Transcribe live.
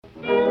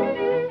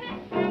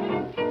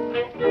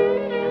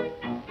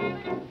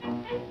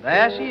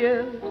There she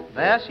is,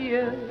 there she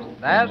is,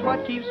 there's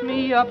what keeps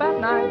me up at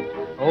night.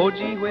 Oh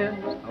gee whiz,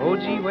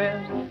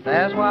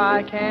 there's why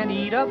I can't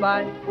eat a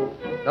bite.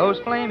 Those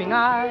flaming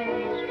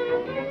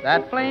eyes,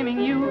 that flaming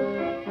youth.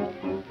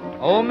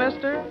 Oh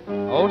mister,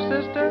 oh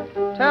sister,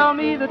 tell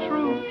me the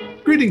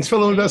truth. Greetings,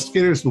 fellow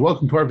investigators, and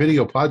welcome to our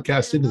video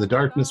podcast, Into the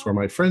Darkness, where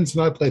my friends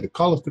and I play the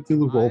Call of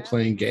Cthulhu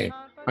role-playing game.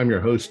 I'm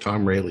your host,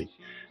 Tom Rayleigh.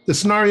 The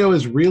scenario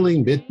is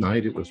Reeling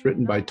Midnight. It was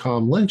written by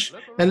Tom Lynch,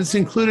 and it's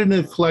included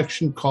in a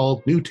collection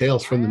called New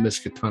Tales from the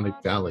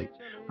Miskatonic Valley.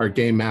 Our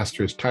game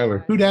master is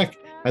Tyler Hudak,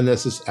 and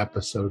this is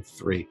episode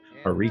 3.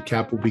 Our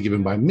recap will be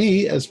given by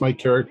me as my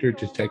character,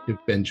 Detective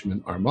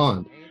Benjamin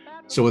Armand.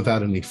 So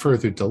without any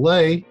further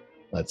delay,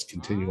 let's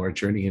continue our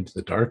journey into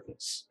the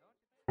darkness.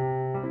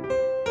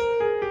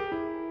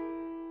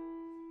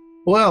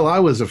 Well, I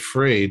was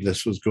afraid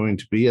this was going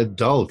to be a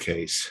dull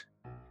case.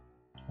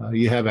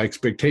 You have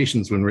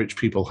expectations when rich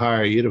people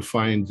hire you to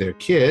find their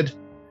kid,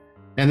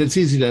 and it's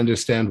easy to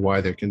understand why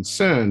they're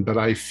concerned, but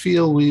I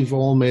feel we've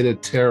all made a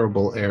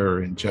terrible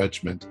error in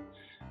judgment.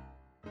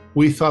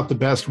 We thought the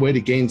best way to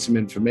gain some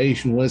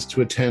information was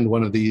to attend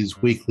one of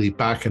these weekly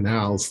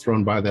bacchanals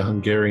thrown by the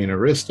Hungarian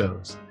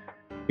aristos.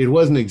 It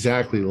wasn't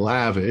exactly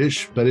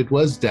lavish, but it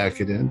was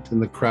decadent,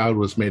 and the crowd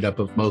was made up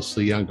of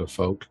mostly younger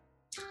folk.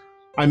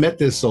 I met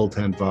this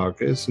Zoltan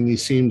Vargas, and he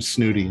seemed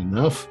snooty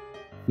enough.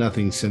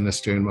 Nothing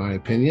sinister in my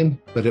opinion,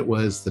 but it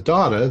was the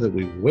daughter that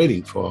we were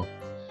waiting for.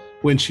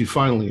 When she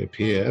finally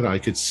appeared, I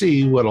could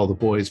see what all the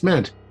boys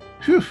meant.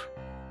 Phew,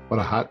 what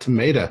a hot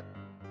tomato.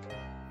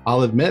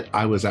 I'll admit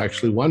I was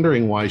actually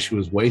wondering why she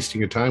was wasting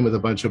her time with a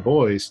bunch of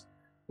boys,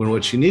 when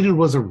what she needed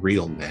was a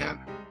real man.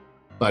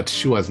 But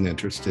she wasn't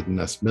interested in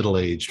us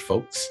middle-aged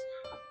folks.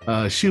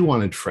 She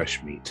wanted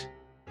fresh meat.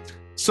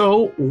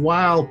 So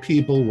while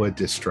people were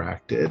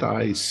distracted,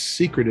 I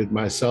secreted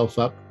myself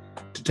up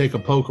to take a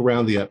poke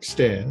around the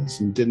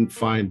upstairs and didn't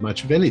find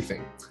much of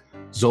anything.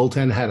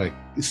 Zoltan had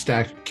a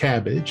stack of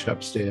cabbage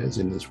upstairs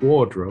in his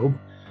wardrobe,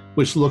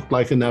 which looked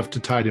like enough to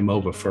tide him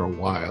over for a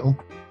while.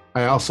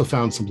 I also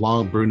found some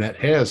long brunette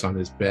hairs on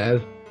his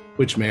bed,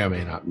 which may or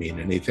may not mean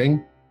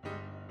anything.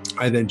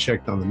 I then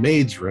checked on the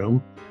maid's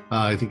room.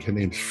 I think her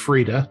name's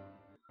Frida.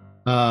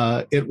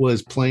 It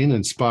was plain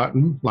and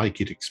Spartan, like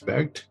you'd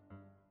expect.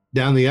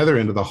 Down the other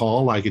end of the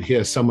hall, I could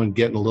hear someone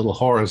getting a little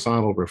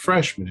horizontal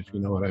refreshment, if you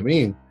know what I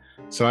mean.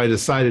 So I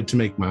decided to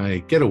make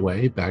my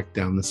getaway back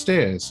down the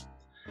stairs.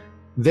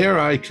 There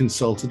I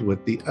consulted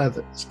with the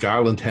others.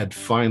 Garland had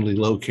finally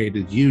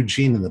located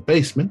Eugene in the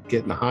basement,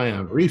 getting high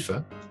on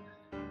reefer.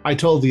 I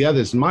told the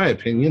others, in my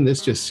opinion,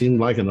 this just seemed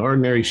like an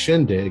ordinary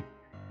shindig.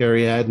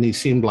 Ariadne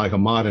seemed like a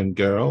modern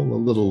girl, a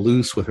little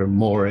loose with her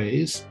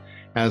mores,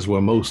 as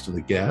were most of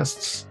the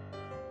guests.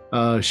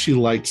 She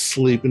liked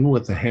sleeping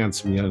with the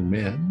handsome young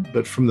men,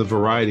 but from the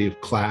variety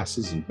of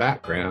classes and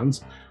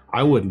backgrounds,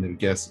 I wouldn't have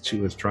guessed that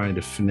she was trying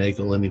to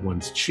finagle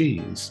anyone's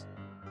cheese.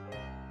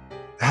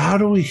 How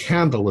do we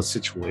handle a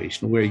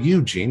situation where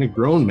Eugene, a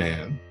grown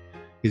man,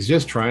 is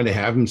just trying to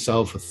have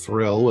himself a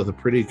thrill with a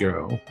pretty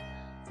girl,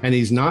 and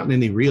he's not in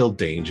any real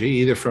danger,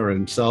 either for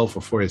himself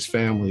or for his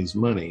family's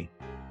money?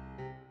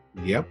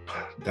 Yep,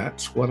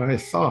 that's what I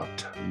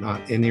thought.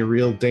 Not any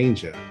real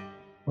danger.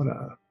 What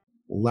a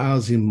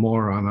lousy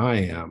moron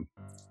I am.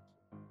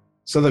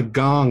 So the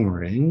gong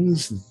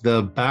rings,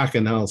 the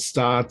bacchanal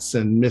starts,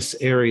 and Miss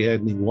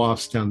Ariadne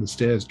wafts down the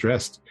stairs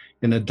dressed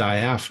in a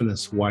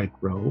diaphanous white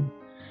robe.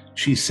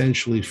 She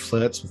sensually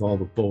flirts with all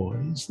the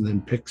boys and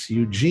then picks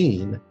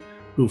Eugene,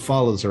 who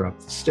follows her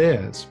up the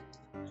stairs.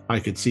 I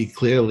could see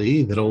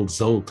clearly that old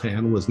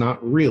Zoltan was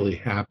not really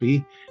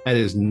happy at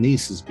his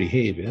niece's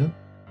behavior,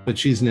 but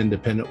she's an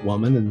independent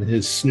woman, and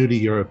his snooty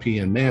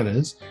European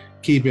manners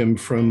keep him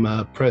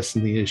from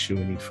pressing the issue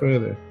any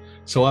further.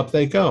 So up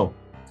they go.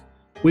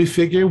 We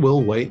figure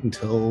we'll wait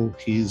until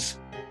he's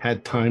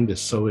had time to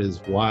sow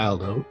his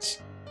wild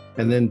oats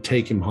and then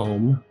take him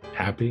home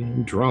happy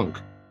and drunk.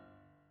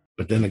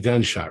 But then a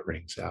gunshot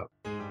rings out.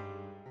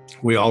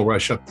 We all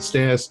rush up the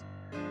stairs,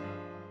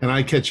 and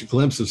I catch a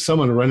glimpse of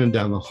someone running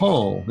down the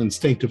hall.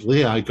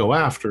 Instinctively, I go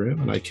after him,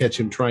 and I catch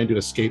him trying to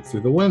escape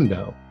through the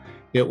window.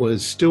 It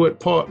was Stuart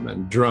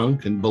Portman,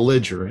 drunk and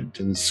belligerent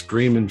and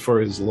screaming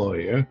for his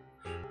lawyer.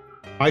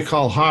 I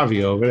call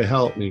Harvey over to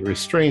help me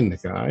restrain the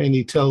guy, and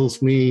he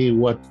tells me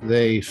what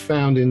they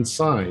found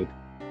inside.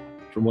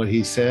 From what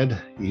he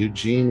said,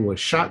 Eugene was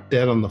shot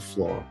dead on the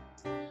floor.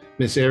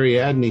 Miss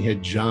Ariadne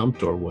had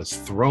jumped or was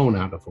thrown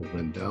out of a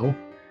window,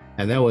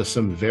 and there was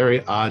some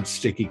very odd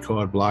sticky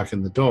cord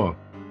blocking the door.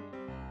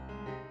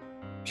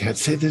 Can't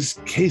say this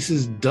case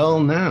is dull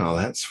now,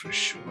 that's for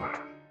sure.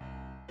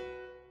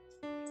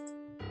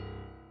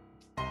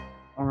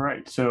 All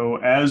right, so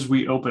as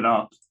we open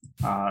up,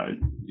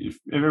 if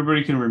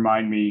everybody can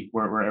remind me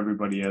where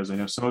everybody is. I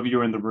know some of you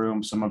are in the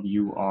room, some of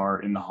you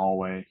are in the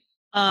hallway.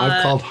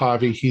 I've called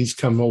Harvey. He's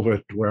come over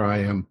to where I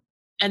am.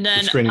 And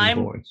then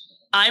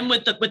I'm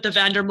with the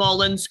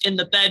Vandermollens in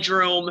the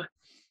bedroom,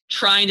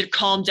 trying to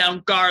calm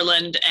down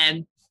Garland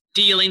and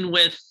dealing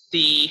with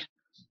the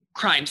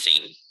crime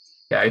scene.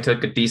 Yeah, I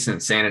took a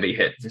decent sanity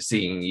hit for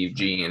seeing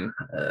Eugene.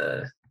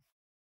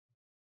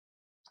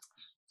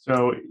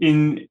 So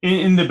in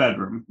the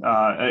bedroom,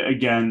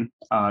 again,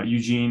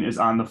 Eugene is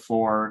on the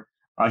floor.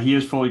 He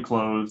is fully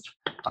clothed.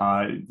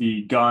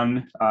 The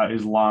gun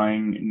is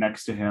lying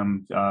next to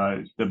him.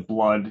 The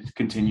blood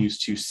continues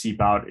to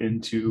seep out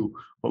into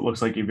what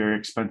looks like a very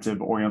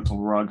expensive Oriental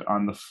rug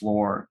on the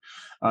floor.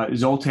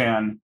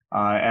 Zoltan,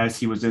 as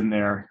he was in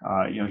there,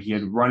 he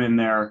had run in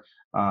there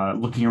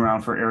looking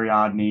around for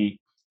Ariadne.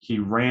 He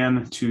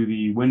ran to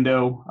the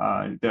window,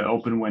 the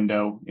open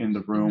window in the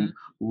room,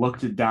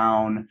 looked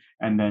down,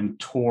 and then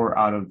tore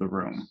out of the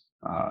room.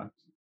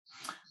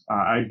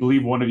 I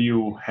believe one of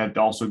you had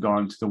also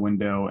gone to the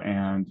window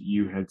and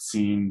you had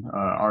seen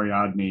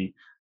Ariadne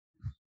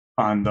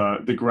on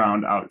the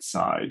ground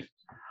outside.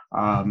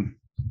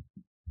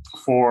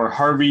 For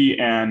Harvey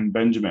and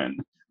Benjamin,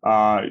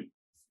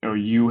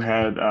 you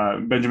had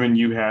Benjamin,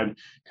 you had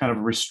kind of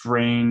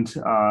restrained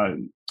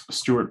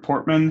Stuart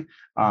Portman,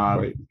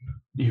 Right.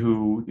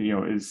 who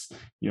is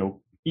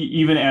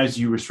even as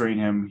you restrain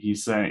him,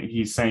 he's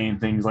saying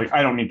things like,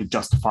 "I don't need to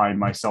justify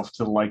myself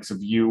to the likes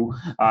of you.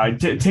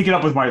 Take it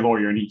up with my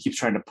lawyer," and he keeps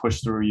trying to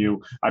push through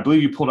you. I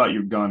believe you pulled out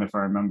your gun, if I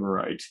remember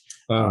right.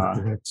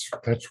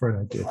 That's right,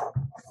 I did.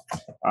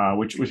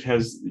 Which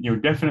has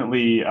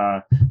definitely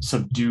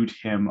subdued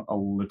him a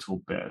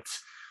little bit.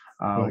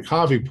 Like,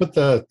 Harvey, put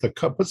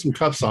some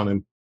cuffs on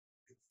him.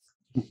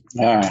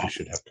 All right. You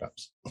should have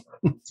cuffs.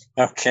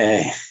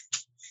 Okay.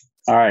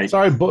 All right.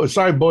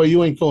 Sorry, boy,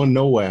 you ain't going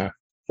nowhere.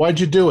 Why'd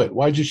you do it?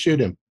 Why'd you shoot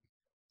him?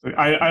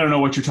 I don't know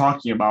what you're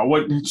talking about.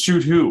 What,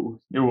 shoot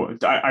who?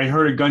 I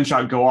heard a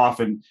gunshot go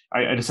off, and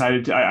I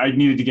decided I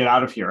needed to get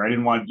out of here. I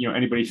didn't want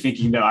anybody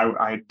thinking that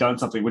I had done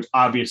something, which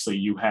obviously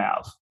you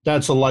have.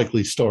 That's a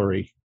likely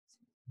story.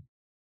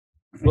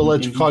 We'll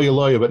let you call your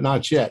lawyer, but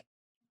not yet.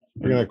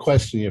 We're going to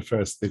question you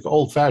first, the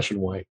old-fashioned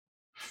way.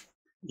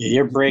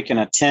 You're breaking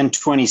a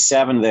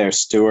 1027 there,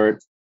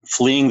 Stuart.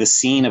 Fleeing the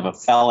scene of a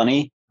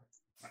felony.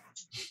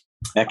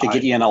 That could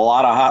get you in a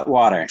lot of hot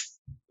water.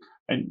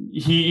 And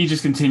he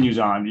just continues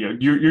on.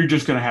 You're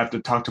just going to have to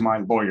talk to my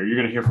lawyer. You're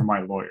going to hear from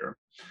my lawyer.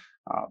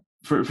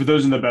 For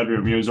those in the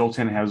bedroom,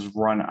 Zoltan has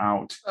run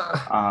out.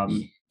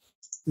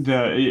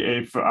 Where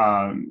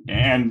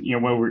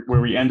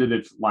we ended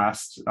it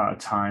last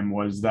time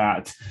was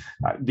that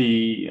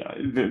the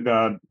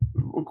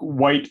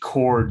white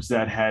cords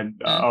that had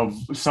of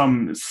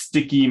some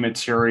sticky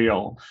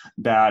material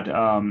that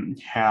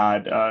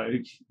had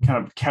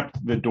kind of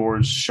kept the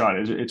doors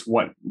shut. It's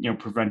what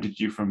prevented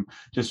you from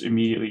just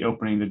immediately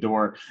opening the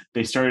door.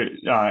 They started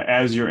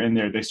as you're in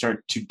there, they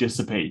start to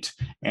dissipate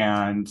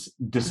and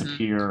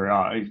disappear,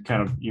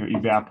 kind of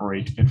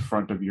evaporate in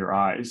front of your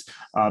eyes.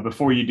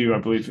 Before you do, I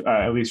believe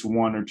at least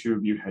one or two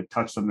of you had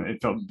touched them.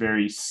 It felt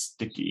very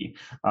sticky,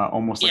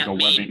 almost like a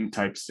webbing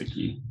type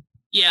sticky.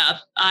 Yeah,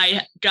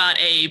 I got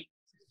a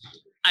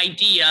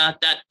idea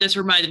that this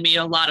reminded me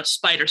a lot of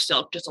spider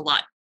silk, just a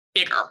lot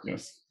bigger.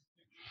 Yes.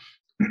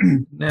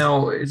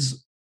 Now,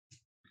 as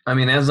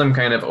I'm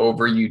kind of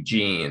over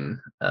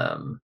Eugene,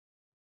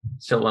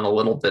 still in a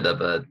little bit of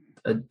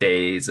a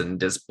daze and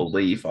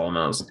disbelief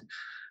almost,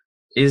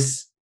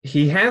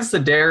 he has the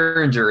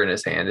Derringer in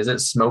his hand. Is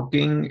it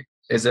smoking?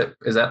 Is that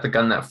the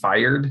gun that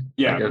fired?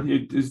 Yeah,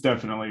 it is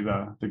definitely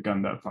the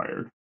gun that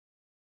fired.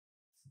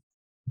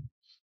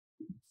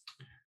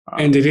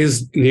 And it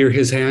is near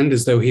his hand,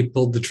 as though he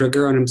pulled the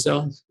trigger on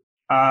himself?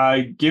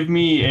 Give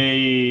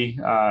me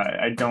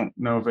I don't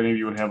know if any of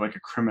you would have like a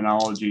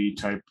criminology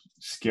type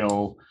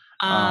skill.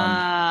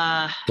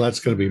 That's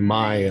going to be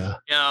my...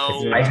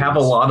 No. I have a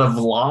lot of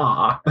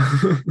law.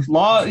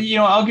 Law,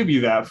 I'll give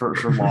you that for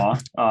law.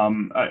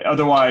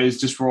 Otherwise,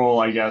 just roll,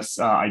 I guess,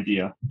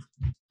 idea.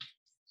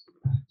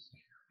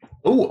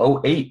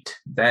 Oh, 08.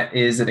 That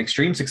is an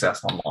extreme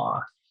success on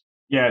law.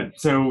 Yeah,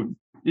 so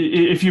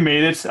if you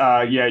made it,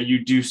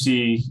 you do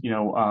see,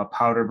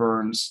 powder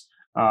burns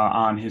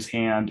on his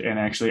hand and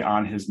actually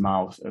on his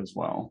mouth as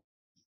well.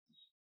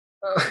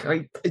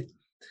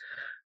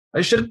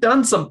 I should have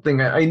done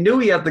something. I knew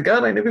he had the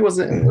gun. I knew he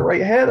wasn't in the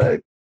right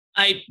head.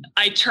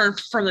 I turned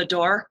from the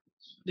door.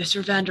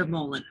 Mr.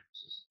 Vandermolen,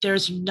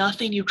 there's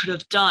nothing you could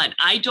have done.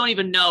 I don't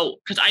even know,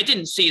 because I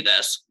didn't see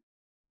this.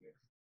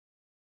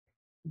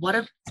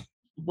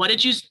 What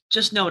did you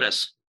just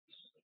notice?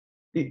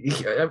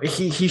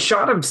 He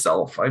shot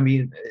himself. I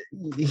mean,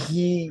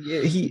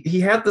 he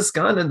had this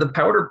gun and the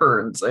powder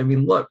burns. I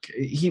mean, look,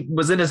 he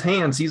was in his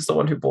hands. He's the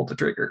one who pulled the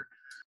trigger.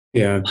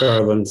 Yeah,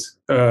 Garland,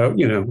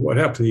 what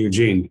happened to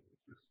Eugene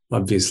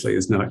obviously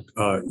is not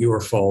your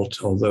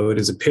fault, although it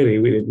is a pity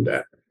we didn't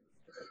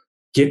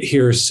get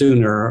here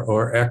sooner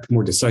or act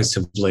more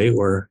decisively,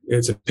 or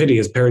it's a pity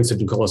his parents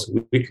didn't call us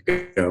a week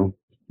ago.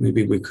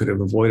 Maybe we could have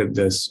avoided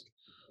this.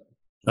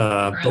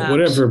 But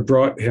whatever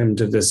brought him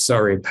to this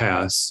sorry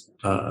pass,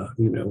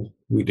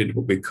 we did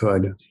what we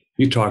could.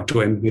 You talked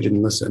to him, he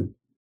didn't listen.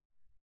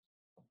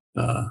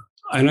 And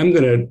I'm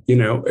going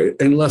to,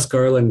 unless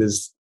Garland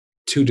is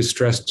too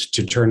distressed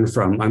to turn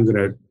from, I'm going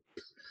to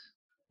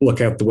look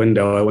out the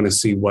window. I want to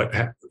see what,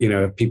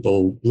 if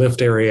people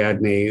lift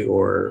Ariadne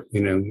or,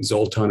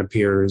 Zoltan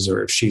appears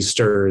or if she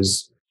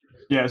stirs.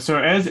 Yeah, so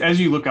as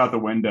you look out the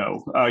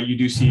window, you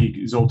do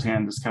see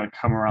Zoltan just kind of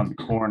come around the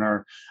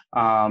corner,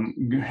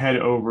 head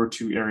over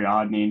to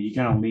Ariadne, and he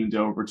kind of leans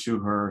over to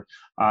her,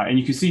 and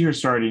you can see her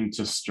starting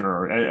to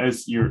stir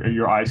as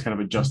your eyes kind of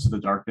adjust to the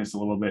darkness a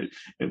little bit.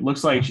 It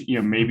looks like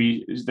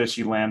maybe that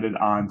she landed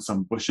on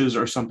some bushes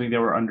or something that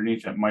were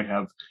underneath that might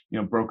have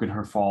broken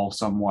her fall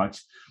somewhat.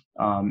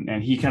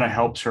 And he kind of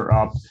helps her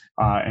up,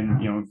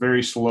 and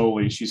very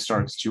slowly she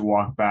starts to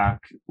walk back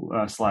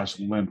 /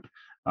 limp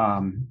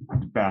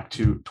back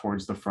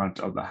towards the front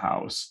of the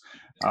house.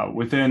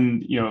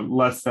 Within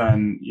less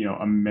than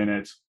a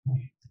minute,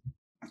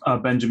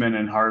 Benjamin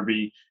and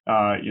Harvey,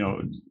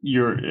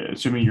 you're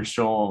assuming you're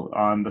still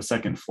on the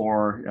second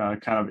floor,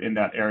 kind of in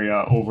that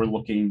area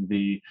overlooking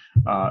the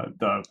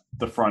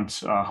front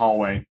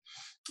hallway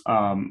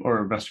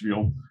or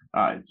vestibule.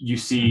 You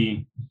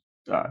see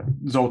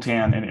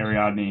Zoltan and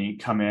Ariadne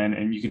come in,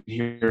 and you can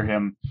hear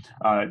him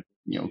kind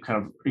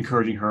of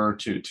encouraging her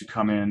to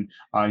come in,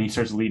 and he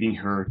starts leading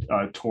her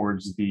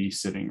towards the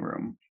sitting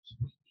room.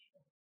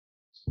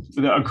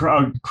 A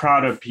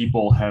crowd of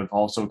people have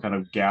also kind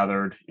of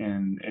gathered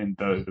in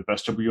the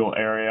vestibule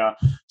area,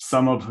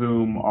 some of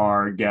whom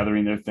are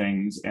gathering their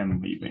things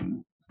and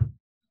leaving.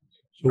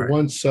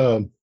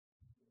 So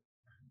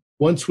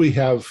once we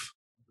have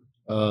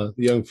the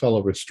young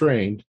fellow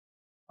restrained,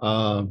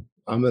 I'm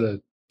going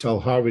to tell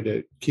Harvey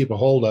to keep a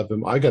hold of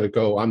him. I got to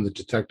go. I'm the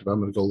detective. I'm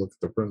going to go look at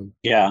the room.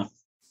 Yeah.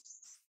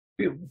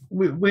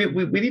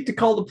 We need to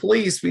call the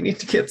police. We need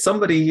to get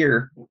somebody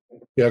here.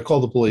 Yeah, call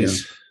the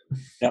police.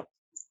 Yep.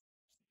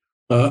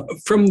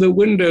 From the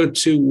window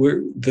to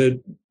where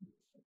the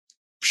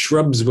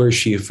shrubs where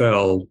she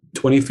fell,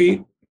 20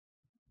 feet?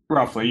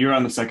 Roughly. You're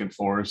on the second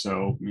floor,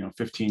 so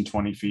 15,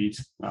 20 feet.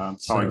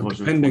 So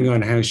depending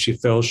on how she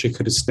fell, she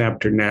could have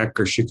snapped her neck,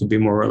 or she could be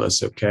more or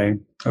less okay.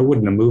 I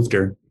wouldn't have moved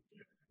her.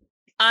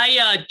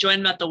 I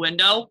joined him at the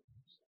window.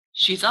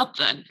 She's up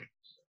then.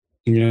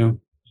 Yeah.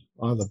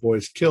 Oh, the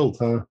boy's killed,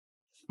 huh?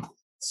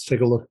 Let's take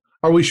a look.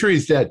 Are we sure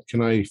he's dead?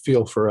 Can I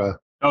feel for a...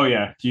 Oh,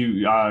 yeah.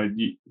 You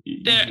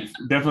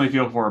definitely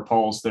feel for a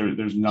pulse.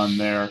 There's none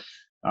there.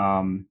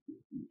 And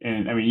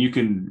I mean, you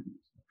can...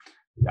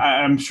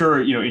 I'm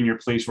sure, in your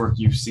police work,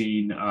 you've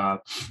seen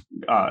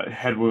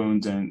head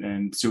wounds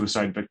and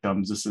suicide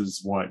victims. This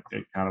is what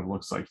it kind of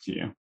looks like to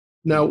you.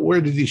 Now,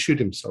 where did he shoot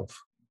himself?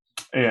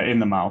 Yeah, in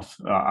the mouth,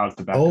 out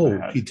the back of the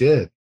head. Oh, he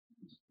did.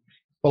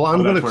 Well,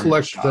 I'm going to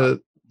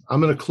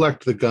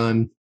collect the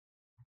gun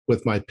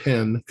with my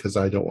pen because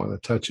I don't want to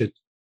touch it.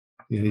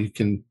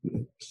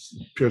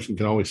 Pearson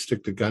can always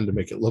stick the gun to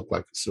make it look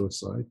like a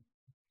suicide.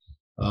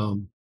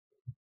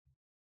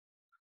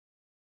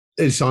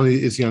 Is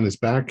he on his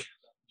back?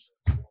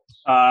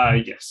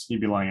 Yes,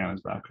 he'd be lying on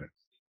his back.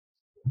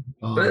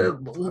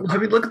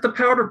 Look at the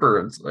powder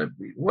burns.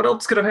 What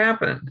else could have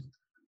happened?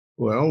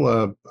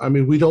 Well,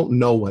 we don't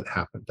know what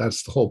happened.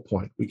 That's the whole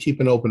point. We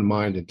keep an open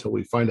mind until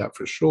we find out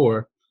for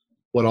sure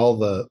what all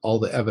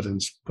the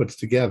evidence puts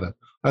together.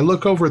 I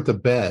look over at the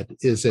bed.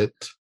 Is it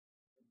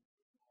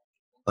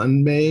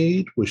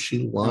unmade? Was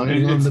she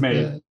lying on the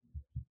bed?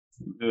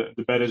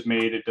 The bed is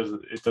made. It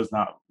does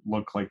not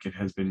look like it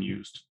has been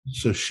used.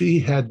 So she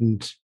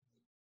hadn't,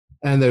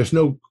 and there's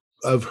none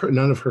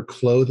of her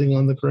clothing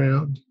on the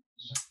ground.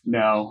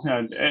 No,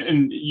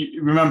 and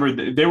you remember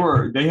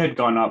they had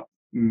gone up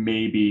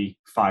maybe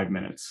 5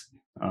 minutes.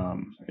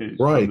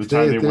 Right. From the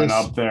time they went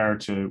up there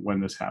to when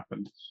this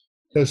happened.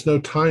 There's no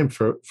time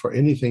for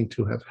anything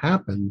to have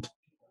happened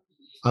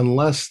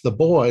unless the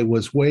boy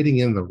was waiting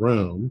in the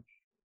room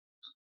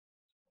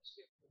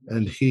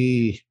and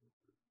he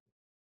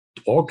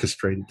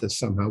orchestrated this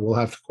somehow. We'll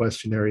have to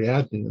question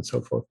Ariadne and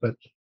so forth, but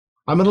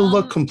I'm going to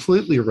look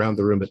completely around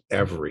the room at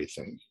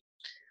everything.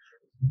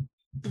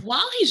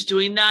 While he's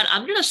doing that,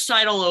 I'm going to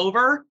sidle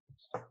over.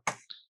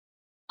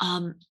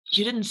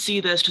 You didn't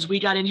see this because we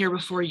got in here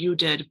before you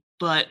did,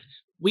 but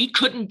we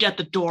couldn't get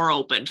the door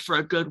open for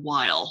a good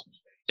while.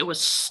 It was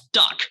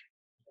stuck.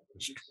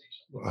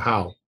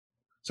 How?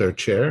 Is there a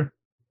chair?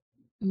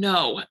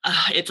 No,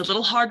 it's a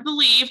little hard to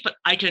believe, but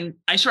I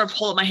sort of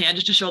hold up my hand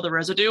just to show the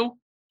residue.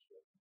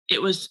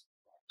 It was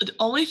the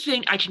only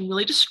thing I can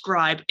really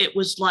describe. It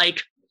was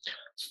like,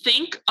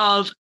 think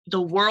of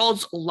the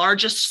world's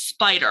largest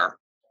spider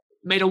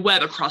made a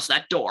web across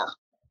that door.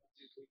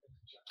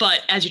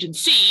 But as you can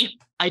see,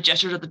 I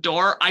gestured at the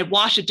door. I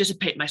watched it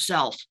dissipate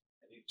myself.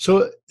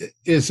 So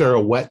is there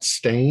a wet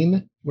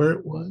stain where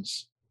it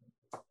was?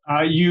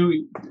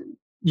 You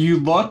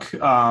look,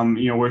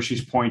 where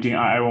she's pointing.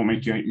 I won't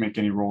make you make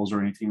any rolls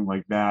or anything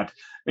like that.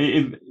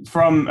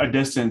 From a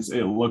distance,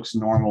 it looks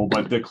normal,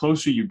 but the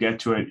closer you get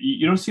to it,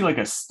 you don't see like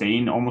a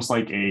stain, almost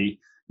like a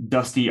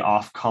dusty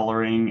off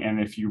coloring. And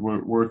if you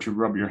were to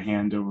rub your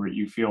hand over it,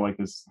 you feel like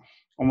this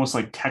almost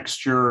like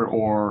texture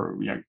or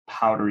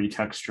powdery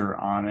texture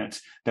on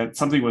it. That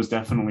something was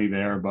definitely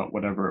there, but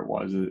whatever it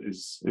was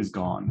is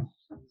gone.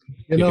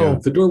 You know,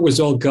 the door was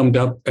all gummed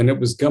up, and it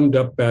was gummed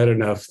up bad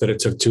enough that it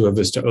took two of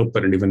us to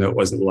open it, even though it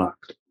wasn't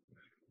locked.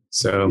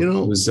 So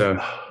it was.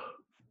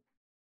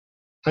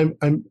 I'm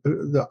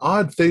the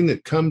odd thing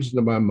that comes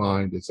into my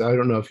mind is I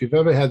don't know if you've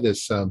ever had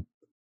this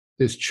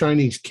this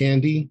Chinese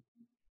candy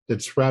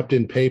that's wrapped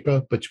in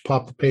paper, but you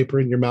pop the paper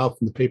in your mouth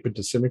and the paper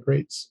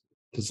disintegrates,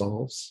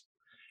 dissolves.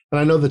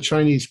 And I know the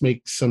Chinese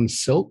make some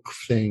silk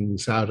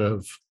things out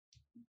of,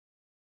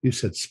 you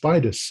said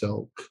spider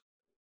silk.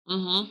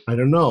 Mm-hmm. I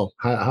don't know.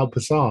 How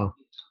bizarre.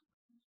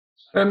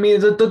 I mean,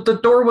 the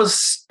door was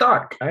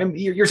stuck.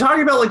 You're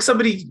talking about like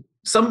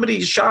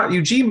somebody shot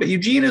Eugene, but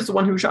Eugene is the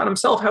one who shot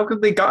himself. How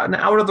could they gotten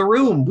out of the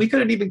room? We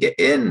couldn't even get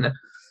in.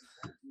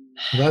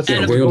 That's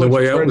And The only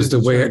way out was the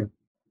way.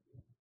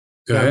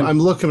 I'm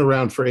looking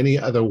around for any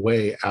other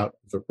way out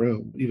of the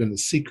room, even the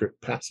secret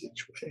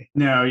passageway.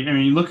 No, I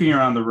mean, looking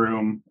around the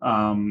room,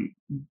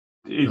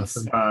 it's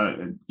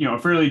a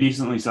fairly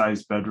decently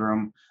sized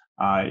bedroom.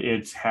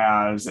 It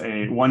has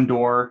one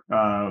door,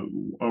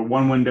 or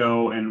one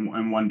window,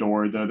 and one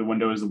door. The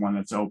window is the one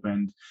that's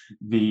opened.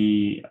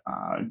 The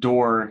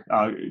door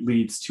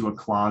leads to a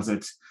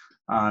closet.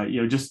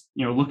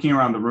 Looking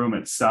around the room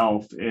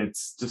itself,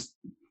 it's just,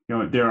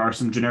 there are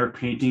some generic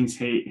paintings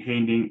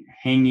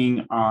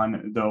hanging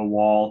on the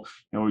wall.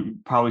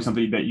 Probably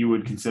something that you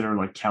would consider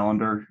like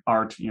calendar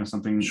art.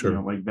 Something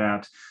like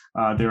that.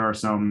 There are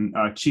some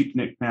cheap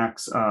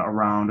knickknacks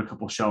around a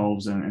couple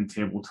shelves and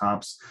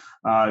tabletops.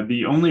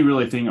 The only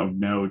really thing of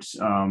note,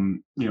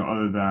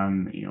 other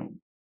than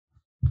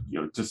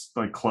just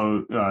like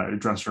clothes,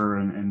 dresser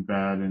and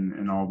bed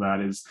and all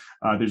that, is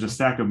there's a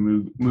stack of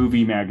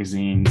movie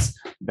magazines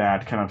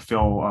that kind of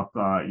fill up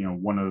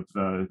one of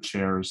the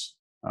chairs.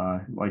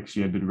 Like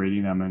she had been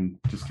reading them and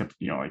just kept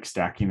like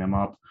stacking them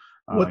up.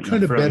 What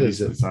kind of bed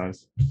is it?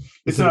 Size.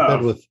 It's a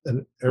bed with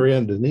an area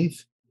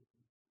underneath.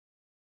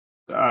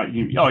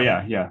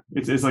 Yeah.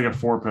 It's like a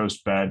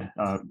 4-post bed.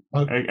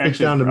 I'll get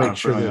down to make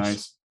sure. Really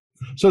nice.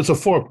 So it's a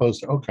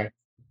 4-post. Okay.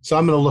 So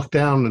I'm going to look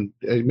down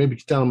and maybe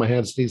get down on my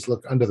hands and knees,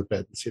 look under the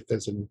bed and see if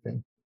there's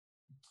anything.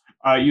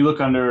 You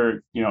look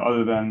under,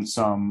 other than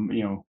some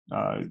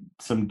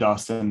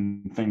dust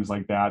and things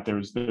like that.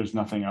 There's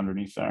nothing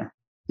underneath there.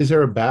 Is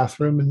there a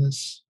bathroom in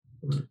this?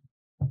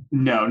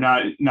 No,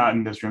 not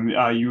in this room.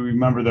 You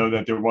remember though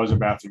that there was a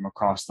bathroom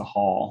across the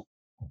hall.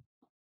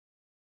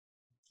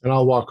 And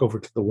I'll walk over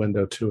to the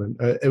window too. And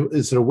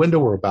is it a window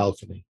or a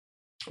balcony?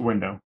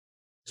 Window.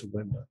 It's a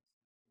window.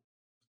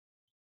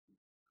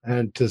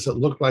 And does it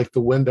look like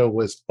the window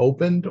was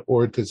opened,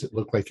 or does it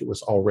look like it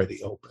was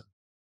already open?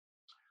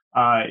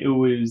 It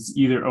was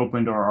either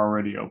opened or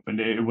already opened.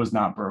 It was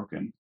not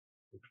broken.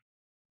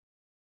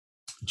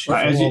 She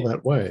fell all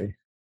that way.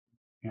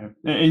 Yeah,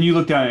 and you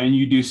look down and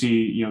you do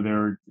see,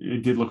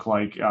 it did look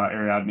like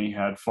Ariadne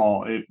had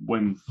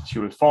when she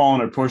was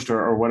fallen or pushed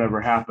or whatever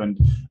happened.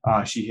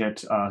 She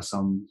hit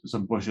some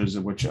bushes,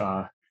 which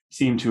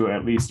seemed to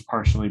at least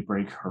partially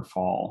break her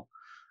fall.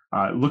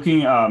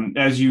 Looking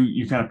as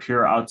you kind of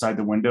peer outside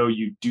the window,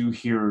 you do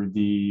hear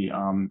the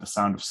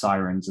sound of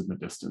sirens in the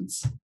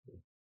distance.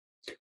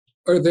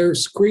 Are there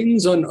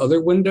screens on other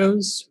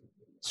windows?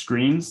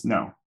 Screens?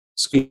 No.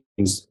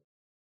 Screens.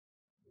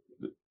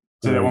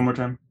 Say that one more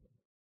time.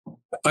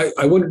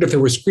 I wondered if there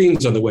were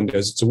screens on the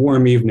windows. It's a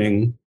warm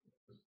evening.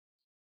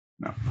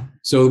 No.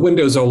 So the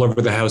windows all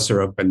over the house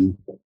are open.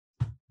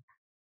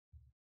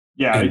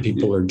 Yeah. And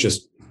people are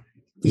just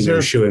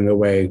shooing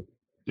away.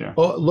 Yeah.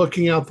 Oh,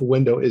 looking out the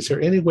window, is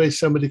there any way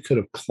somebody could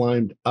have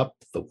climbed up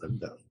the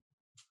window?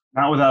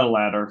 Not without a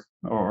ladder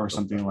or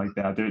something like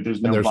that.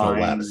 There's no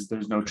vines, no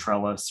there's no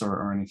trellis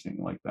or anything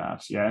like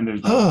that. Yeah, and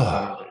there's no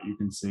ladder that you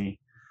can see.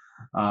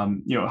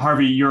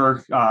 Harvey,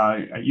 you're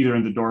either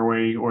in the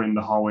doorway or in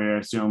the hallway, I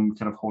assume,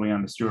 kind of holding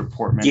on to Stuart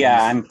Portman.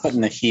 Yeah, I'm putting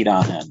the heat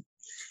on him.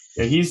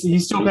 Yeah,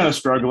 he's still kind of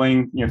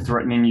struggling,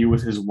 threatening you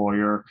with his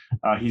lawyer.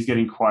 He's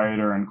getting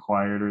quieter and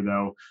quieter,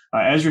 though.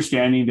 As you're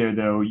standing there,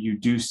 though, you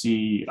do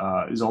see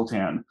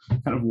Zoltan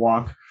kind of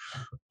walk,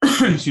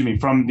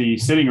 from the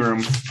sitting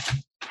room,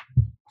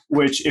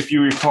 which, if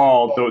you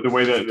recall, the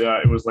way that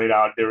it was laid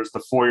out, there was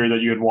the foyer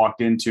that you had walked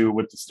into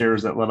with the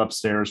stairs that led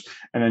upstairs,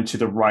 and then to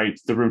the right,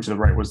 the room to the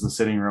right was the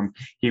sitting room.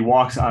 He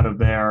walks out of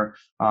there,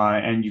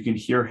 and you can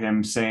hear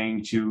him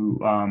saying to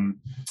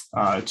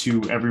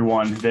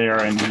everyone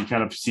there, and he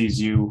kind of sees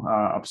you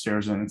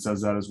upstairs and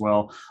says that as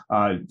well.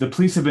 The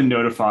police have been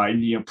notified.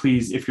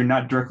 Please, if you're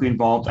not directly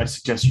involved, I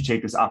suggest you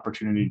take this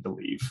opportunity to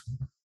leave.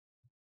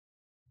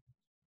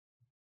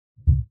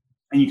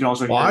 And you can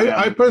also hear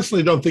I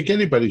personally don't think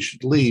anybody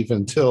should leave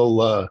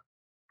until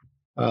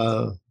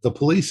the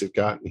police have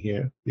gotten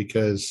here,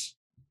 because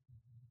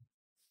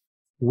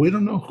we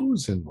don't know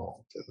who's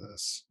involved in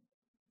this.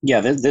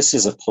 Yeah, this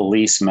is a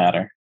police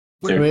matter.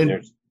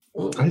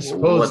 I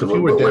suppose if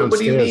you were downstairs. What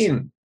do you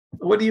mean?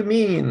 What do you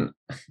mean?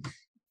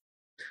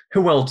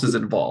 Who else is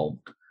involved?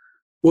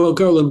 Well,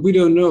 Garland, we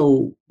don't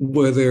know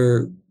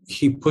whether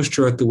he pushed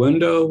her out the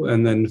window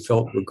and then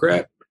felt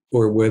regret,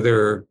 or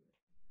whether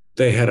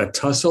they had a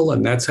tussle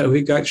and that's how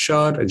he got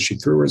shot and she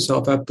threw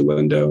herself out the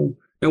window.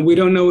 and we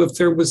don't know if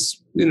there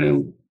was,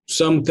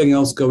 something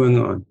else going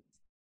on.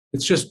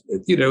 It's just,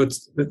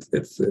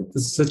 it's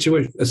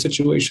a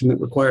situation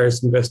that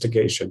requires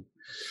investigation.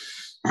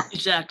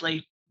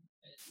 Exactly.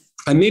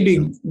 And maybe,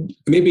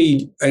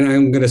 and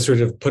I'm going to sort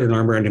of put an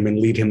arm around him and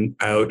lead him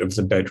out of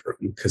the bedroom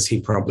because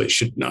he probably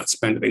should not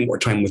spend any more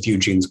time with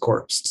Eugene's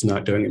corpse. It's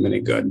not doing him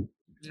any good.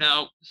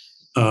 No.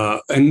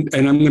 And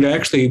I'm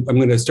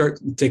going to start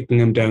taking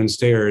him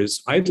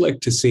downstairs. I'd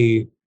like to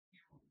see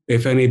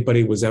if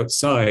anybody was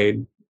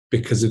outside,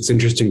 because it's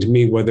interesting to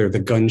me whether the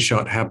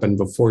gunshot happened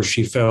before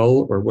she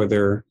fell or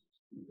whether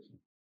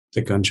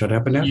the gunshot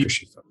happened after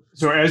she fell.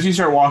 So as you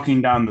start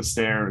walking down the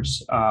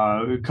stairs,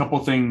 a couple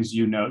things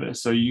you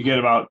notice. So you get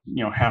about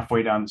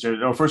halfway down the stairs.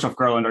 Oh, first off,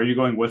 Garland, are you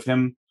going with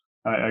him?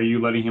 Are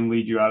you letting him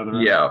lead you out of the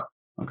room? Yeah.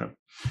 Okay.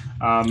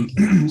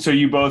 So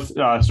you both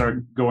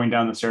start going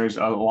down the stairs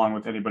along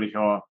with anybody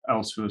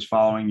else who is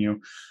following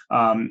you.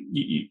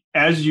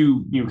 As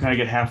you kind of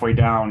get halfway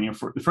down,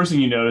 the first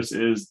thing you notice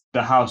is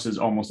the house is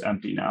almost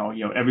empty now.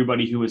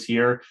 Everybody who was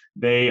here,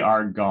 they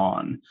are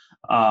gone.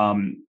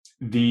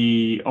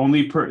 The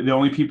only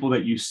people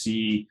that you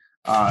see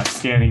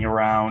standing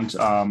around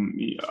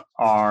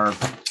are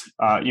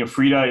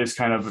Frida is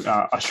kind of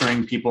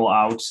ushering people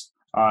out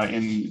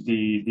in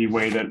the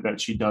way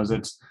that she does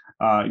it.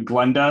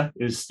 Glenda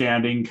is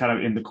standing kind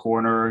of in the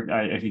corner.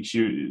 I think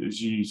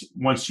she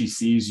once she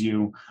sees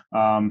you,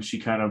 she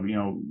kind of,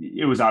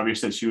 it was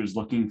obvious that she was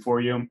looking for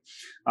you.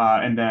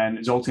 And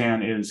then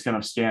Zoltan is kind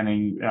of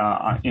standing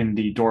in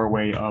the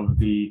doorway of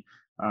the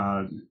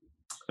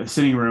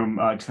sitting room,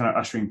 kind of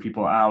ushering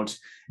people out.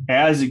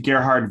 As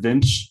Gerhard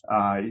Winch,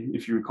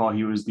 if you recall,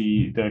 he was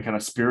the kind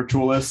of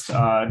spiritualist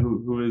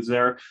who is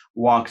there,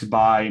 walks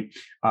by.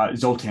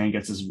 Zoltan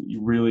gets this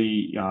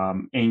really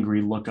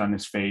angry look on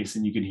his face,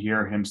 and you can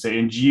hear him say,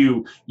 "And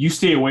you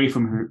stay away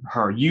from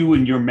her. You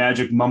and your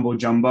magic mumbo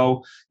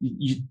jumbo.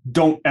 You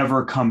don't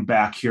ever come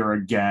back here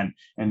again."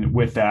 And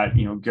with that,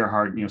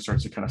 Gerhard,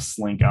 starts to kind of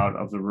slink out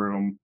of the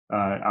room,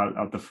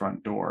 out the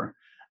front door.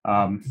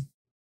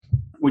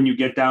 When you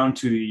get down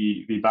to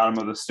the bottom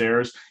of the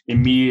stairs,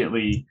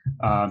 immediately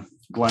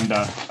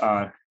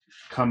Glenda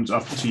comes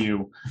up to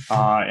you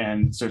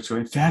and starts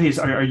going, "Thaddeus,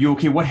 are you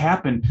okay? What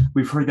happened?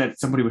 We've heard that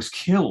somebody was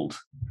killed."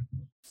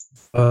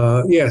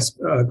 Yes,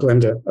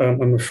 Glenda.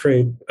 I'm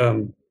afraid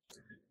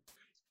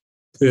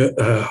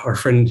our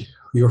friend,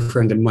 your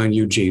friend and mine,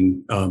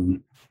 Eugene,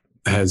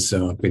 has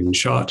been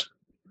shot.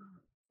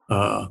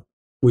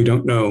 We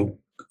don't know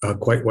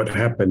quite what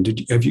happened.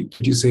 Did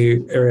you see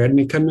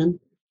Ariadne come in?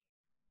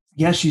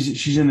 Yeah,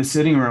 she's in the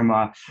sitting room.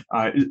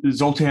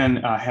 Zoltan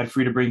had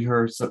Frida bring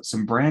her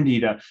some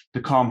brandy to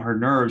calm her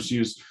nerves. She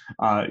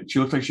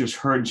looked like she was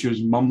hurt and she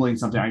was mumbling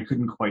something. I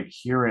couldn't quite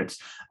hear it.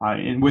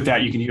 And with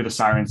that, you can hear the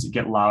sirens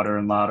get louder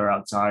and louder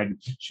outside.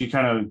 She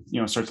kind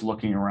of starts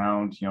looking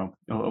around, a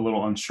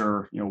little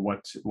unsure,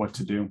 what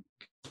to do.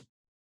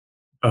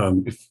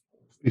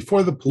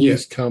 Before the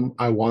police come,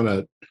 I want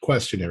to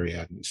question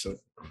Ariadne. So,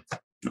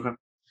 okay.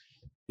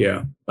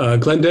 Yeah,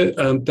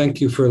 Glenda, thank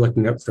you for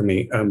looking up for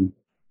me.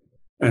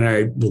 And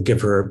I will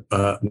give her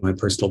my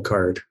personal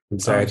card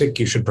and say, I think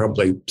you should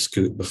probably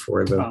scoot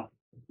before the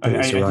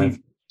police arrive.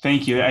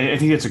 Thank you. I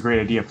think that's a great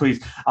idea.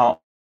 Please,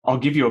 I'll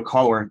give you a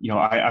call, or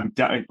I'm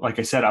like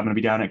I said, I'm going to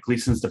be down at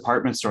Gleason's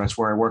department store. That's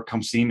where I work.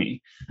 Come see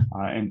me.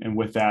 And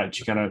with that,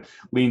 she kind of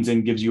leans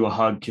in, gives you a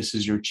hug,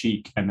 kisses your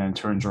cheek, and then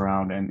turns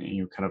around and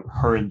kind of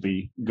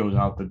hurriedly goes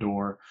out the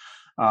door.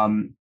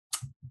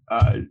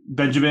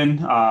 Benjamin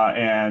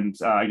and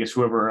I guess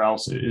whoever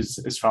else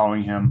is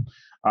following him.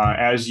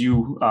 As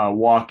you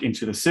walk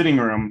into the sitting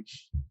room,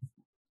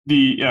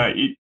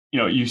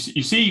 you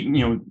see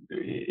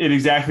it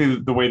exactly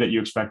the way that you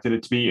expected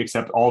it to be,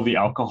 except all the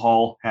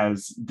alcohol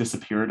has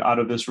disappeared out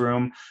of this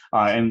room,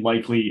 and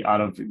likely out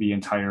of the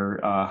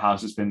entire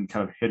house has been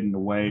kind of hidden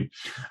away.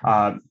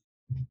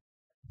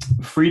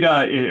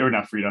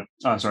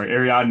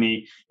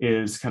 Ariadne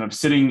is kind of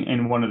sitting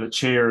in one of the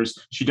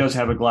chairs. She does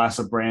have a glass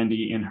of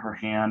brandy in her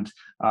hand,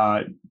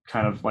 kind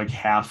of like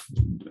half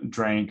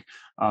drank.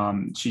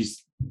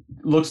 She's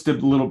looks to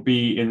little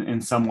be in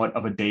somewhat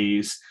of a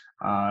daze,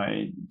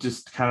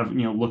 just kind of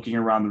looking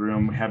around the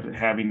room,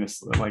 having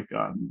this like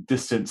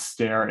distant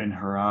stare in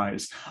her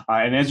eyes.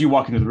 And as you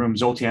walk into the room,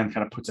 Zoltan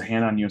kind of puts a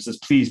hand on you and says,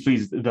 please,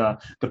 the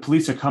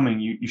police are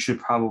coming. You should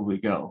probably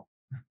go."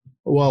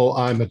 Well,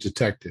 I'm a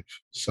detective,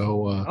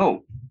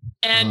 so.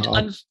 And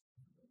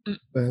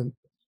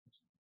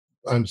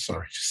I'm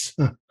sorry.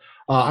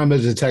 I'm a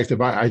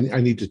detective. I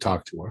need to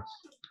talk to her.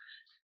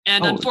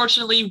 And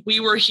unfortunately, we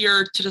were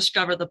here to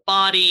discover the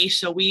body,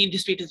 so we need to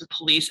speak to the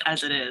police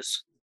as it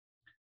is.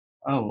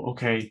 Oh,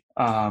 okay.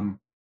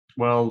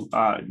 Well,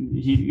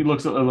 he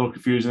looks a little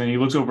confused, and then he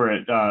looks over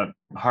at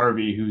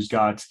Harvey, who's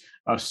got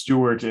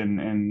Stuart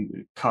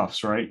in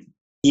cuffs, right?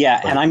 Yeah,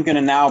 and I'm going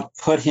to now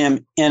put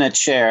him in a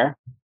chair,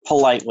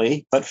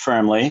 politely but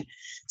firmly,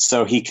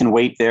 so he can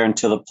wait there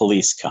until the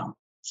police come.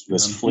 He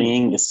was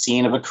fleeing the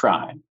scene of a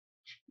crime.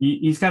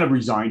 He's kind of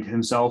resigned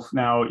himself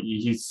now.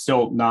 He's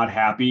still not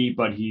happy,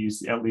 but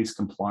he's at least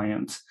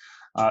compliant.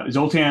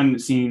 Zoltan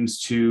seems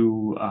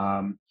to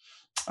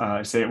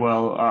say,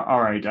 well,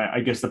 all right, I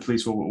guess the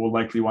police will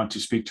likely want to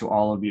speak to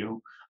all of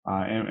you.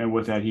 And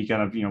with that, he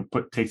kind of,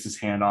 takes his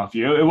hand off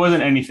you. It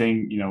wasn't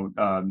anything,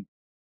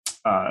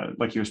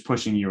 like he was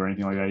pushing you or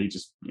anything like that. He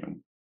just,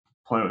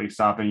 politely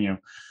stopping you.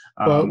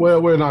 But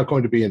we're not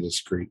going to be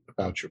indiscreet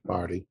about your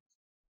party.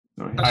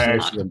 I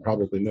Most of them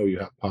probably know you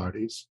have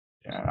parties.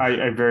 Yeah,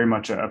 I very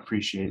much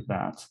appreciate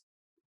that.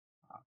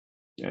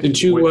 Did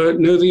you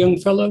know the young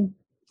fellow?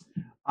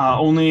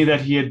 Only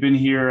that he had been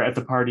here at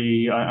the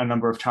party a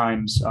number of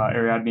times.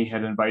 Ariadne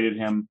had invited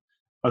him.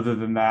 Other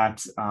than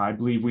that, I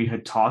believe we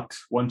had talked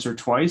once or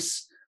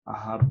twice.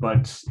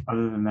 But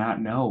other than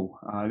that, no.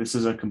 This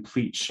is a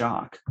complete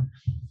shock.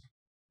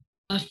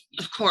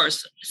 Of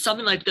course,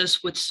 something like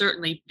this would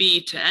certainly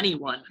be to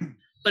anyone,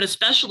 but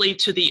especially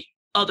to the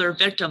other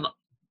victim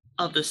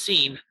of the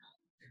scene.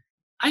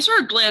 I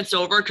sort of glanced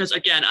over because,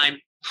 again, I'm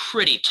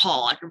pretty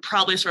tall. I can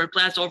probably sort of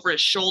glance over his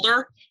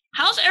shoulder.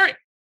 How's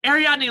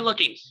Ariadne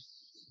looking?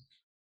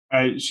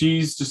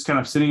 She's just kind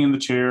of sitting in the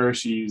chair.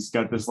 She's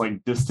got this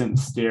like distant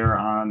stare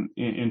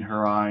in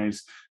her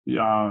eyes.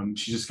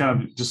 She's just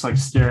kind of just like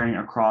staring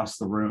across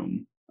the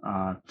room.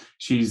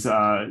 She's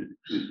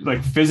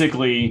like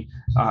physically,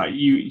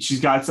 she's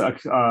got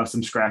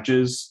some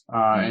scratches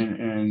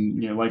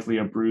and likely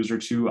a bruise or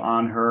two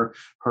on her.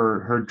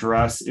 Her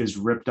dress is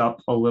ripped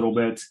up a little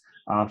bit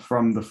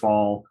from the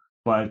fall,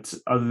 but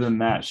other than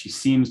that, she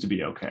seems to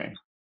be okay.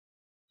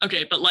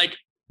 Okay, but like,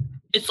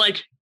 it's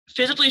like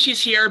physically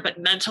she's here, but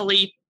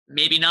mentally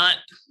maybe not.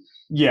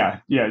 Yeah,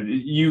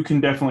 you can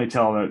definitely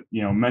tell that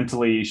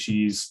mentally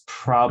she's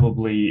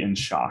probably in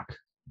shock.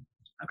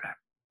 Okay.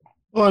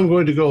 Well, I'm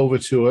going to go over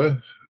to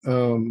her.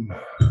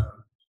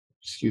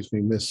 Excuse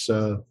me, Miss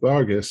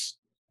Vargas.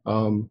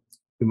 You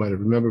might have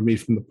remembered me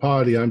from the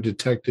party. I'm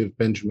Detective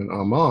Benjamin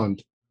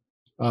Armand.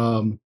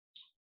 I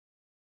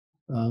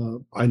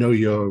know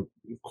you're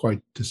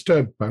quite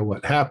disturbed by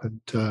what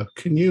happened.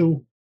 Can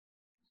you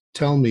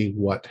tell me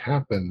what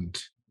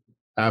happened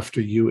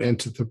after you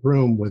entered the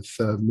room with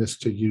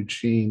Mr.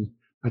 Eugene?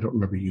 I don't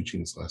remember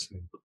Eugene's last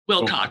name.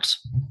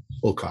 Wilcox.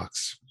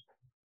 Wilcox.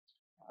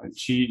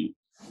 She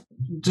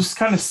just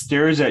kind of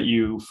stares at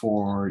you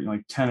for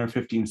like 10 or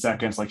 15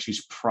 seconds, like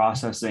she's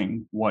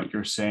processing what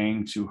you're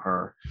saying to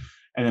her.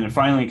 And then it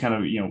finally kind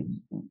of,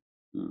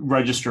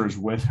 registers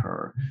with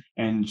her.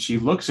 And she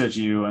looks at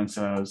you and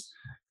says,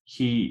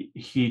 he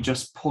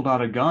just pulled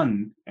out a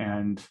gun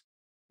and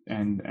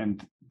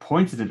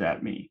pointed it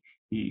at me.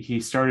 He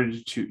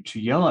started to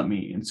yell at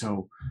me. And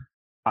so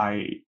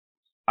I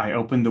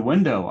opened the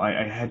window.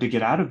 I had to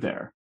get out of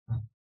there.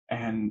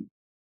 And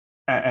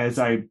as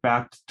I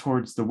backed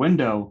towards the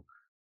window,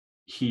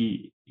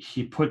 he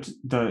put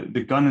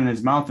the gun in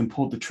his mouth and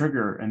pulled the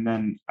trigger, and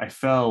then I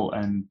fell,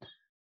 and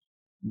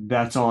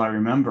that's all I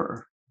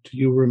remember. Do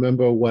you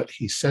remember what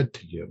he said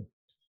to you?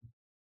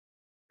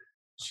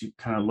 She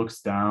kind of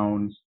looks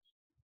down.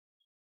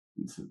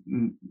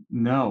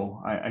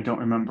 No, I don't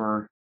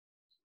remember.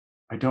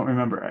 I don't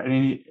remember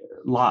any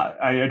lot.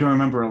 I don't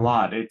remember a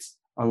lot. It's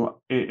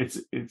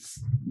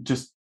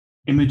just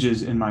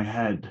images in my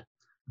head.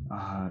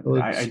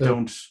 I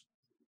don't.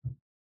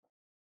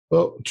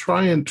 Well,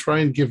 try and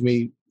give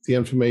me the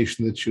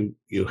information that you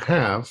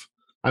have.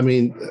 I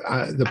mean,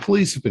 the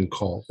police have been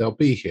called. They'll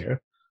be here.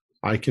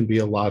 I can be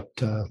a lot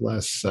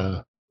less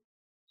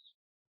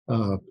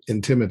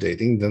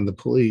intimidating than the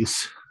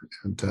police.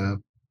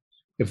 And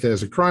if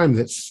there's a crime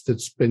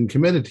that's been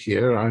committed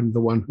here, I'm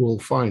the one who will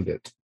find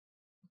it.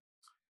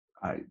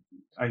 I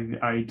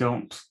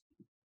don't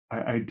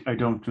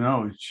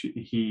know.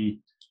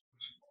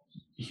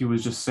 He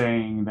was just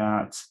saying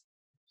that.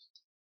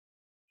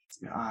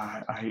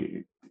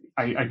 I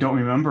don't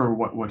remember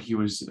what he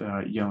was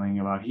yelling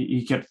about.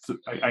 He kept.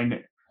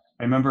 I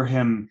remember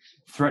him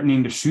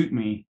threatening to shoot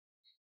me.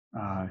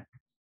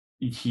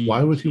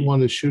 Why would he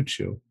want to shoot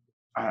you?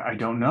 I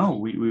don't know.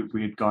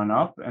 We had gone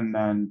up, and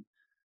then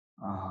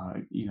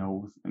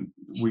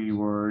we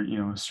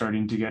were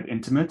starting to get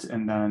intimate,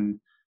 and then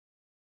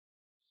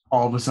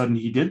all of a sudden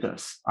he did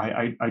this.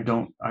 I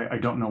don't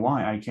know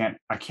why.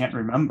 I can't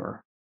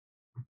remember.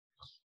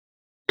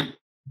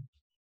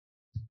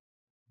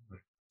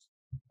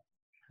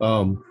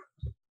 How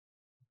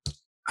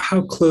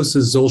close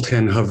is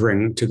Zoltan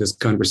hovering to this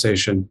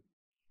conversation?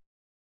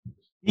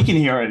 He can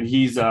hear it.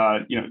 He's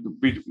the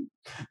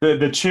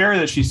chair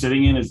that she's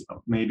sitting in is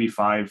maybe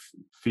 5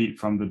 feet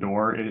from the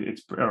door.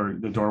 Or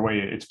the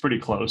doorway. It's pretty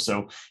close,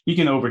 so he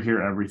can overhear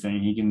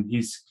everything.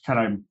 He's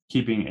kind of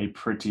keeping a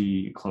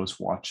pretty close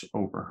watch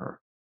over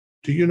her.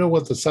 Do you know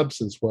what the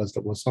substance was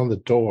that was on the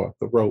door?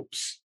 The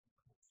ropes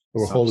that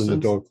were holding the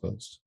door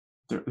closed.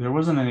 There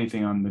wasn't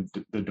anything on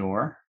the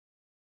door.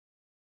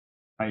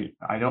 I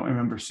don't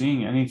remember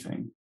seeing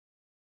anything.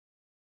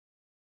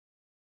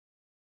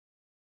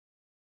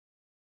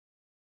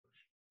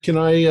 Can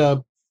I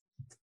don't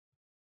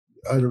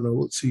know,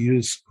 let's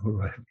use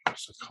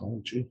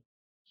psychology.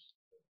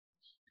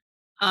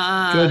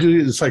 Can I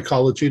do the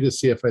psychology to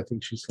see if I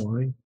think she's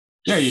lying?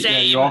 Yeah,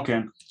 you all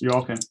can. You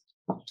all can.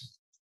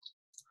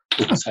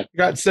 You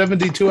got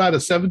 72 out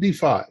of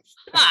 75.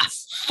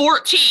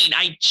 14.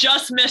 I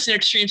just missed an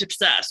extreme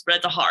success, but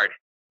it's a hard.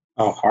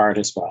 Oh, hard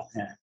as well.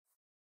 Yeah.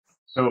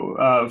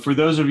 So for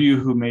those of you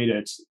who made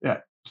it,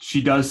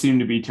 she does seem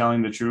to be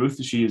telling the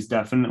truth. She is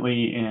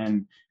definitely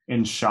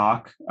in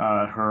shock.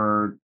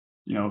 Her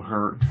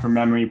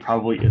memory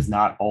probably is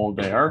not all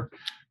there,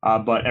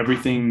 but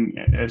everything,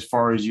 as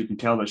far as you can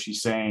tell that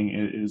she's saying,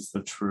 is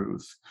the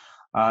truth.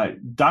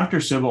 Dr.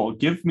 Sybil,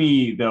 give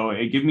me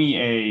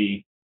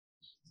an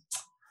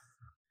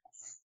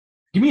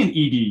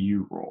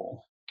EDU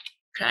roll.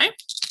 Okay.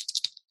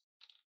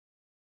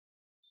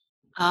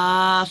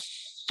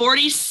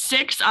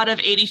 46 out of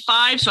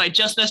 85, so I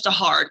just missed a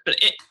hard, but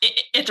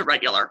it's a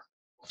regular.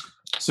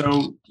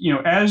 So,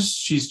 as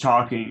she's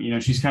talking,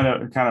 she's kind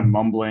of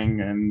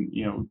mumbling, and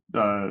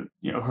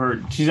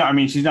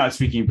she's not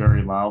speaking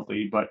very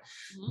loudly, but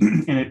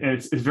and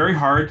it's very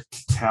hard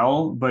to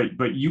tell,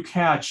 but you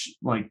catch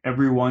like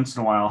every once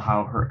in a while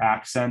how her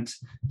accent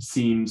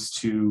seems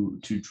to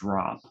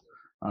drop.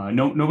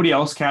 Nobody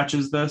else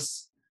catches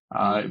this,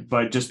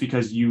 but just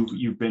because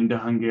you've been to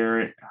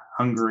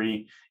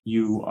Hungary,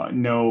 you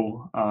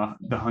know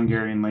the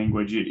Hungarian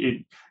language.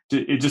 It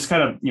just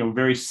kind of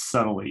very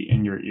subtly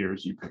in your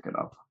ears you pick it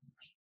up,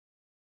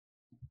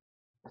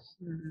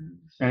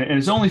 and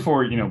it's only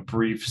for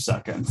brief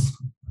seconds.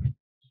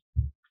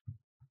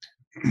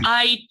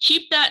 I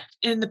keep that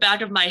in the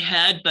back of my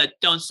head, but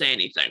don't say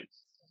anything.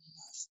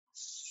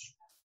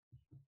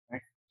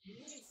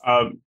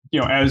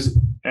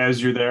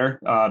 As you're there,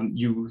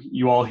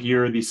 you all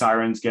hear the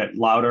sirens get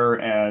louder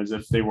as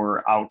if they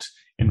were out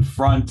in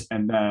front,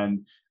 and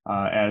then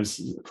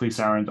as police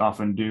sirens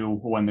often do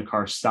when the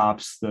car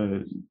stops,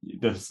 the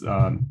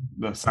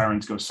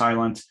sirens go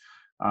silent,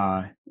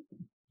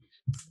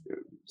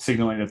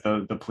 signaling that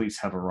the police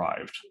have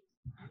arrived.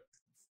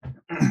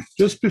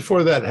 Just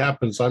before that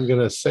happens, I'm going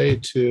to say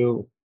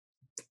to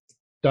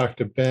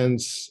Dr.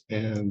 Benz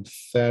and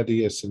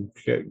Thaddeus and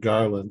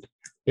Garland,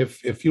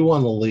 if you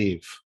want to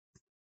leave,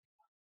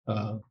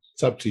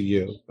 it's up to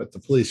you, but the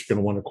police are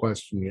going to want to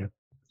question you.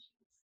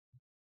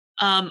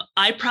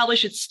 I probably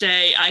should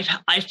stay.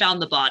 I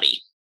found the body.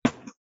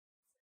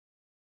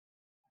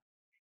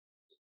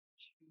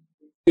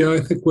 Yeah,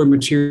 I think we're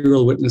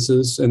material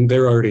witnesses, and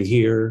they're already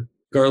here.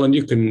 Garland,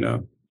 you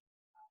can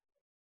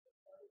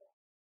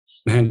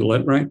handle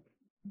it, right?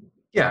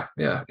 Yeah.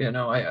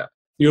 No,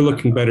 You're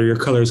looking better. Your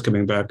color's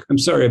coming back. I'm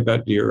sorry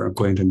about your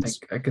acquaintance.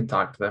 I can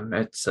talk to them.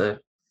 It's a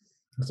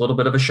little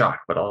bit of a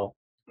shock, but I'll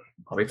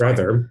be fine.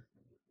 Rather.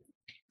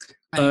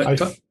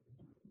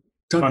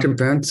 Dr.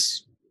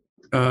 Vance.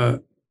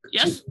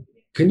 Yes.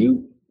 Can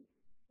you?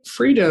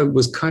 Frida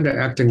was kind of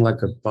acting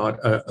like a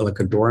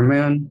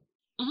doorman.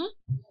 Mm-hmm.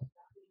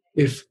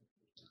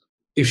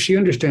 If she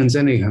understands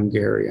any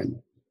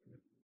Hungarian,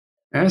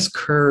 ask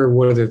her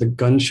whether the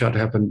gunshot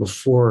happened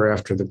before or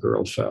after the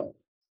girl fell.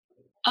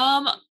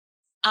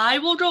 I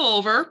will go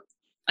over.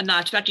 I'm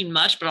not expecting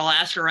much, but I'll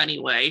ask her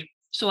anyway.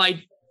 So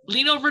I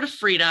lean over to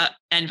Frida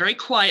and very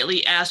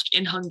quietly ask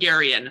in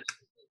Hungarian,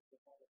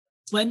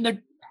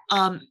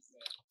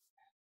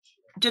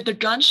 did the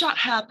gunshot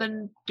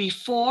happen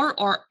before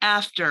or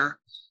after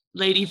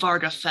Lady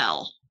Varga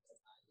fell?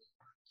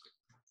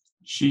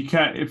 She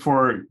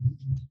for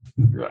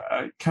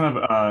kind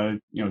of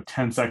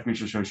 10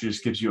 seconds or so, she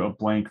just gives you a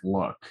blank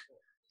look,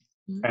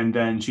 and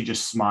then she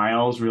just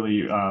smiles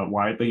really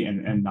widely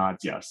and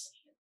nods yes.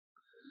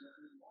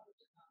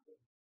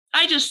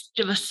 I just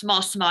give a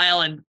small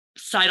smile and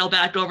sidle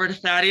back over to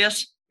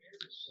Thaddeus.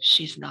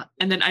 She's not,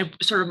 and then I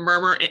sort of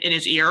murmur in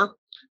his ear,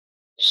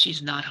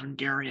 she's not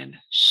Hungarian.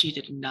 She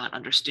did not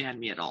understand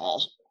me at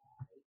all.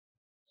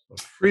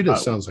 Frida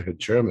sounds like a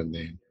German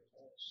name.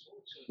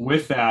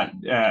 With that,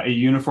 a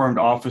uniformed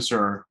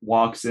officer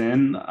walks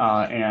in,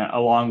 and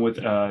along with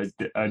a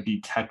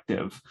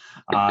detective.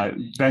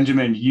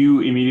 Benjamin,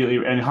 you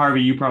immediately, and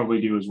Harvey, you probably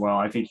do as well.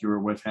 I think you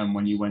were with him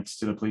when you went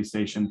to the police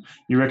station.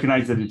 You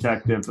recognize the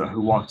detective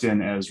who walked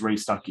in as Ray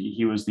Stuckey.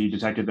 He was the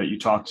detective that you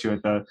talked to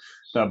at the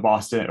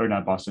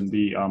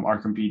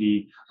Arkham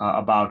PD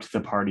about the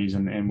parties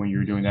and when you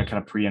were doing that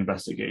kind of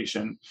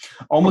pre-investigation.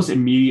 Almost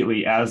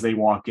immediately as they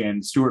walk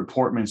in, Stuart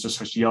Portman just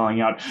starts yelling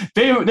out,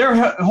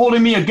 they're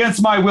holding me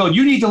against my will.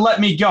 You need to let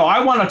me go.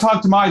 I want to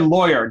talk to my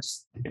lawyer.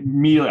 Just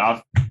immediately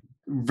off,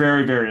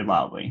 very, very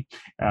loudly.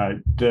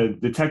 The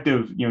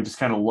detective, just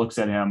kind of looks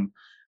at him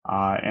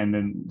and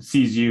then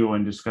sees you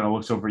and just kind of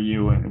looks over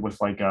you and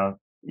with like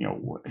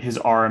his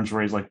arms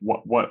raised, like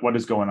what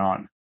is going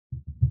on?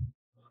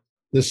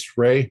 This is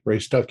Ray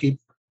Stuckey.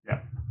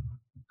 Yeah.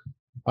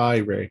 Hi,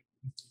 Ray.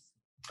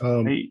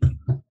 Hey.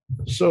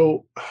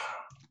 So,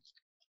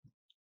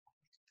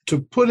 to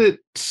put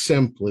it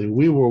simply,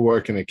 we were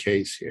working a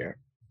case here.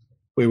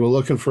 We were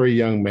looking for a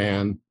young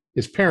man.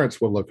 His parents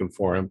were looking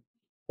for him,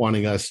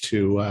 wanting us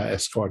to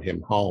escort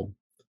him home.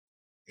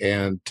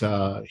 And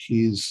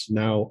he's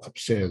now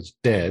upstairs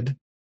dead.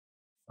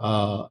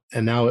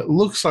 And now it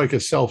looks like a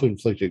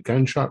self-inflicted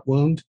gunshot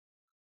wound,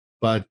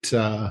 but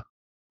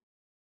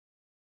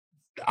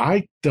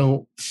I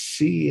don't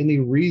see any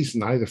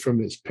reason either from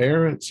his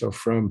parents or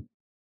from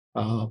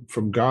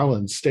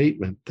Garland's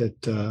statement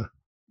that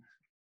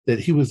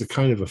he was the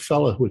kind of a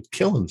fellow who would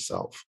kill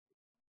himself.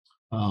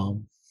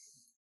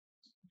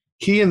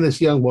 He and this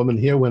young woman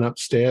here went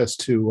upstairs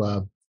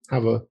to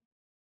have a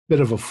bit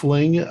of a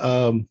fling.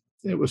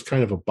 It was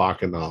kind of a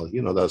bacchanal,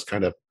 those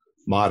kind of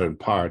modern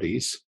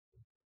parties.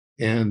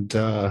 And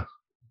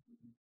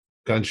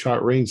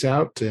gunshot rings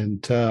out,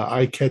 and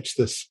I catch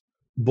this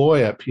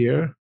boy up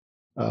here,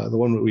 the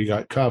one that we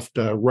got cuffed,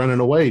 running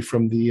away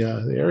from the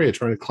area,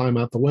 trying to climb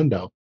out the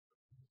window.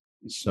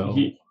 So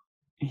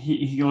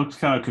he looks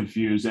kind of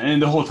confused, and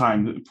the whole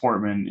time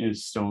Portman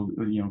is still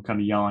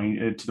kind of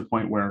yelling to the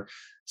point where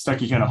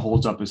Stucky kind of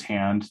holds up his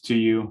hand to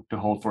you to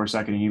hold for a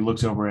second, and he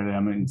looks over at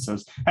him and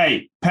says,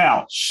 "Hey,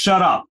 pal,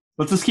 shut up.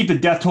 Let's just keep the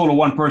death toll to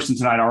one person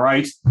tonight, all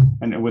right?"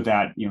 And with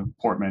that,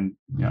 Portman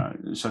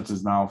shuts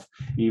his mouth.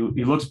 He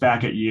looks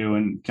back at you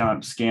and kind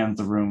of scans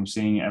the room,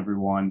 seeing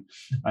everyone,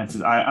 and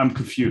says, "I'm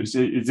confused.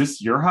 Is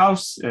this your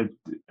house?"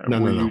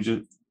 No.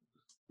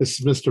 This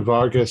is Mr.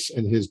 Vargas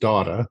and his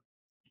daughter.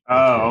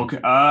 Oh, okay.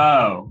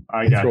 Oh,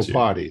 I got you. Throw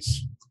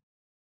parties.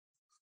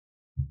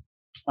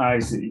 I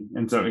see.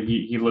 And so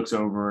he looks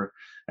over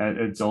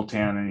at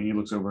Zoltan, and he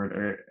looks over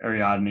at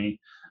Ariadne.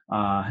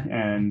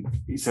 And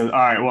he says, "All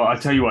right, well, I'll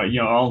tell you what,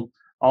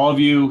 all of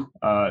you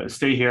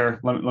stay here.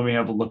 Let me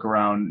have a look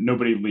around.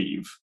 Nobody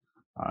leave."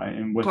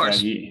 And with that,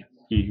 he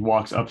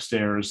walks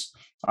upstairs.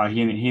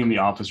 He and the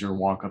officer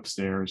walk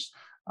upstairs.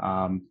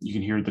 You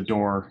can hear the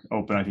door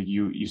open. I think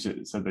you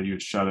said that you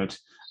had shut it.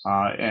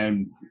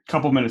 And a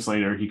couple minutes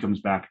later, he comes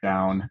back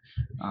down.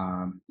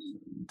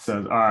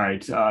 Says, "All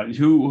right,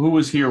 who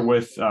was here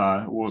with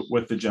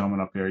the gentleman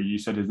up here? You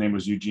said his name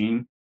was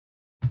Eugene."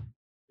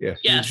 Yeah,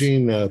 yes.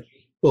 Eugene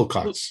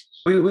Wilcox.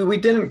 We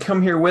didn't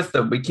come here with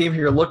him. We came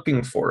here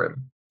looking for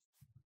him.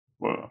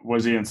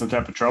 Was he in some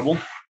type of trouble?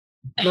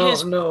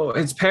 No.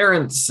 His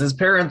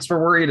parents were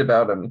worried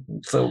about him,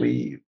 so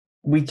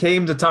we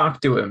came to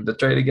talk to him to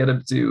try to get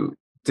him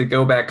to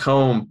go back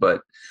home,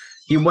 but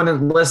he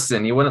wouldn't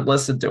listen. He wouldn't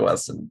listen to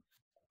us.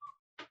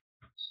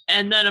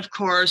 And then, of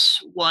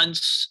course,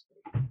 once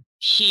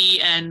he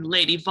and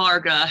Lady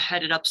Varga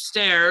headed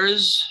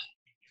upstairs,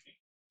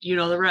 you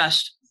know the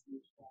rest.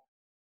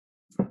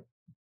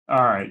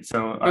 All right,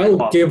 so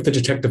I'll give the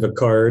detective a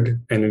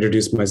card and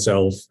introduce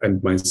myself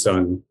and my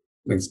son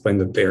and explain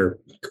that they're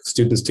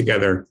students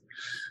together.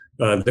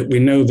 That we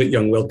know that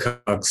young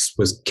Wilcox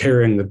was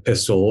carrying the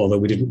pistol, although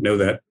we didn't know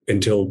that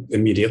until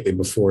immediately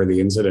before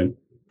the incident.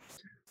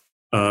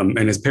 And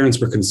his parents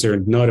were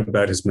concerned not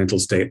about his mental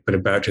state, but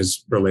about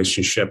his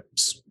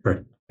relationships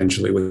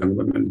potentially with young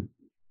women.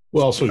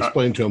 We'll also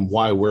explain to him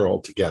why we're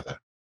all together.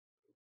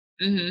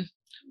 Mm-hmm.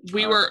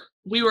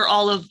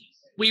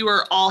 We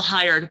were all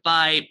hired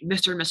by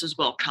Mr. and Mrs.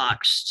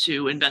 Wilcox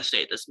to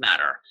investigate this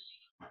matter.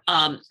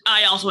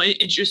 I also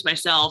introduced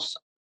myself.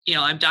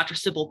 I'm Dr.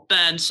 Sybil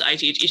Bentz. I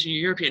teach Eastern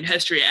European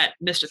history at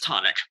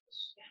Miskatonic.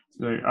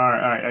 All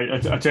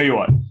right. I'll tell you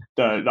what.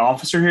 The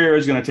officer here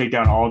is going to take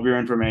down all of your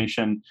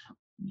information.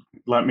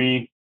 Let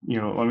me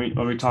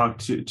talk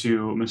to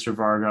Mr.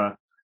 Varga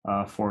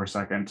for a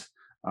second.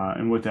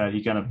 And with that,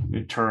 he kind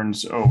of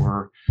turns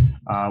over,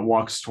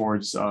 walks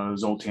towards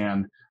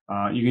Zoltan.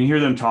 You can hear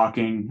them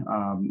talking,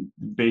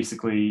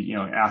 basically,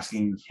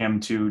 asking him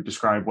to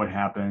describe what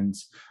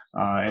happens.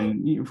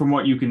 And from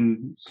what you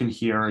can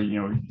hear,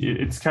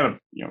 it's kind of,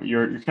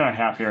 you're kind of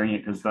half hearing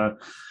it because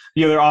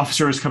the other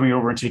officer is coming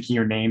over and taking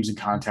your names and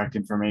contact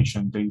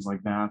information, things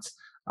like that.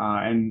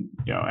 And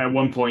at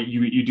one point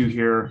you do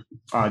hear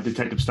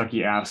Detective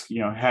Stucky ask,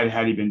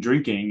 had he been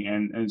drinking?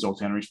 And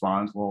Zoltan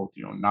responds, "Well,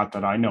 not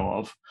that I know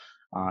of."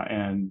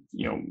 And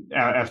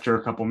after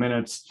a couple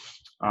minutes,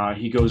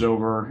 he goes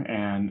over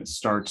and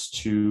starts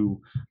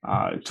to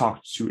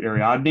talk to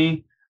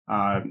Ariadne.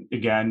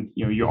 Again,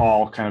 you're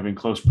all kind of in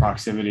close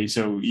proximity,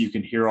 so you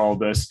can hear all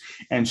this.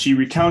 And she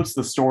recounts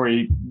the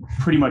story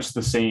pretty much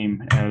the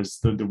same as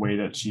the way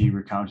that she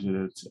recounted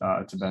it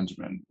to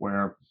Benjamin,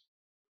 where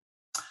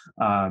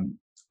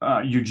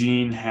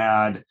Eugene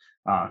had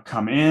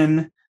come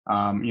in,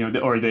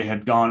 or they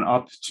had gone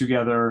up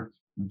together,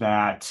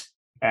 that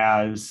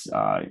as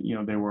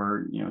they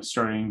were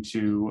starting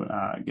to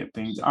get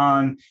things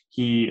on,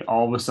 he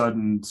all of a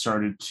sudden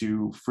started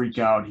to freak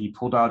out. He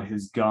pulled out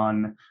his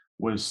gun,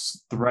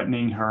 was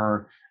threatening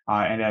her,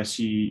 and as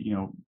she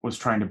was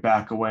trying to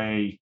back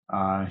away,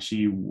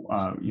 she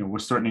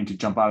was threatening to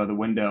jump out of the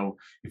window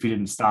if he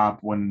didn't stop,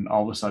 when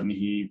all of a sudden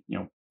he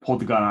pulled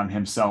the gun on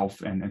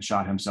himself and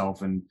shot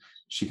himself, and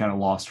she kind of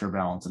lost her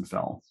balance and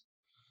fell.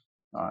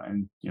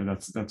 And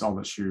that's all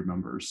that she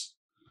remembers.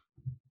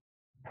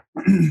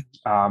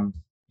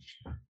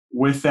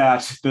 With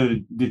that,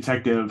 the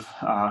detective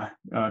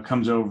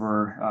comes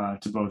over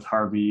to both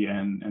Harvey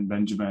and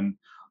Benjamin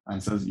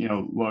and says,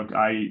 "Look,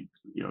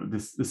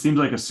 this seems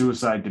like a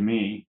suicide to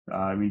me.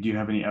 Do you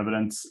have any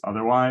evidence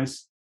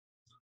otherwise?"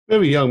 We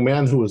have a young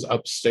man who was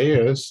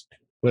upstairs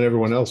when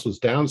everyone else was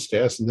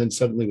downstairs, and then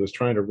suddenly was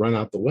trying to run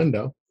out the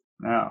window.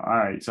 Oh, all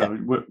right. So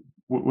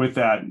with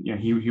that,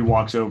 he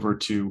walks over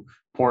to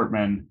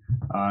Portman,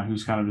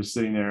 who's kind of just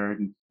sitting there,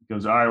 and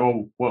goes, "All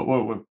right,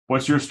 well,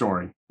 what's your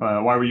story?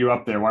 Why were you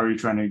up there? Why were you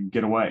trying to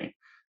get away?"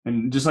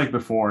 And just like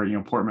before,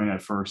 Portman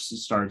at first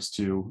starts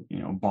to,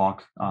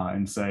 balk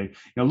and say,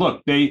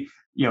 "Look, you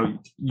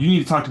need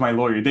to talk to my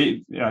lawyer.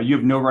 You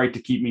have no right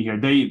to keep me here.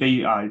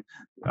 They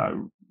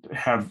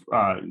have,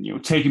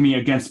 taken me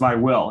against my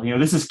will.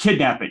 This is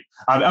kidnapping.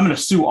 I'm going to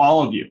sue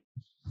all of you."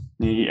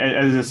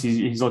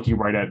 He's looking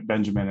right at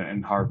Benjamin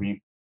and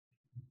Harvey.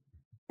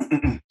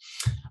 The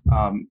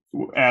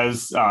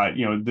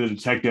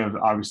detective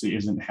obviously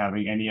isn't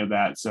having any of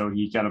that, so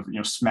he kind of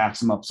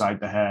smacks him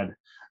upside the head,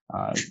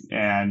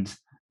 and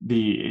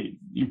the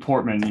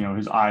Portman,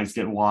 his eyes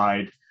get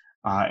wide,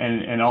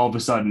 and all of a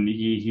sudden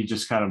he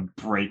just kind of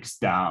breaks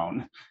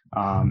down,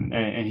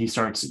 and he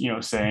starts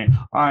saying,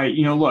 "All right,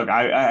 look,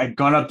 I'd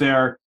gone up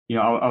there,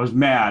 I was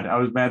mad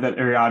that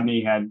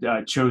Ariadne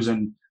had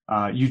chosen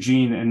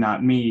Eugene and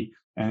not me.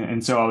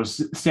 And so I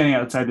was standing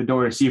outside the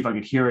door to see if I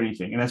could hear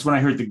anything. And that's when I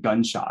heard the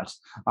gunshot.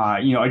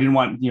 I didn't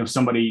want,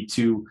 somebody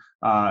to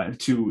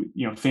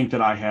think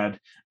that I had,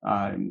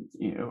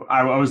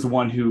 I was the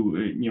one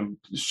who,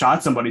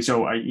 shot somebody.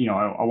 So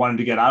I wanted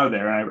to get out of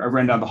there. And I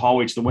ran down the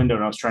hallway to the window,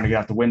 and I was trying to get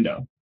out the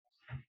window.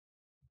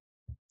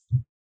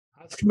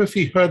 Ask him if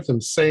he heard them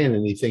saying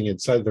anything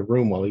inside the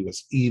room while he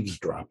was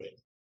eavesdropping.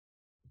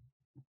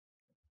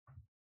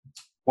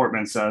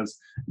 Portman says,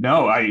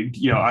 "No,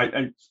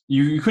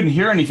 you couldn't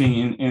hear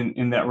anything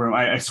in that room.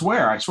 I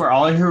swear.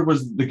 All I heard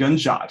was the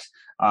gunshot.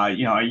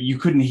 You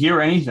couldn't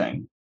hear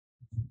anything."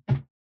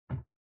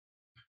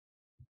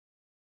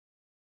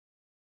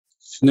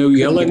 No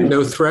yelling,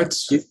 no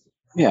threats.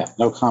 Yeah,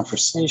 no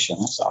conversation.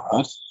 That's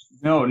odd.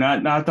 No,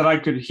 not that I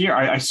could hear.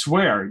 I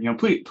swear.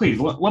 Please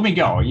let me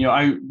go.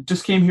 I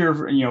just came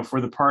here for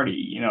the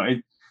party.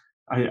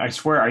 I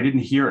swear I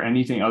didn't hear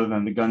anything other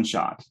than the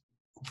gunshot.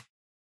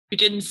 You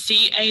didn't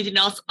see anything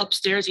else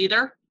upstairs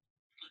either?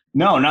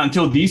 No, not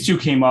until these two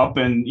came up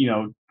and,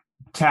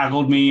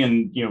 tackled me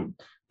and,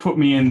 put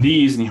me in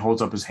these, and he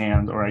holds up his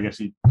hand, or I guess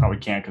he probably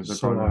can't because they're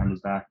probably behind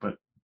his back. But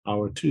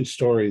our two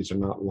stories are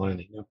not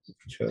lining up with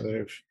each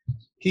other. If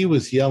he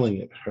was yelling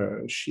at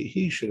her,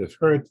 he should have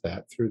heard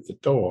that through the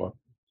door.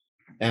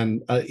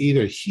 And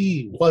either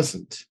he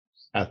wasn't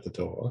at the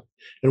door,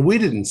 and we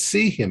didn't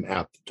see him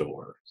at the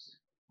door.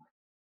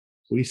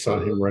 We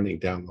saw him running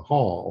down the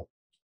hall.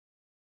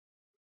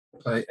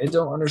 I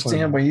don't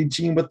understand why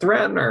Eugene would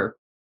threaten her.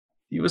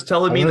 He was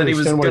telling me that he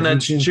was understand why going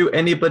to Eugene- shoot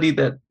anybody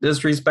that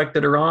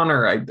disrespected her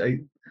honor.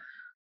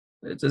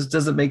 It just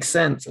doesn't make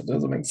sense. It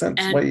doesn't make sense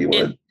why he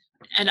would.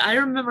 And I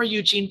remember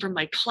Eugene from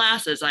my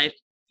classes.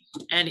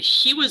 And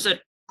he was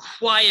a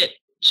quiet,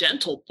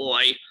 gentle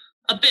boy,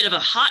 a bit of a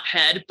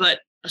hothead,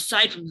 but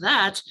aside from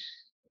that,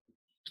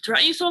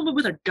 threatening someone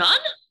with a gun?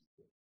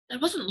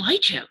 That wasn't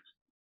like him.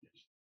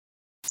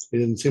 He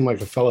didn't seem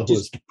like a fellow who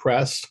was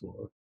depressed.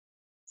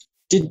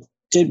 Did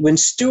when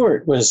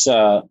Stuart was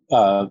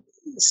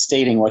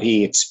stating what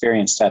he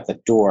experienced at the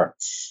door,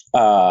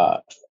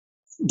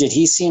 did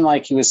he seem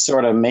like he was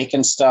sort of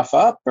making stuff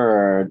up,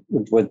 or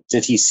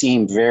did he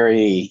seem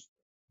very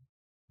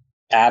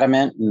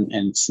adamant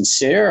and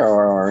sincere?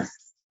 Or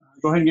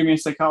go ahead and give me a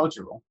psychology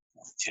roll.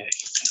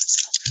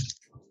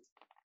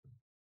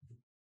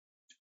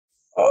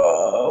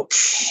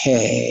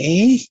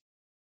 Okay.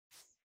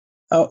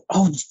 Oh,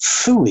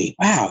 phooey.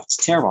 Wow, it's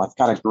terrible. I've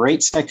got a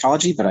great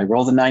psychology, but I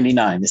rolled a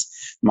 99.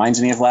 This reminds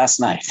me of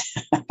last night.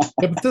 Yeah,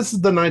 but this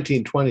is the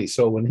 1920s,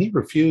 so when he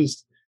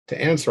refused to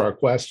answer our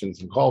questions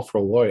and call for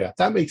a lawyer,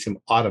 that makes him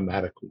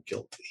automatically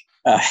guilty.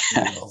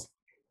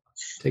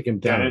 Take him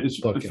down. Yeah, as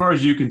far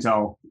as you can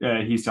tell,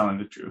 he's telling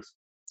the truth.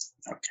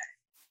 Okay.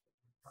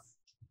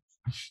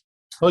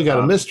 Well, we got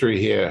a mystery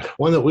here,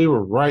 one that we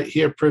were right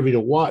here privy to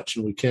watch,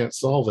 and we can't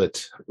solve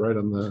it. Right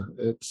on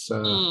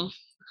the,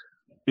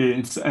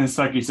 And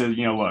Stucky said,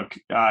 look,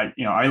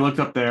 I looked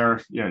up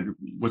there,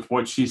 with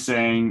what she's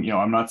saying,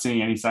 I'm not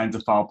seeing any signs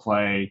of foul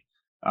play.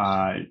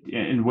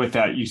 And with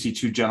that, you see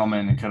two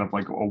gentlemen in kind of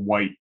like a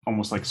white,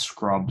 almost like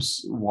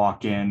scrubs,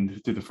 walk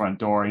in through the front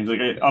door. And he's like,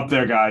 "Hey, up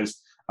there,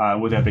 guys."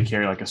 With that, they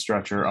carry like a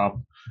stretcher up.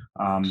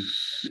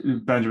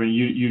 Benjamin,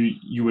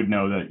 you would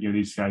know that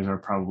these guys are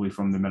probably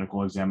from the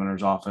medical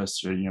examiner's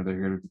office, or they're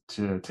here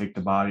to take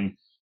the body.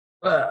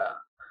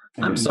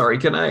 I'm sorry.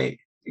 Can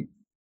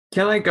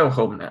I go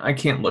home now? I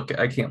can't look at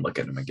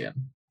him again.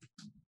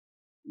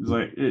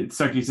 Like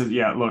Stucky says,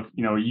 "Yeah, look,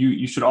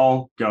 you should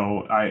all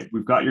go.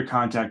 We've got your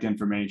contact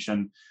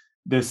information.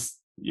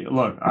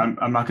 Look,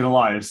 I'm not gonna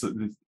lie.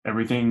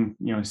 Everything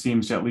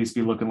seems to at least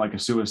be looking like a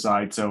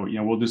suicide. So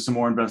we'll do some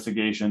more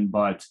investigation.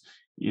 But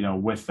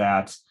with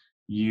that,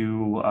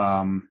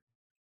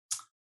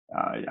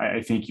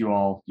 I think you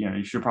all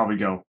you should probably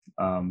go.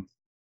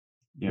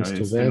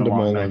 It's been a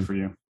long night for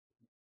you."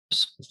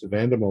 Mr.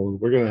 Vandermolen,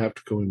 we're going to have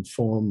to go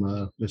inform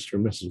Mr.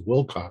 and Mrs.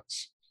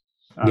 Wilcox.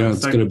 Yeah,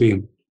 it's going to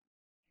be.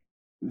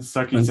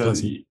 Stucky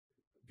says,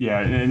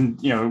 "Yeah," and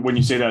when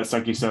you say that,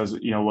 Stucky says,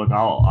 "Look,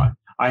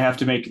 I have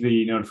to make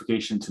the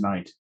notification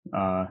tonight.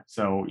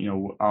 So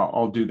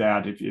I'll do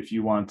that if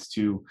you want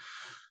to.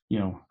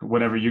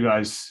 Whatever you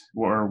guys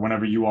or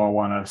whenever you all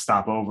want to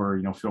stop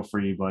over, feel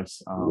free. But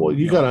well,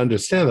 you got to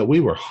understand that we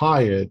were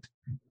hired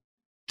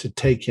to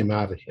take him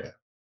out of here,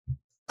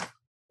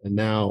 and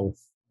now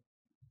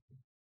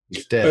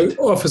he's dead.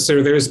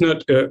 Officer, there is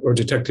not, or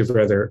detective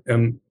rather.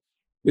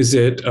 Is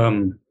it?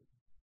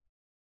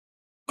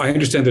 I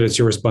understand that it's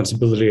your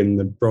responsibility in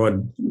the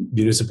broad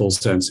municipal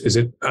sense. Is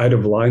it out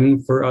of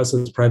line for us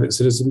as private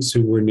citizens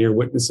who were near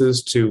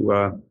witnesses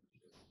to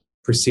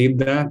perceive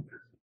that?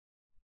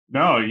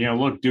 No,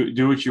 look,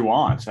 do what you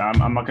want.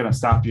 I'm not going to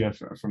stop you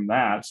from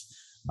that.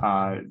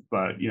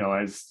 But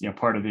as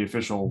part of the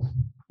official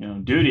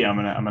duty, I'm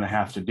gonna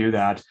have to do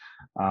that.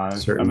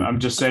 I'm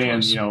just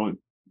saying,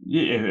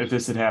 if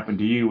this had happened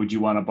to you, would you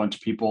want a bunch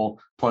of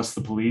people plus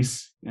the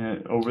police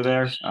over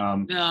there?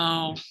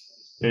 No.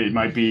 It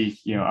might be,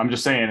 I'm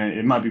just saying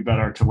it might be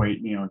better to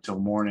wait, till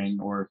morning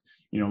or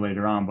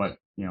later on. But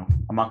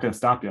I'm not going to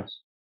stop you.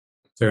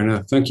 Fair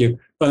enough. Thank you,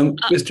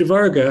 Mr.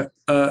 Varga.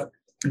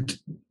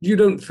 You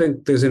don't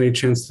think there's any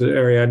chance that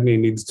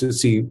Ariadne needs to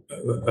see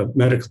a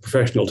medical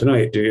professional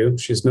tonight, do you?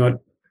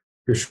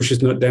 You're sure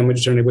she's not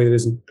damaged in any way that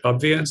isn't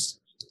obvious?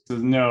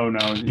 No,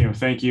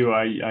 thank you.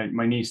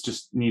 My niece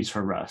just needs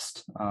her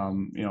rest.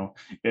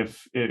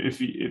 If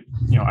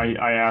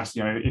I asked,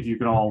 if you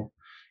can all,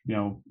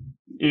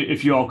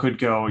 if you all could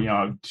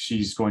go,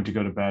 she's going to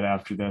go to bed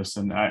after this.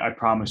 And I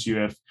promise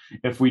you,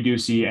 if we do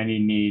see any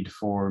need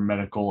for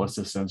medical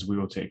assistance, we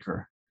will take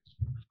her.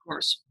 Of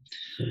course.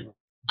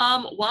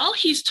 While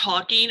he's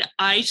talking,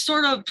 I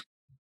sort of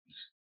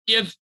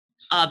give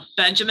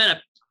Benjamin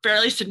a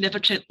fairly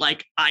significant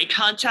eye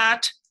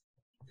contact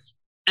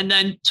and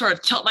then sort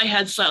of tilt my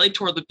head slightly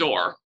toward the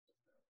door.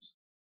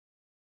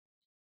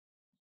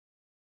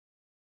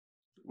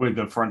 With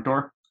the front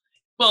door?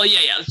 Well,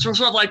 yeah. Sort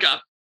of like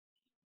a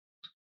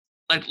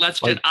let's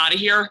get out of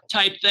here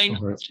type thing.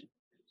 Right.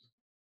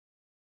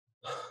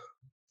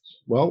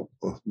 Well,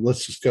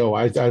 let's just go.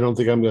 I don't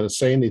think I'm going to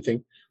say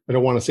anything. I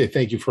don't want to say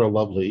thank you for a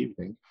lovely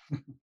evening.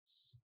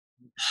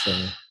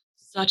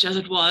 Such as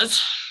it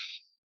was.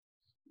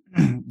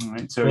 All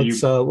right,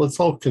 so let's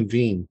all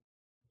convene.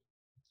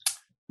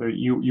 So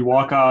you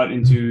walk out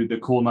into the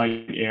cool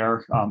night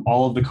air.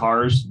 All of the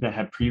cars that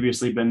had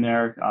previously been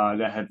there,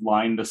 that had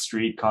lined the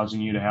street,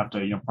 causing you to have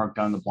to park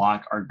down the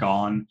block, are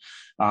gone.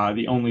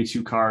 The only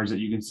two cars that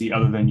you can see,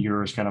 other than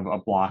yours, kind of a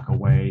block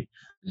away,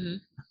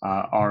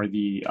 are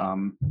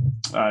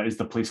is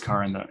the police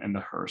car and the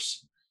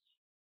hearse.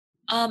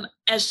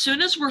 As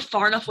soon as we're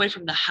far enough away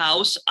from the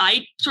house,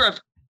 I sort of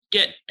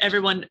get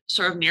everyone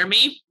sort of near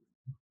me.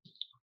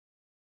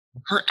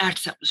 Her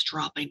accent was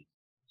dropping.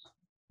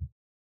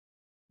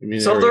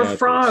 So they're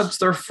frauds.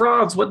 They're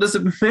frauds. What does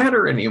it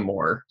matter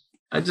anymore?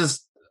 I don't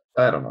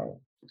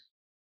know.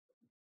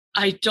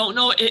 I don't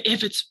know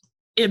if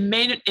it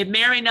may or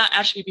may not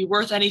actually be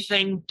worth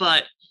anything,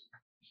 but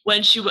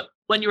when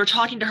you were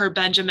talking to her,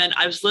 Benjamin,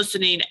 I was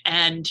listening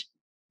and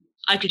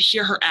I could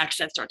hear her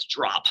accent start to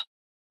drop.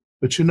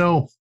 But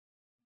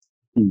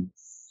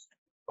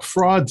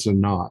frauds are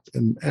not,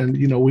 and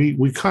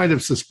we kind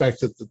of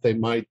suspected that they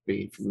might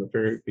be from the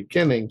very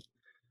beginning.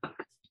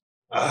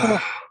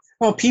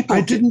 Well, people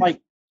I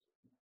didn't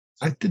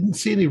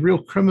see any real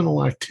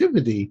criminal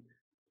activity.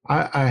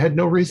 I had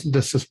no reason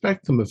to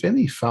suspect them of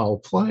any foul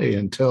play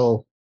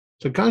until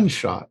the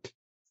gunshot.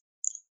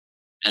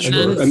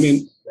 Sure. I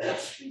mean,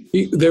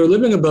 they're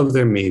living above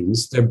their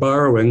means. They're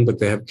borrowing, but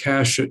they have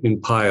cash in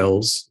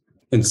piles.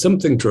 And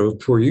something drove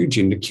poor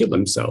Eugene to kill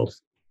himself.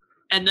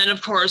 And then,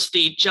 of course,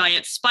 the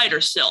giant spider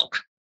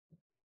silk.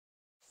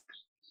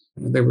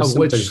 There was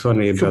something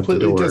funny about the door.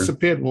 Completely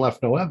disappeared and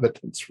left no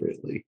evidence,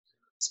 really.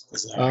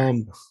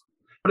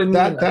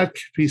 That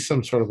could be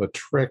some sort of a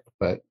trick,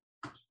 but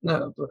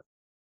no. But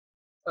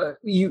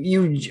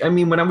I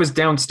mean, when I was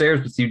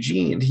downstairs with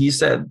Eugene, he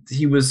said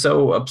he was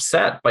so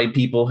upset by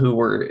people who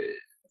were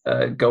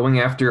going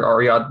after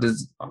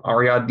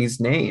Ariadne's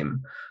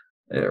name.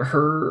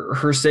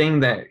 Her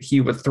saying that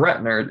he would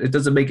threaten her, it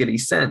doesn't make any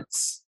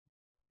sense.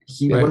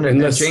 He wouldn't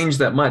have changed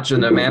that much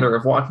in a matter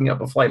of walking up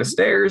a flight of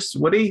stairs,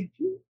 would he?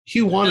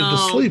 He wanted to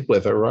sleep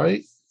with her,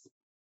 right?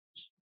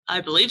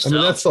 I believe so. I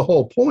mean, that's the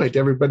whole point.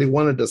 Everybody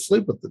wanted to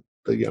sleep with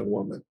the young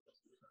woman.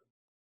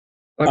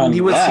 I mean,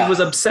 he was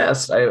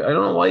obsessed. I don't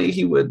know why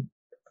he would.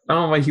 I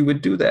don't know why he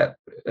would do that.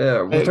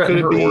 Could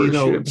it be,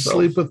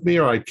 sleep with me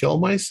or I kill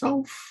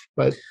myself?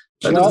 But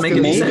that doesn't make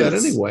any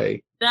sense.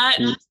 That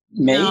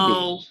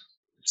anyway.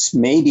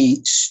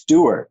 Maybe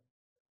Stuart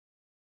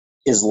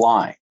is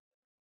lying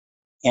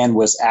and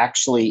was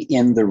actually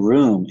in the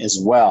room as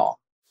well.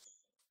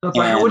 But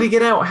how would he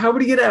get out? How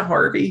would he get out,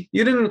 Harvey?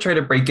 You didn't try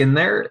to break in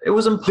there. It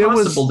was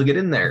impossible to get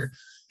in there.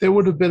 There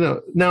would have been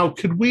now,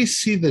 could we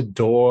see the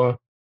door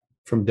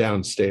from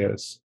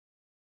downstairs?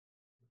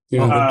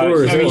 Yeah, the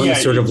door is on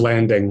sort of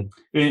landing.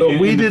 But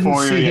we didn't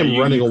see him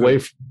running away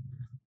from.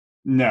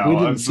 No, we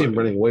didn't see him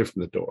running away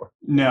from the door.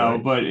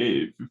 No,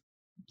 right?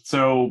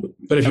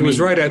 but if he was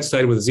right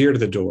outside with his ear to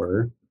the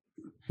door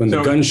when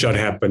the gunshot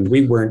happened,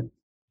 we weren't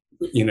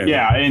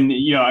Yeah, and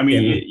I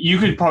mean, you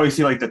could probably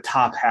see like the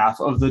top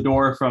half of the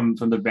door from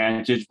the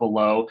vantage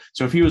below.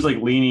 So if he was like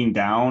leaning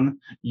down,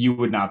 you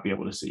would not be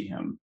able to see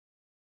him.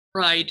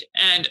 Right.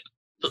 And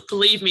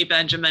believe me,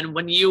 Benjamin,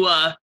 when you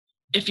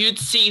if you'd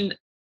seen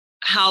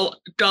how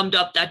gummed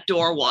up that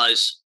door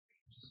was,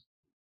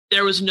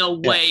 there was no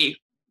way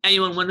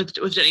anyone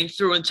was getting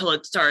through until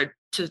it started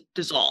to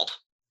dissolve.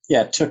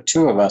 Yeah, it took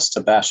two of us to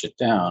bash it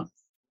down.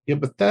 Yeah,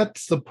 but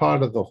that's the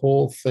part of the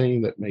whole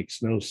thing that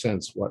makes no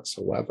sense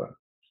whatsoever.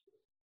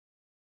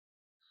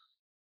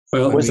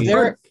 Well,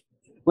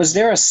 Was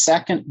there a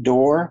second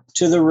door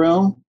to the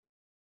room?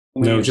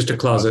 No, just a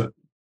closet.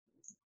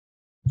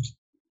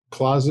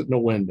 Closet and a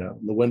window.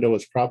 The window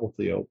was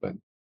probably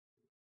open.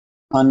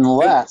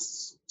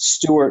 Unless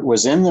Stuart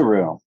was in the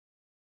room,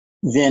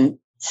 then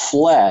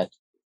fled,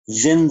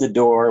 then the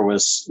door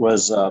was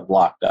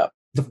blocked up.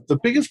 The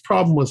biggest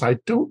problem was I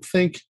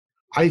think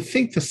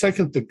the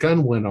second the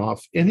gun went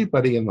off,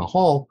 anybody in the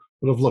hall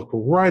would have looked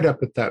right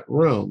up at that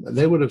room and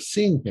they would have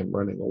seen him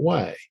running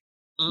away.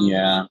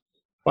 Yeah.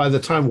 By the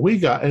time we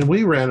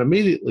ran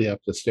immediately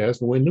up the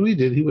stairs, and when we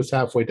did, he was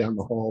halfway down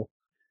the hall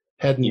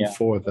heading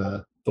for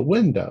the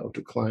window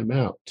to climb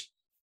out.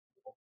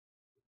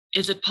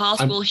 Is it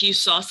possible he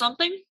saw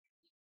something?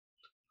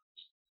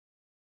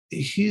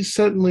 He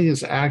certainly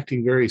is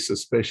acting very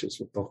suspicious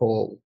with the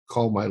whole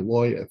call my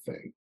lawyer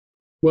thing.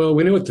 Well,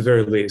 we know at the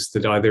very least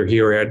that either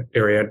he or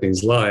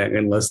Ariadne's lying,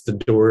 unless the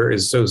door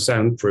is so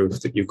soundproof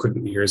that you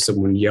couldn't hear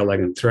someone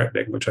yelling and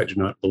threatening, which I do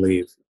not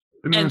believe.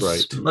 I mean,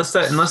 right. Unless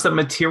that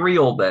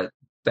material that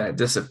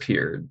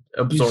disappeared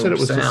absorbed You said it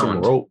was sound. just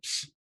some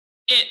ropes.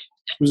 It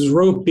was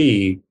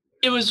ropey.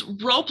 It was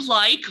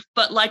rope-like,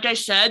 but like I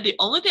said, the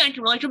only thing I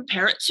can really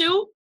compare it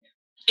to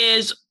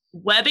is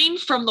webbing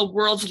from the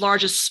world's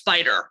largest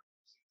spider.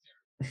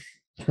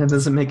 That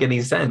doesn't make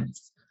any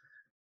sense.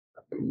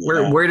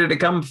 Where did it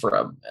come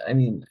from? I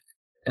mean,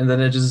 and then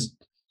it just.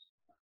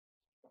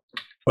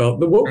 Well,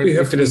 but what we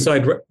have to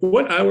decide,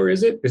 what hour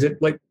is it? Is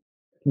it like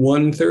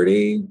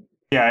 1:30?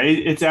 Yeah,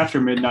 it's after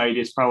midnight.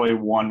 It's probably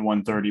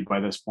 1:30 by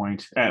this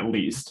point, at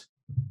least.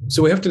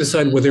 So we have to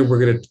decide whether we're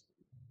going to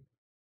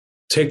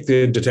take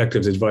the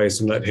detective's advice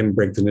and let him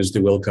break the news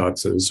to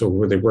Wilcox's, or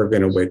whether we're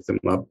going to wake them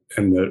up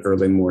in the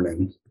early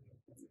morning.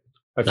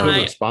 I feel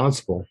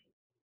responsible.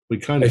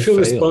 I feel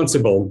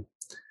responsible,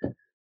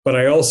 but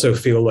I also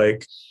feel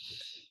like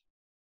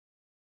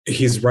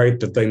he's right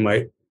that they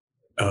might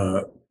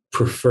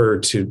prefer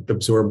to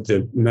absorb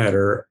the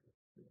matter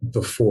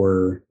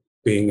before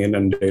being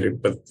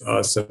inundated with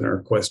us and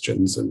our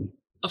questions and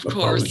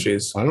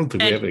apologies. I don't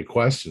think we have any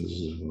questions.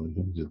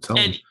 Tell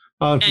him.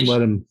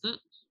 Let him.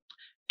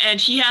 And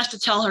he has to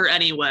tell her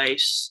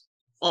anyways.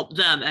 Well,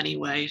 them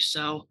anyway.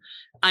 So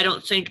I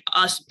don't think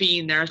us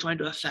being there is going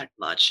to affect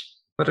much.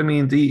 But I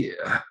mean,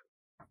 I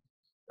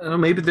don't know,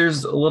 maybe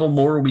there's a little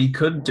more we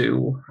could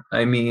do.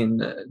 I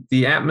mean,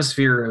 the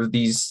atmosphere of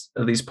these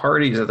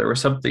parties, that there was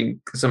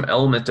some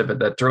element of it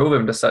that drove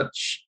him to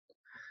such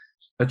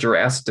a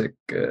drastic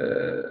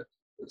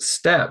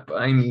step.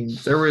 I mean,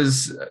 there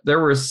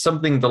was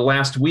something the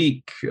last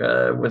week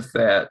with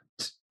that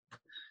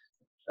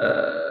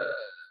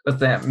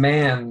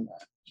man.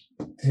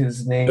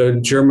 His name, the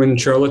German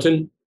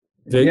charlatan.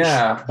 Vinch?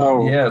 Yeah.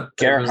 Oh, yeah.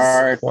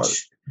 Gerhard.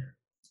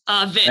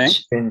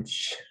 Vinch.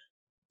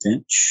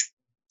 Vinch.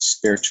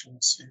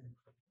 Spirituals.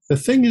 The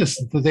thing is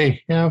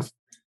that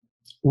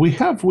we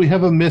have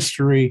a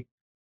mystery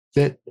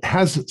that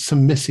has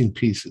some missing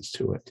pieces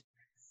to it,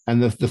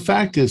 and the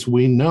fact is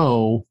we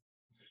know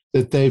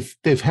that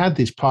they've had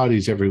these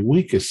parties every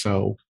week or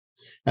so,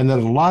 and that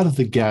a lot of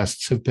the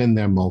guests have been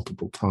there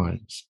multiple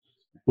times,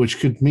 which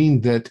could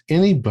mean that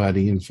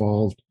anybody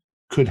involved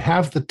could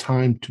have the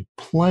time to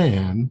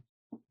plan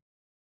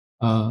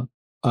a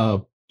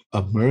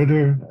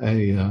murder,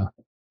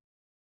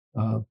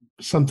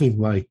 something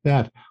like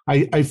that.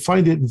 I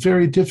find it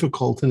very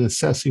difficult in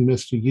assessing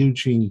Mr.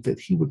 Eugene that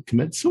he would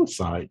commit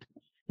suicide.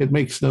 It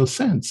makes no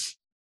sense.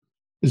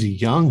 Is he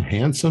young,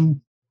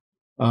 handsome?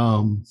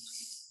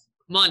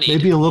 Money.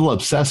 Maybe a little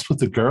obsessed with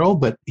the girl,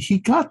 but he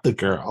got the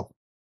girl.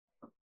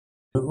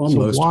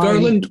 Almost. So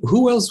Garland,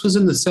 who else was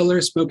in the cellar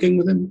smoking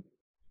with him?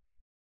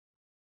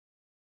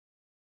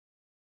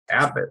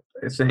 Abbott,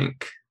 I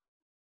think.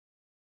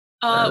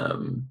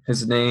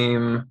 His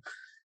name.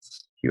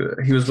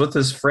 He was with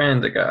his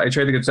friend. The guy I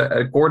tried to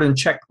get Gordon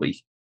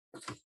Checkley.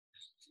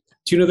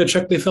 Do you know the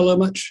Checkley fellow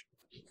much?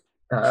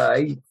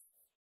 I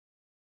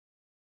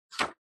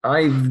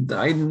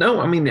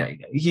know. I mean,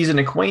 he's an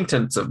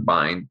acquaintance of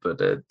mine, but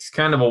it's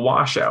kind of a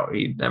washout.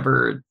 He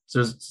never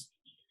just.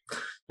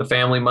 The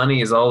family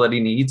money is all that he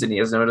needs, and he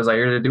has no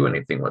desire to do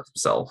anything with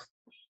himself.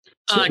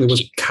 It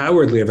was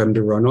cowardly of him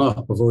to run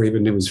off before he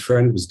even knew his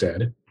friend was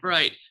dead.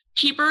 Right.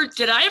 Keeper,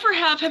 did I ever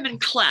have him in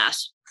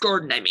class?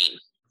 Gordon, I mean.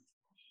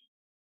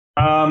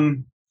 I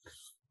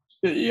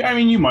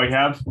mean, you might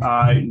have.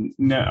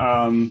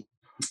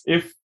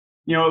 If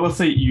let's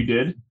say you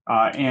did,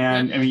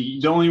 and I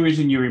mean, the only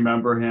reason you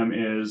remember him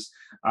is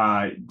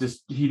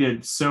just he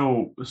did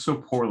so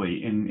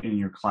poorly in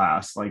your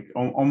class, like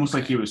almost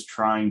like he was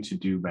trying to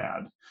do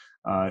bad.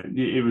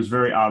 It was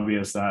very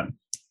obvious that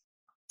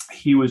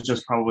he was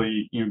just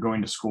probably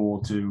going to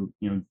school to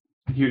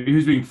he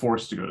was being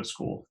forced to go to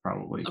school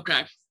probably.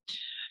 Okay.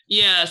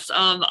 Yes,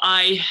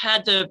 I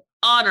had the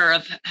honor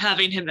of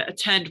having him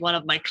attend one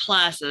of my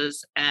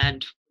classes,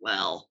 and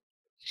well,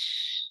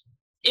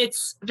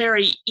 it's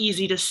very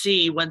easy to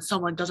see when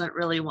someone doesn't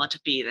really want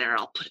to be there.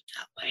 I'll put it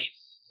that way.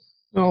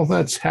 Well,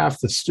 that's half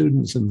the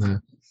students in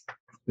the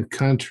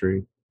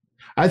country.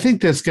 I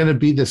think there's going to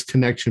be this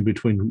connection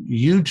between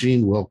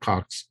Eugene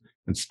Wilcox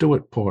and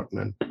Stuart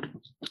Portman,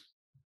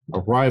 a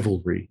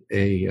rivalry,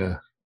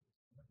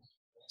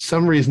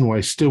 some reason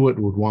why Stuart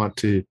would want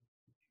to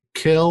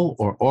kill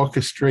or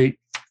orchestrate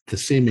the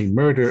seeming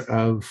murder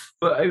of.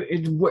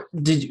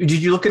 Did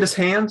you look at his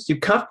hands? You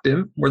cuffed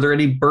him. Were there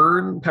any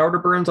powder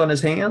burns on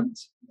his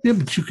hands? Yeah,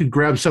 but you could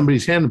grab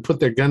somebody's hand and put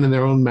their gun in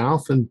their own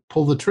mouth and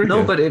pull the trigger.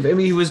 No, but if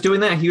he was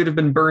doing that, he would have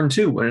been burned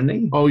too, wouldn't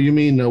he? Oh, you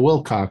mean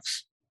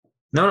Wilcox?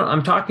 No,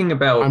 I'm talking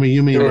about. I mean,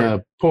 you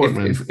mean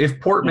Portman? If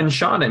Portman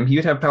shot him, he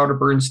would have powder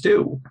burns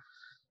too.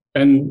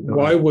 And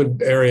why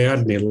would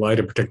Ariadne lie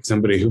to protect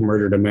somebody who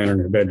murdered a man in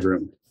her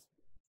bedroom?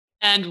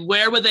 And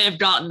where would they have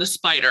gotten the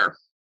spider?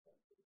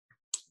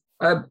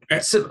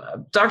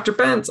 Dr.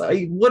 Bentz,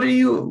 what are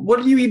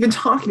you even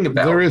talking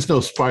about? There is no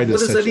spider. What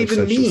does that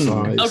even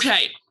mean?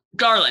 Okay,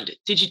 Garland,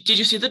 did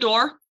you see the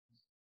door?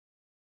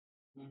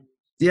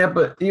 Yeah,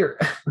 but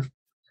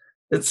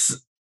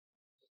it's.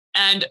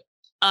 And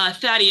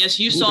Thaddeus,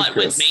 you saw it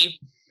with me.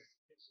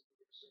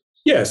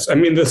 Yes, I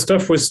mean, the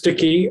stuff was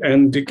sticky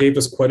and it gave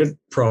us quite a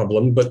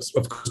problem, but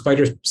of course,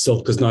 spider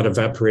silk does not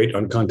evaporate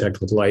on contact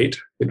with light.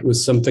 It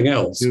was something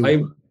else.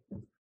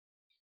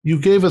 You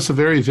gave us a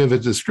very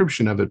vivid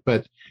description of it,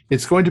 but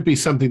it's going to be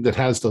something that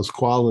has those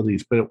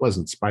qualities, but it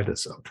wasn't spider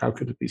silk. How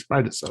could it be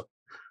spider silk?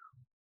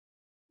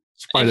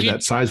 Spider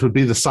that size would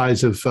be the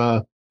size of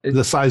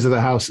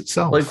the house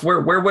itself. Like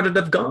where would it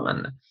have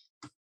gone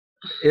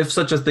if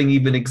such a thing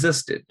even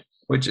existed?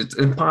 Which it's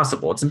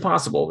impossible. It's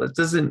impossible.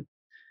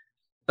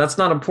 That's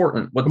not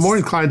important. I'm more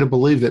inclined to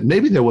believe that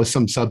maybe there was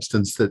some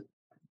substance that.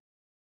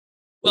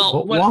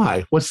 Well,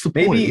 why? What's the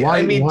point?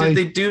 Why, did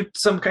they do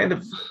some kind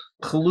of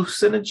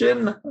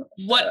hallucinogen?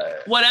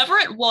 Whatever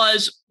it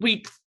was,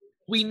 we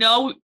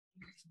know,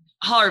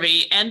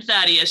 Harvey and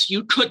Thaddeus,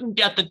 you couldn't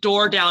get the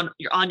door down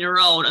on your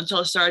own until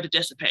it started to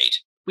dissipate.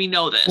 We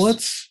know this.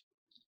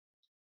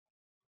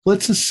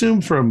 Let's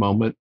assume for a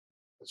moment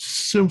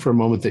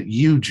that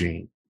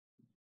Eugene.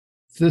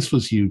 This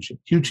was Eugene.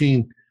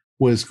 Eugene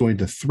was going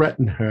to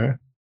threaten her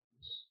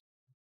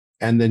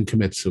and then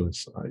commit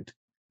suicide.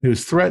 He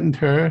was threatened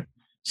her,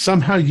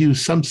 somehow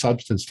used some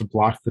substance to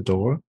block the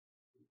door,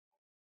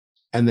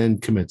 and then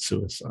commit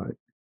suicide.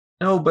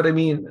 No, but I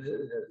mean...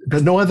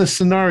 But no other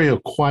scenario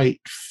quite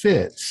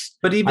fits.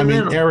 But even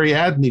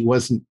Ariadne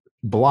wasn't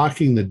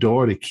blocking the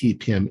door to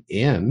keep him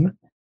in.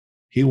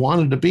 He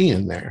wanted to be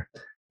in there.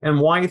 And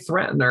why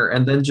threaten her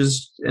and then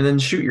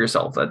shoot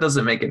yourself? That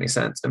doesn't make any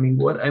sense. I mean,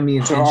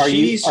 So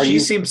she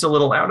seems a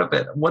little out of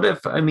it. What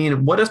if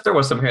there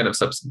was some kind of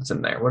substance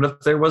in there? What if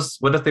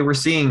they were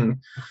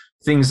seeing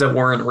things that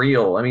weren't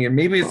real? I mean,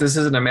 maybe this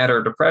isn't a matter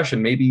of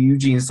depression. Maybe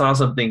Eugene saw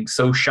something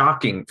so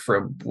shocking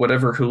from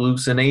whatever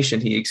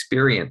hallucination he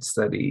experienced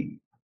that he.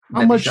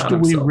 How much do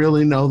we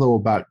really know though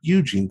about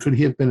Eugene? Could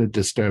he have been a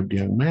disturbed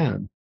young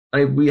man?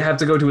 We have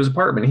to go to his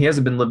apartment. He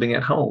hasn't been living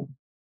at home.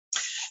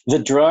 The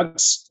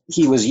drugs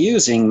he was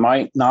using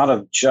might not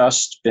have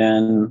just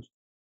been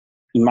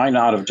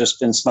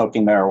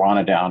smoking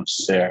marijuana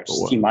downstairs.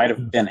 He might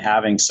have been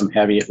having some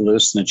heavy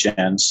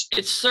hallucinogens.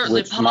 It's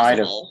certainly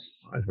possible.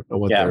 I don't know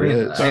what there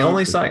is. I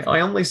only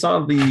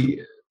saw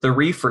the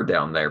reefer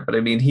down there, but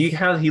I mean he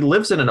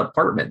lives in an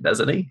apartment,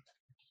 doesn't he?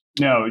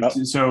 No,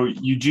 so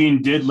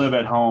Eugene did live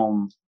at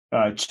home.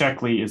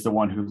 Checkley is the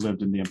one who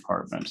lived in the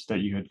apartment that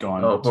you had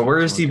gone. Oh, but where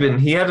has he been?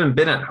 He hadn't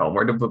been at home.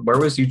 Where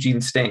was Eugene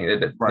staying?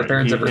 Right,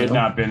 he had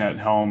not been at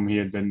home. He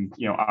had been,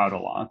 out a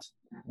lot.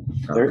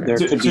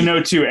 Okay. To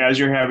note too, as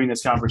you're having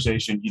this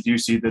conversation, you do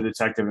see the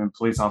detective and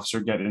police officer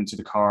get into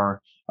the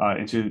car,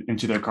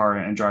 into their car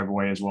and drive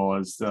away, as well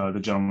as the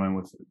gentleman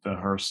with the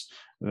hearse.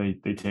 They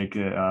take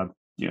the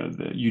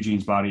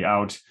Eugene's body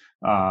out.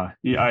 I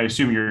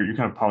assume you're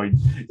kind of probably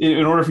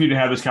in order for you to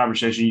have this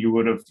conversation, you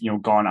would have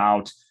gone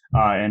out.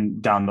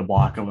 And down the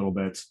block a little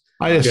bit.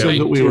 I assume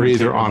that we were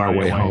either on our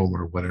way home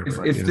or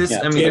whatever.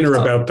 In or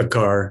about the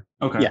car.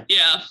 Okay.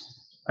 Yeah.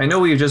 I know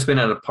we've just been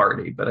at a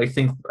party, but I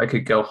think I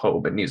could go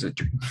home and use a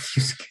drink.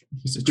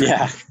 use a drink.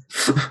 Yeah.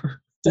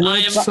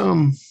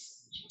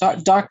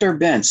 Dr.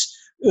 Bentz,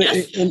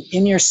 yes.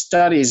 in your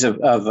studies of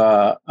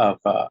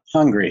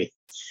Hungary,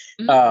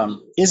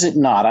 is it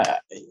not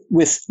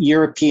with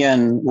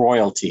European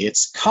royalty?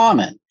 It's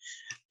common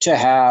to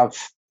have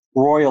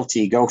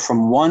royalty go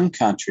from one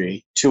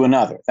country to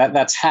another.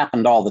 That's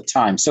happened all the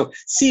time. So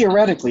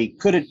theoretically,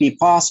 could it be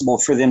possible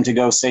for them to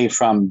go, say,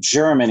 from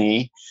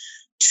Germany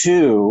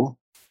to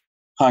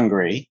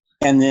Hungary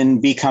and then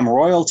become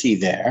royalty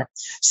there.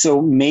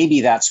 So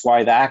maybe that's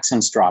why the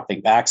accent's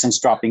dropping. The accent's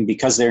dropping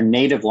because their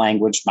native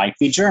language might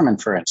be German,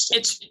 for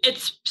instance.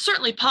 It's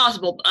certainly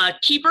possible.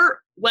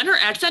 Keeper, when her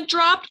accent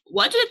dropped,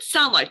 what did it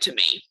sound like to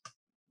me?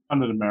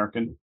 Sounded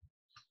American.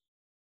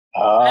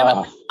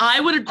 I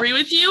would agree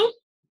with you,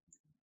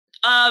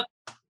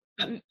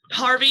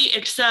 Harvey,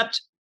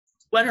 except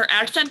when her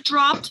accent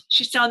dropped,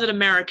 she sounded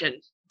American.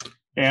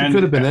 And she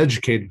could have been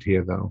educated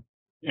here, though.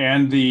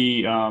 And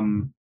the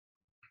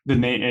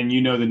name, and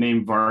the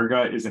name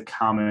Varga is a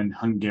common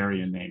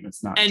Hungarian name.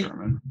 It's not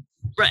German.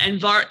 Right, and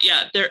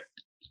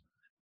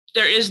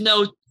there is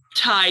no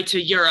tie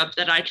to Europe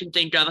that I can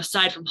think of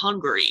aside from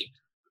Hungary.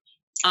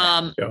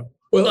 Yeah.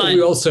 Well,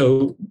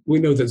 we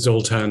know that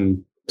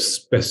Zoltan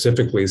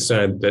specifically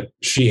said that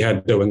she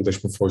had no English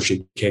before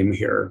she came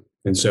here,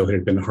 and so it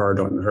had been hard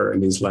on her in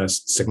these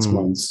last 6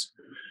 months.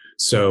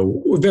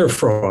 So they're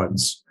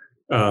frauds,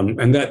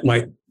 and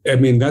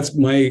that's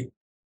my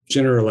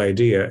general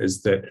idea,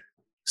 is that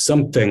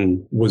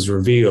something was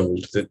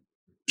revealed that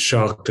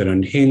shocked and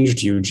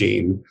unhinged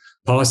Eugene,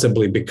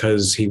 possibly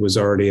because he was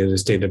already in a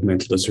state of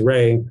mental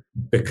disarray,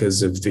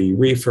 because of the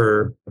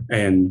reefer,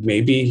 and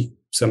maybe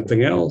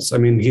something else. I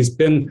mean,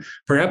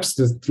 perhaps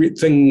the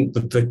thing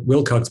that the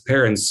Wilcox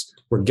parents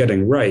were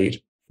getting right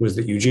was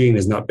that Eugene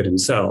has not been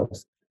himself.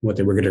 What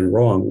they were getting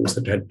wrong was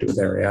that it had to do with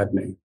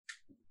Ariadne.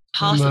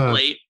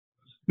 Possibly.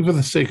 For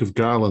the sake of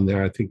Garland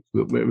there, I think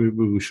maybe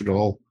we should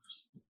all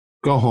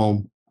go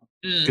home,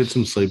 get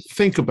some sleep,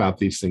 think about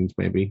these things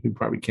maybe. You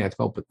probably can't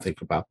help but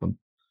think about them.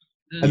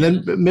 And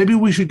then maybe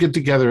we should get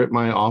together at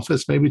my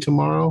office maybe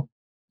tomorrow.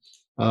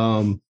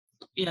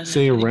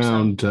 Say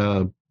around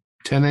 10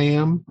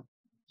 a.m.?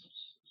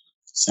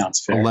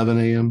 Sounds fair. 11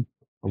 a.m.?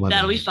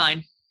 That'll be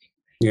fine.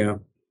 Yeah.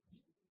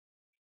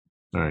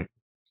 All right.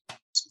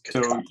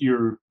 So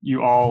you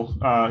all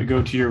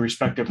go to your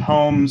respective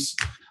homes.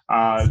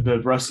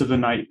 The rest of the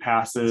night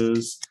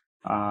passes,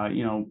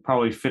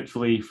 probably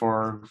fitfully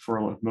for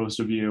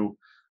most of you.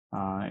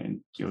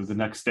 And the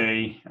next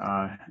day,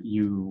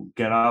 you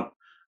get up.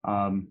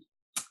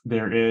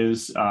 There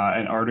is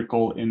an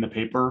article in the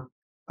paper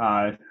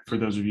for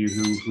those of you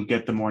who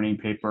get the morning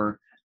paper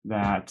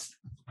that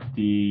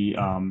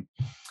Eugene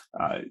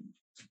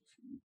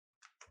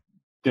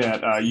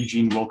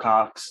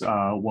Wilcox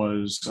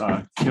was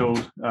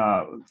killed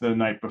the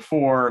night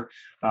before.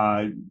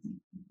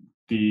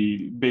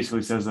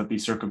 Basically says that the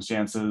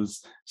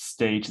circumstances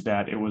state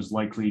that it was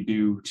likely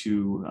due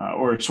to,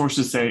 or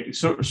sources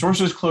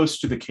close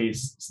to the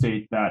case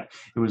state that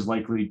it was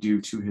likely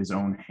due to his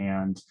own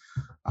hand.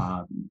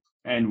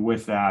 And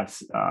with that,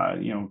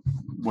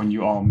 when you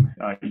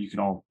can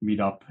all meet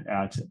up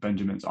at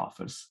Benjamin's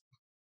office.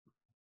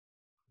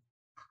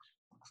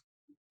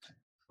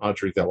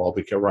 Audrey, they'll all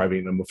be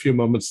arriving in a few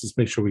moments. Let's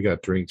make sure we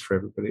got drinks for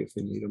everybody if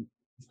they need them.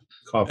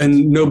 Coffee.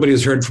 And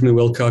nobody's heard from the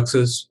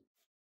Wilcoxes?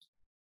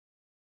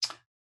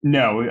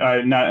 No,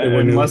 not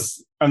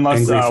unless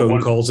angry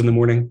phone calls in the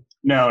morning.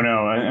 No,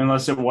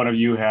 unless one of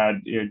you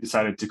had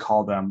decided to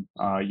call them,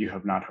 you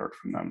have not heard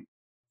from them.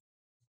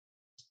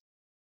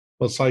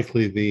 Most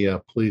likely,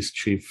 the police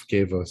chief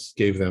gave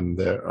them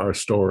our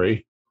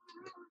story.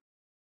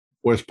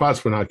 Whereas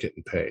parts we're not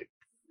getting paid,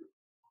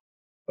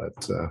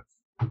 but.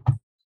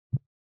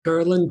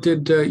 Carolyn,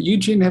 did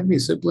Eugene have any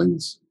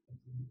siblings?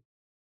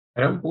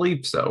 I don't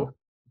believe so.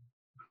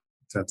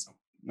 That's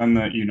none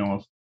that you know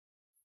of.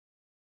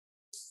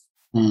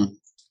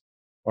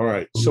 All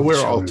right, so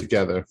we're all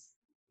together.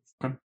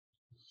 Okay.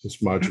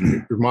 It's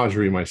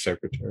Marjorie, my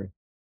secretary.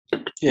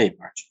 Yay,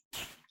 Marge.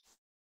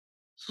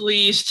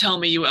 Please tell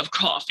me you have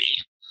coffee.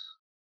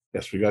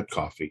 Yes, we got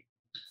coffee.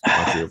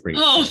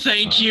 Oh,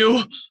 thank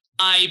you.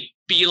 I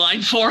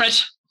beeline for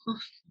it.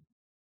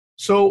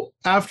 So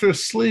after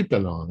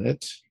sleeping on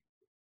it,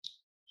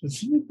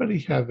 does anybody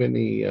have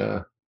any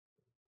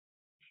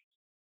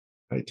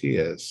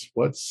ideas?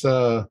 What's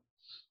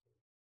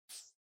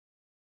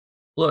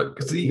Look,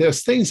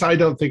 there's things I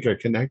don't think are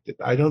connected.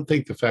 I don't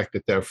think the fact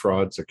that they're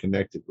frauds are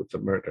connected with the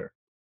murder.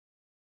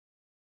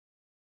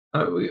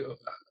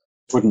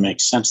 Wouldn't make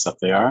sense that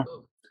they are.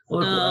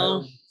 Look,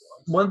 No.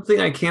 One thing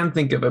I can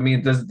think of, I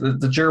mean,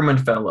 the German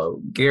fellow,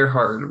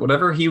 Gerhard,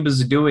 whatever he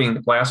was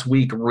doing last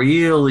week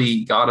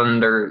really got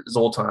under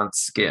Zoltan's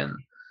skin.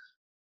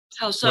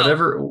 How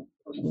so?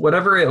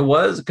 Whatever it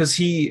was, because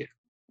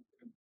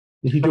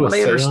from what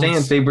I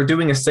understand, they were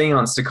doing a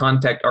seance to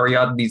contact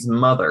Ariadne's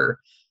mother.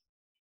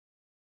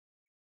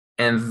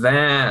 And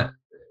that,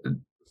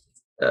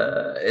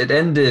 it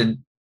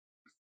ended,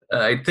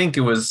 I think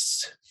it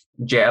was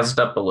jazzed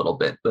up a little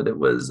bit, but it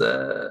was,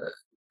 it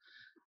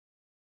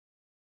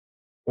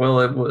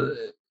was,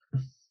 I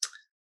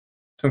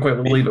don't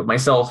quite believe it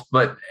myself,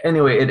 but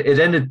anyway, it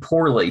ended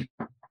poorly.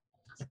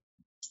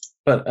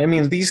 But I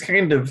mean, these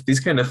kind of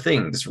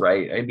things,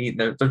 right? I mean,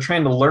 they're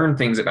trying to learn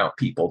things about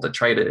people to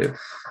try to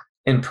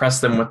impress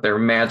them with their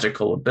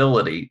magical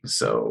ability.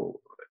 So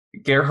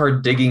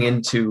Gerhard digging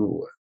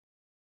into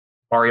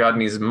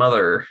Ariadne's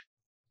mother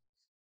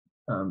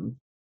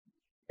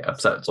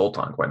upset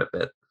Zoltan quite a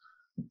bit.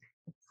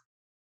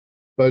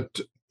 But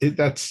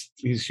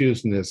he's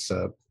using this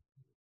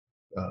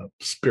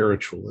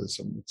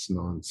spiritualism. It's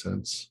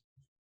nonsense.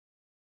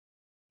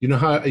 You know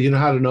how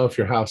to know if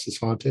your house is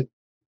haunted?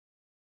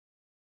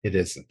 It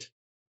isn't.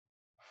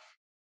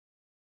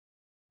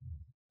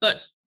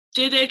 But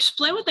did they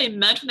explain what they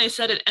meant when they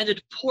said it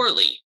ended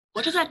poorly?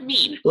 What does that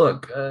mean?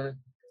 Look,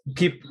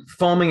 keep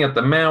foaming at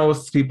the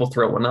mouth, people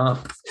throwing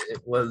up.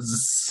 It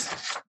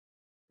was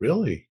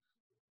Really?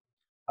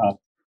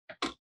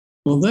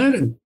 Well,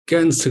 that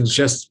again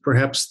suggests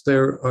perhaps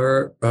there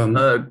are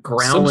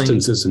growling,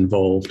 substances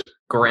involved.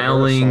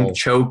 growling, Aerosol.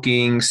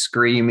 choking,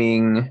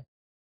 screaming.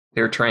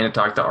 They're trying to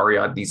talk to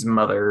Ariadne's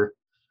mother.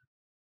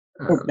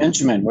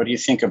 Benjamin, what do you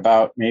think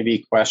about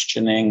maybe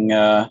questioning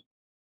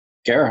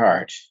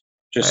Gerhard?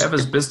 I have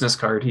his business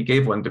card. He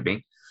gave one to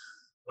me.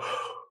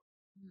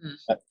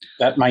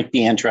 That might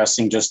be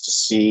interesting just to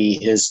see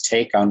his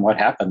take on what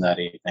happened that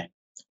evening.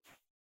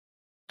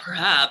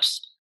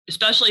 Perhaps,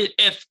 especially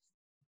if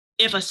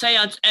a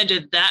seance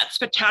ended that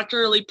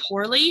spectacularly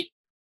poorly,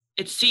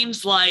 it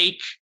seems like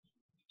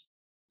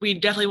we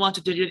definitely want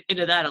to dig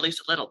into that at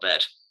least a little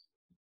bit.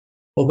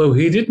 Although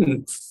he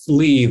didn't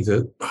flee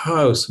the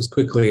house as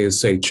quickly as,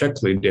 say,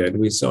 Checkley did.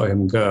 We saw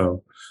him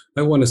go.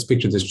 I want to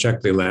speak to this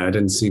Checkley lad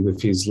and see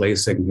if he's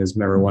lacing his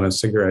marijuana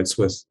cigarettes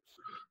with,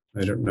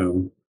 I don't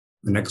know,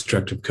 an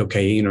extract of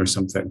cocaine or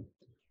something.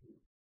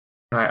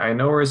 I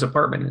know where his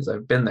apartment is.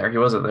 I've been there. He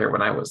wasn't there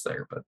when I was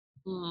there, but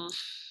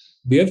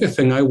The other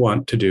thing I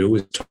want to do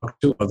is talk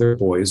to other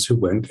boys who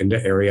went into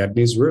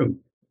Ariadne's room.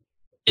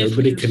 If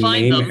Nobody we can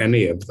find name them.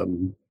 any of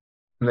them.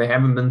 they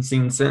haven't been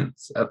seen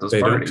since at those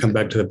They parties. don't come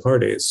back to the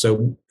parties.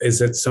 So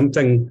is it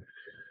something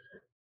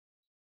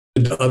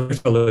the other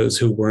fellows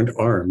who weren't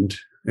armed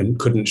and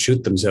couldn't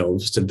shoot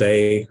themselves, did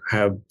they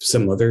have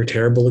some other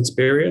terrible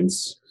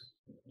experience?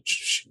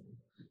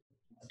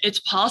 It's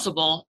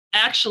possible.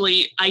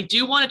 Actually, I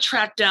do want to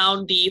track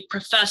down the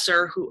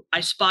professor who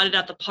I spotted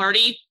at the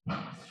party,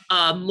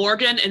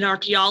 Morgan, in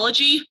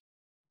archaeology.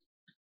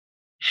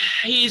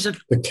 He's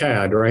The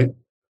CAD, right?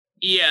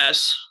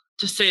 yes,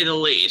 to say the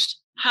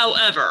least.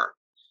 However,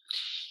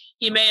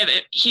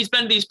 he's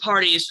been to these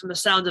parties, from the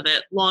sounds of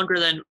it, longer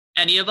than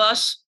any of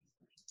us.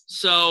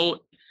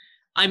 So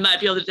I might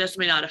be able to get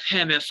something out of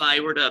him if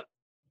I were to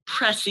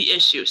press the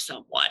issue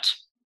somewhat.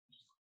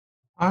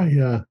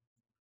 I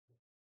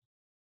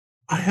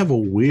have a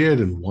weird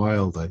and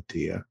wild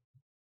idea.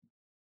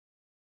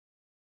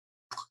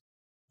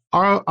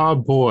 Our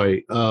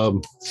boy,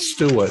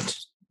 Stuart,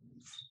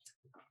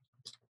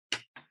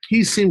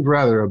 he seemed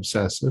rather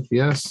obsessive,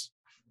 yes?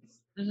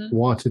 Mm-hmm.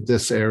 Wanted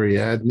this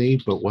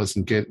Ariadne, but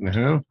wasn't getting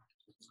her.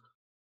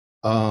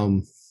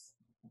 Have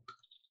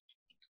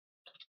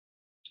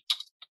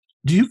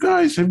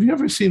you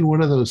ever seen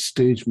one of those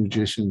stage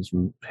magicians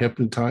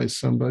hypnotize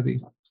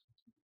somebody?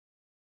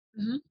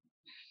 Mm-hmm.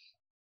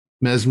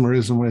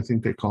 Mesmerism, I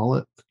think they call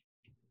it.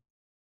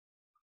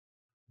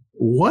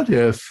 What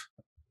if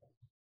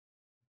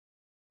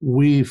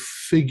we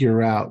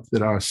figure out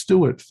that our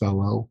Stewart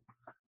fellow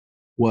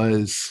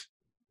was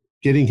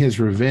getting his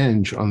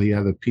revenge on the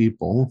other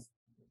people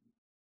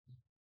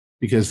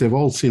because they've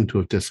all seemed to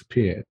have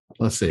disappeared,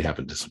 unless they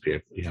haven't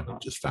disappeared. We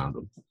haven't just found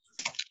them.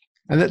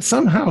 And that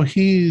somehow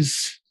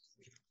he's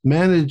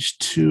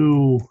managed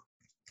to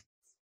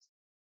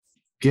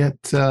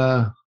get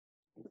our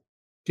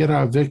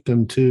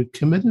victim to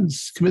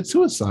commit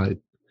suicide.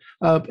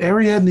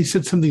 Ariadne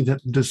said something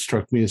that just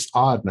struck me as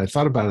odd, and I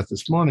thought about it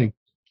this morning.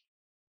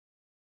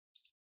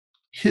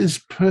 His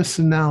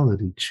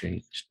personality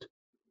changed.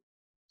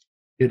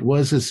 It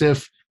was as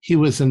if he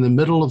was in the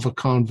middle of a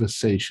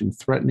conversation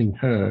threatening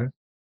her,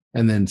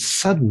 and then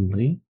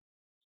suddenly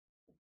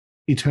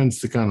he turns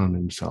the gun on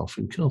himself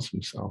and kills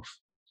himself.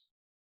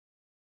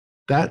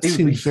 That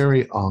seems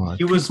very odd.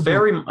 He was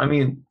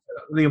the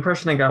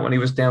impression I got when he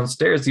was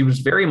downstairs, he was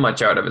very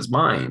much out of his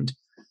mind.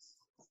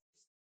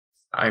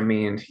 I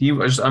mean, he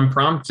was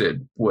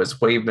unprompted, was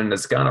waving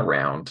his gun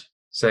around,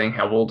 saying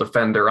how we'll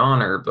defend her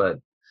honor, but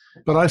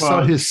I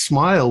saw his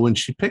smile when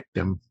she picked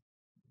him.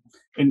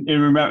 And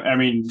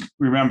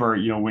remember,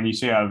 when you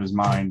say out of his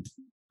mind,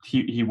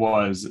 he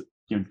was,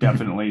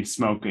 definitely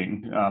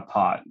smoking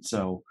pot.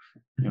 So,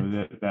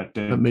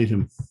 that made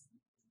him.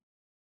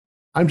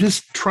 I'm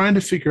just trying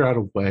to figure out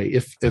a way.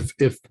 If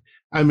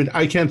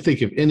I can't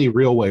think of any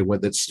real way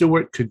that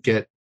Stewart could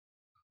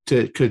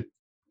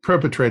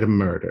perpetrate a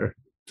murder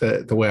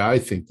the way I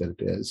think that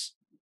it is,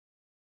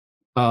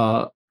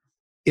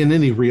 in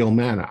any real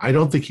manner. I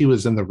don't think he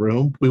was in the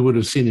room. We would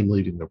have seen him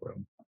leaving the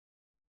room.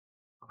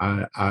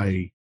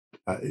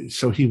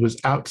 So he was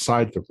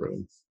outside the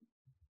room.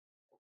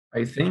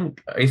 I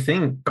think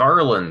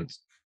Garland,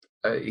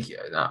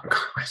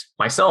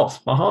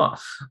 myself,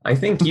 I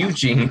think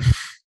Eugene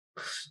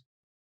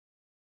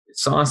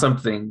saw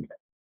something.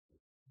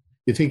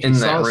 You think he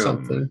saw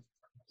something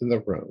in the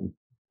room?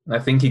 I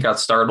think he got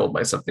startled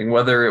by something.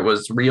 Whether it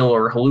was real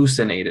or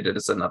hallucinated, it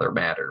is another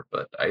matter.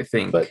 But I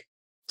think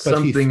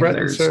something in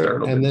there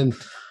startled him. And then,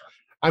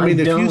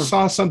 if you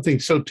saw something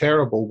so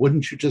terrible,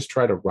 wouldn't you just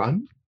try to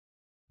run?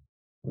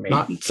 Maybe.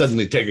 Not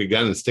suddenly take a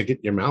gun and stick it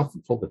in your mouth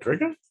and pull the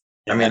trigger.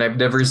 I mean, I've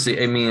never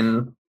seen. I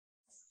mean,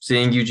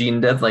 seeing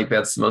Eugene dead like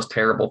that's the most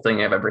terrible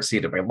thing I've ever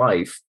seen in my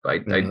life. I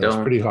That's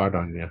don't. pretty hard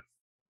on you.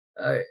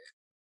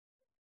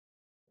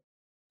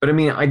 But I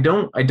mean, I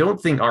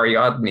don't think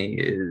Ariadne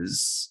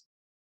is.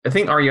 I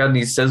think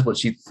Ariadne says what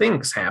she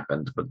thinks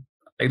happened, but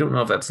I don't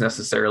know if that's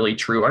necessarily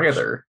true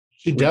either.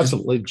 She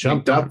definitely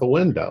jumped out the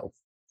window.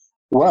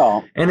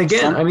 Well, and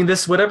again, I mean,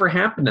 this whatever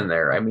happened in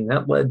there. I mean,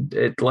 that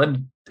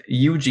led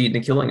Eugene to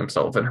killing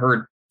himself and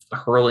her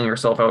hurling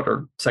herself out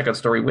her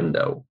second-story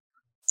window.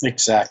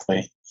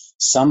 Exactly.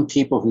 Some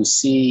people who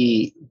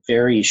see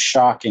very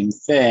shocking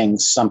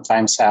things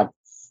sometimes have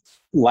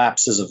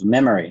lapses of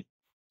memory.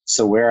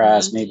 So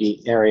whereas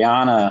maybe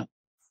Ariana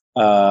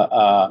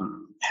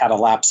had a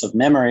lapse of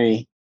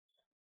memory,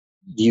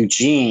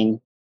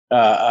 Eugene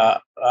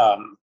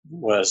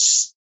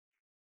was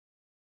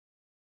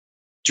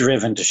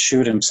driven to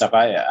shoot himself.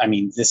 I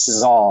mean, this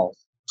is all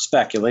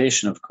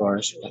speculation, of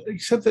course.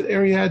 Except that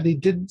Ariadne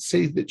didn't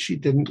say that she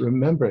didn't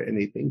remember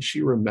anything.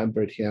 She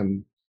remembered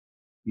him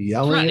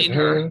yelling at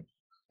her.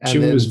 She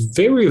was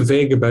very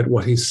vague about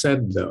what he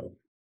said, though.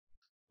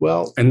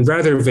 Well, and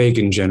rather vague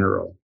in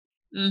general.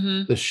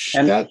 Mm-hmm.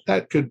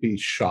 That could be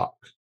shock,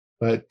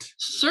 but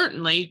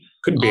certainly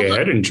could be a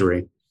head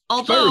injury.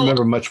 Although, I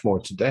remember much more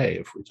today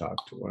if we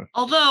talked to her.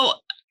 Although,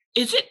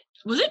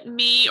 was it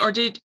me or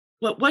did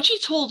what she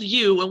told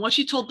you and what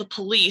she told the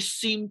police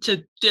seem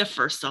to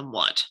differ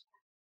somewhat?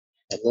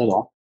 A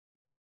little.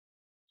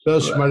 So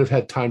she might have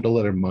had time to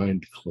let her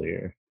mind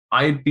clear.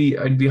 I'd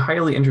be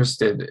highly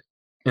interested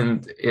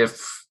in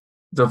if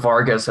the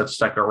Vargas have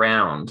stuck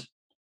around,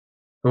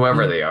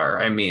 whoever they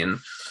are. I mean,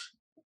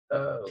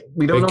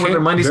 we don't know where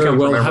their money's coming from.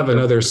 We'll have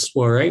another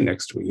soiree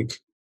next week.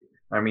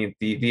 I mean,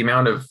 the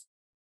amount of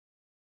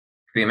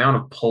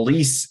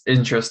police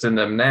interest in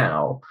them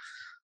now.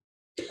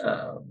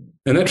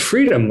 And that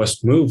Frida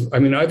must move. I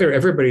mean, either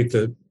everybody at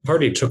the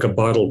party took a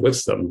bottle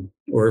with them,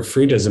 or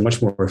Frida is a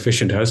much more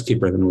efficient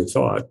housekeeper than we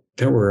thought.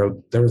 There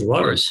was a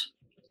lot of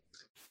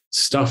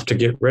stuff to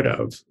get rid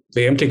of.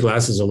 The empty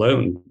glasses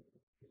alone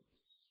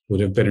would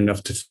have been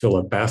enough to fill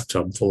a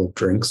bathtub full of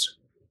drinks,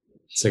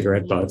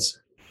 cigarette butts.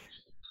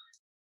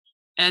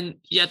 And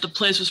yet the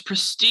place was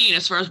pristine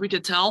as far as we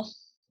could tell.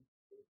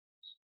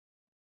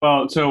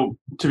 Well, so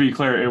to be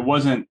clear, it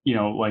wasn't,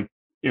 like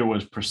it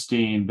was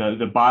pristine.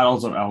 The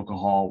bottles of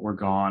alcohol were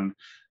gone.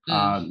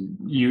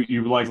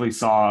 You likely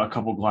saw a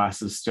couple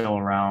glasses still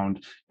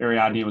around.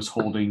 Ariadne was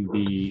holding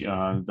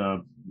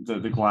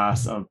the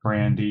glass of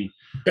brandy.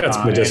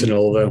 That's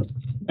medicinal, though.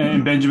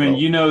 And Benjamin,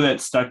 you know that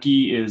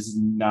Stuckey is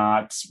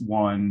not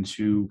one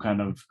to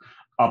kind of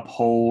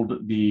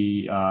uphold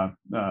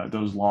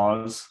those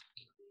laws.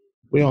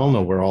 We all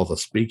know where all the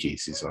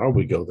speakeasies are.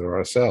 We go there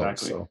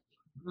ourselves. Exactly. So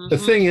the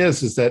thing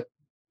is that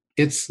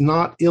it's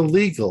not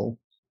illegal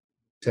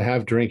to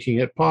have drinking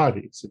at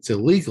parties. It's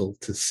illegal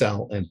to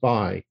sell and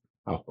buy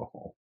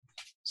alcohol.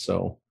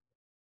 So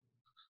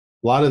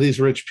a lot of these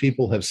rich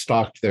people have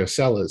stocked their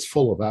cellars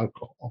full of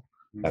alcohol.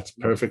 That's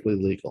perfectly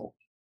legal.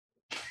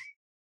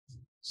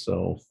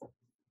 So,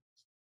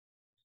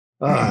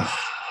 so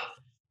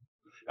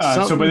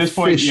by this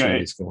point,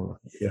 it's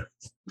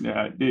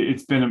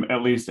been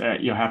at least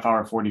half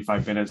hour,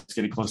 45 minutes,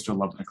 getting close to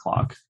 11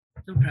 o'clock.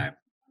 Okay.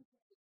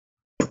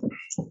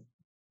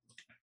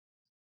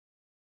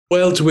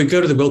 Well, do we go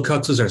to the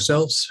Wilcoxes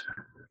ourselves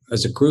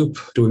as a group?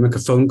 Do we make a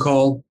phone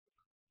call?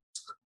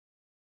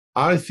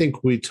 I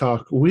think we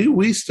talk.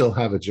 We still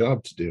have a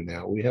job to do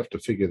now. We have to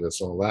figure this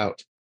all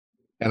out.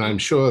 And I'm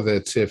sure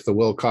that if the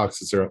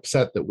Wilcoxes are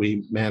upset that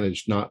we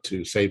managed not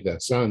to save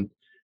their son,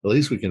 at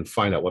least we can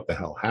find out what the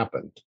hell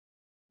happened.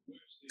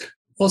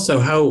 Also,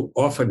 how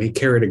often he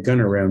carried a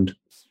gun around.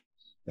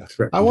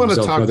 I want to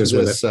talk to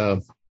this. I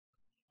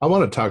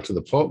want to talk to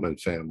the Portman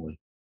family.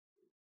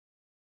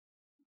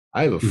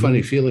 I have a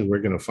funny feeling we're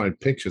going to find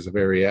pictures of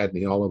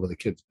Ariadne all over the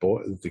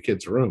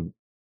kid's room.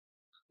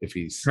 If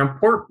he's now,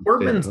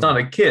 Portman's not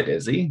a kid,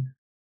 is he?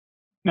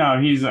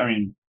 No, he's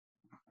early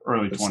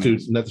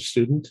 20s. Another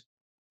student.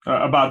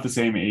 About the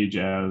same age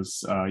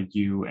as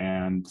you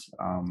and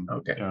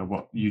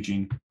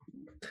Eugene.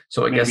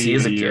 So I guess he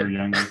is a kid.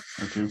 Younger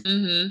or two.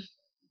 Mm-hmm.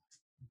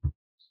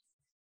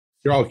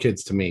 You're all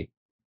kids to me,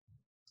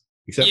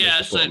 except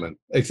Mr. Portman,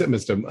 except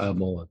Mr.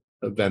 Mullen,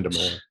 Vander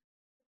Mullen,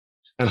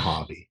 and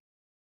Harvey.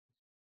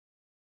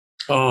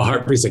 Oh,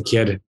 Harvey's a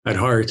kid at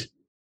heart.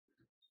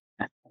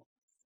 He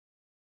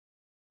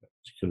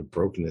could have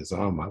broken his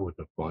arm. I wouldn't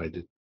have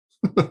minded.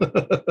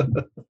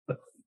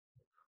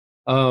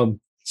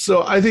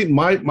 So I think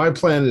my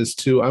plan is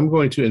I'm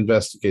going to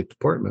investigate the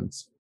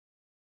Portmans.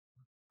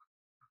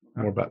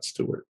 More about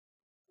Stewart.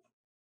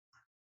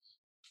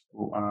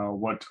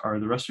 What are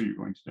the rest of you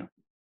going to do?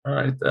 All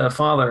right,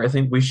 Father, I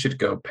think we should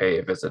go pay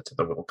a visit to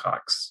the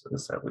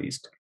Wilcoxes at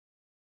least.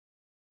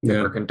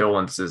 Yeah. Our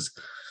condolences.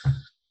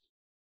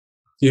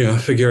 Yeah,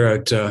 figure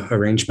out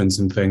arrangements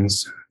and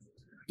things.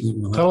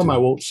 Tell them I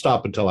won't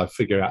stop until I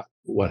figure out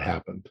what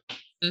happened.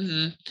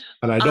 Mm-hmm.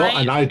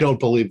 And I don't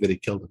believe that he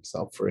killed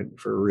himself for a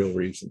real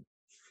reason.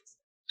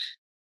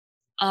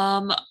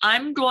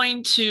 I'm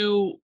going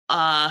to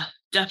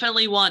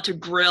definitely want to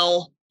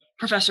grill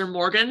Professor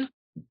Morgan.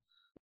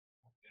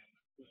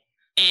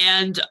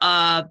 And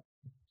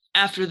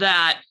after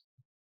that,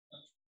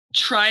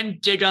 try and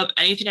dig up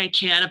anything I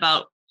can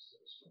about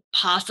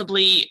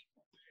possibly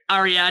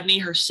Ariadne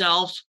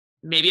herself,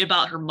 maybe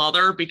about her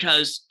mother,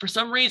 because for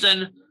some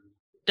reason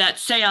that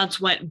seance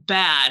went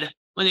bad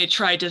when they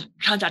tried to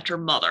contact her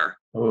mother.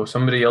 Oh,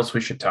 somebody else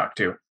we should talk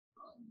to.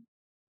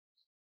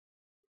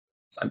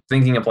 I'm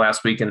thinking of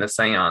last week in the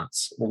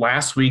seance.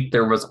 Last week,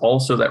 there was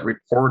also that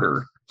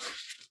reporter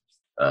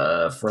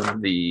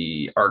from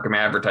the Arkham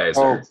Advertiser.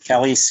 Oh,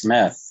 Kelly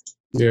Smith.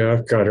 Yeah,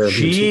 I've got her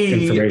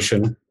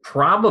information.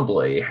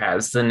 Probably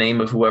has the name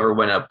of whoever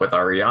went up with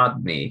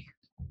Ariadne.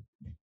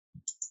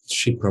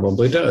 She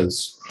probably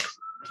does.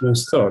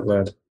 Nice thought,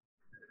 lad.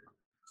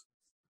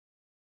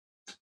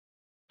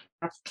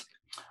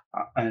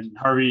 And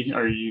Harvey, who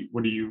are you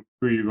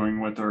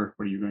going with, or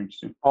what are you going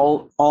to do?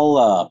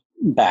 I'll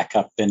back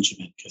up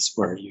Benjamin because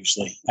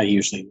I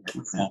usually work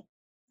with him.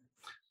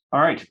 All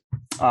right.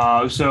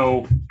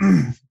 So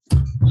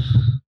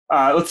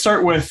let's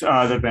start with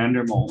the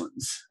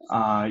Vandermolens.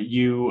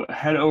 You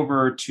head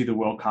over to the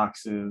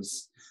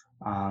Wilcoxes.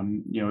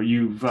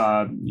 You've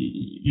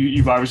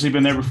obviously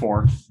been there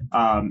before.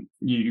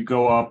 You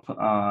go up,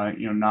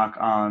 knock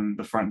on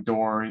the front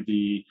door.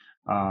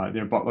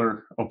 Their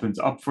butler opens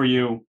up for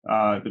you,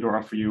 the door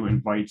up for you,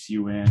 invites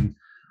you in,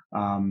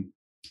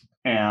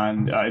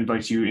 and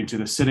invites you into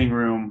the sitting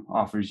room,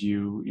 offers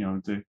you,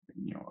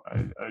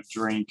 a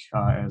drink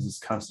as is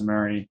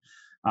customary.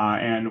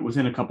 And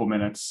within a couple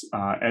minutes,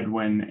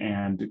 Edwin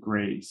and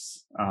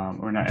Grace,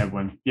 or not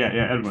Edwin,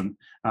 Edwin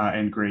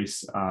and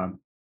Grace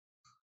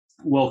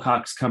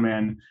Wilcox come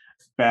in,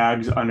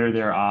 bags under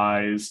their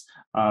eyes.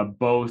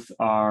 Both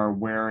are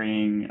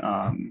wearing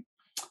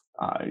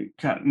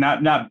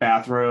not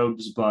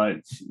bathrobes,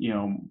 but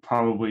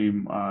probably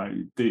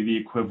the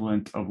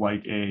equivalent of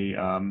like a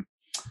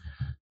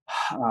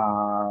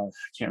I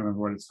can't remember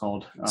what it's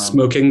called.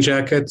 Smoking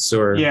jackets,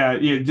 or they're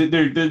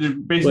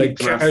basically like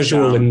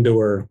casual down.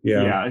 Indoor.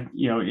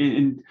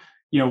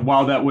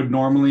 While that would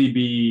normally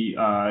be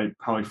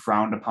probably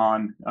frowned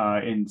upon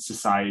in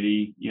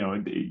society,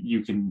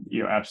 you can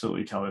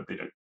absolutely tell that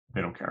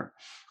they don't care.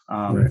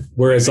 Right.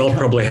 Whereas I'll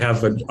probably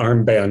have an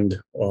armband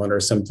on or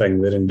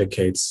something that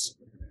indicates.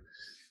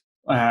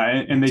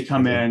 And they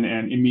come in,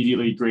 and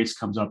immediately Grace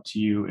comes up to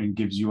you and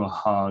gives you a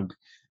hug.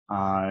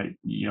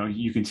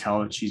 You can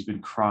tell that she's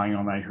been crying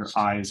all night. Her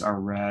eyes are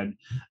red.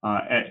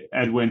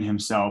 Edwin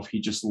himself, he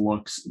just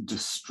looks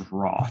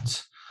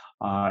distraught.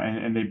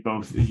 And they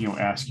both,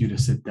 ask you to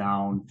sit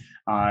down.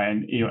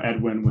 And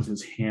Edwin, with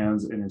his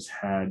hands in his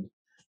head,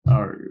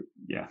 with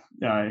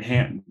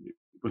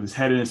his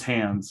head in his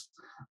hands,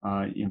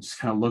 just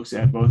kind of looks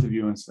at both of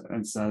you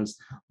and says,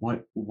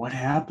 "What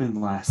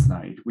happened last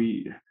night?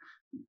 We're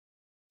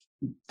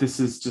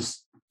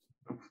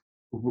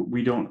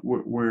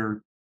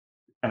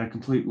at a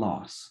complete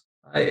loss."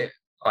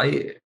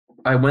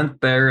 I went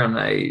there and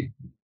I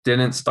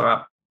didn't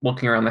stop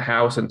looking around the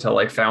house until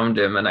I found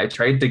him, and I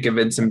tried to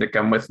convince him to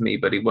come with me,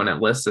 but he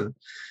wouldn't listen.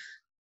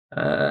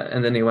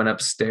 And then he went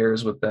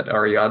upstairs with that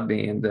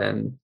Ariadne, and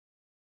then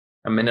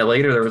a minute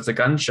later there was a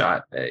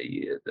gunshot.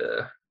 It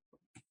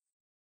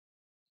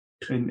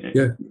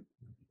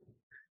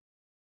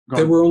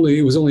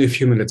was only a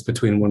few minutes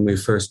between when we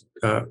first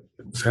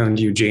found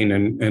Eugene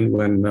and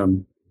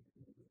when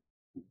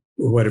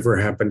whatever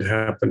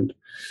happened.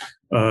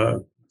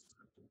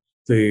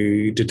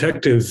 The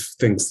detective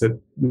thinks that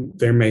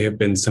there may have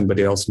been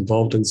somebody else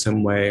involved in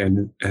some way,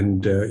 and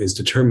is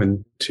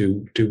determined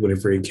to do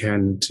whatever he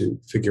can to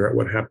figure out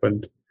what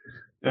happened.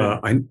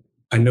 I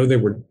know there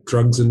were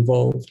drugs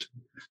involved.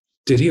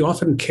 Did he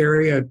often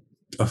carry a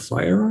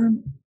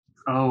firearm?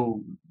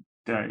 Oh,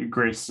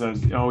 Grace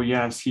says, "Oh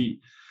yes,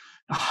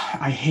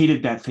 I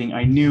hated that thing.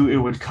 I knew it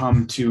would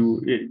come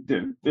to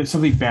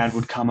something bad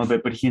would come of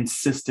it, but he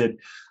insisted."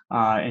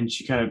 And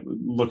she kind of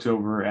looks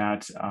over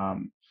at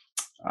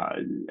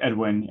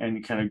Edwin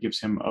and kind of gives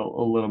him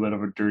a little bit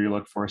of a dirty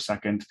look for a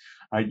second.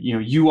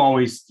 You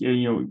always,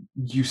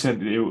 you said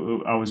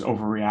that I was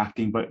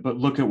overreacting, but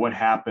look at what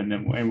happened.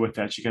 And with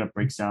that, she kind of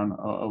breaks down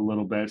a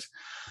little bit.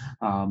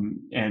 And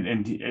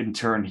in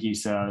turn, he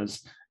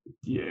says,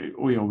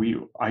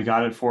 I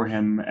got it for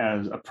him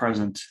as a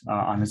present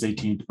on his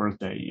 18th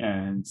birthday,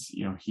 and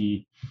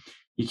he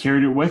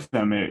carried it with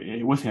him.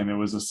 It was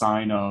a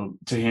sign of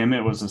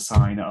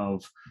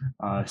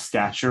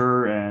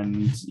stature,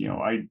 and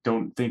I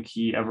don't think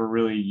he ever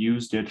really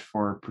used it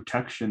for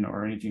protection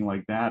or anything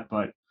like that.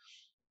 But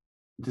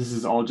this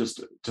is all just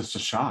a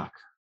shock.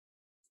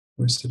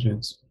 Of course it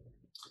is.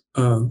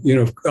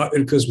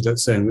 It goes without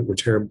saying that we're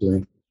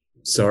terribly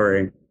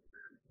sorry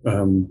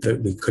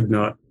that we could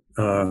not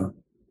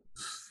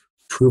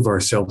prove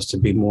ourselves to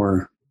be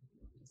more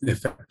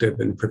effective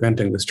in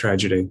preventing this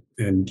tragedy,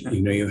 and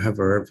you have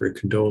our every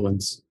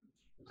condolence.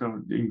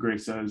 So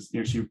Grace says,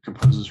 she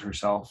composes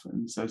herself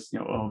and says,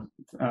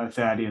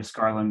 Thaddeus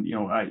Garland,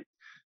 I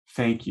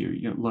thank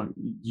you. Look,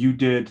 you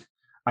did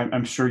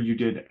I'm sure you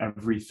did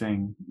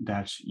everything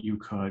that you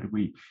could.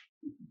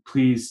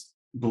 Please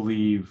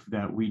believe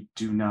that we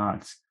do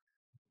not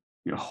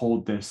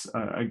hold this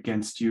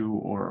against you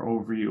or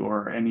over you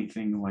or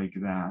anything like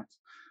that.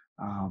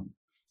 Um,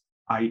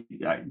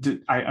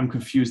 I'm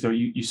confused though.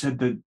 You said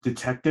the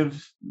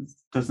detective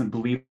doesn't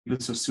believe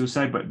this was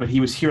suicide, but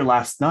he was here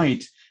last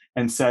night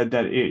and said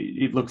that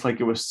it looked like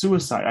it was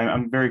suicide.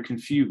 I'm very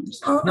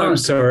confused. No, I'm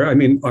sorry. I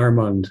mean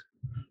Armand,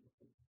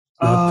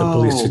 not the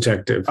police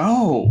detective.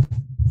 Oh,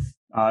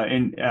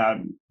 and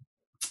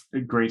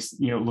Grace,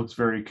 looks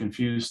very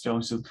confused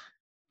still.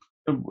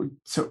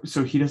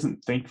 So he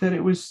doesn't think that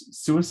it was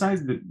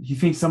suicide. That he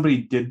thinks somebody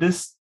did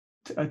this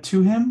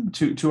to him,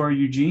 to our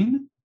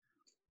Eugene.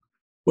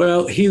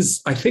 Well,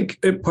 I think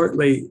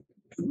partly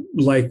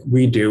like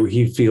we do,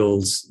 he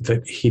feels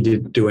that he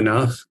didn't do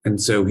enough. And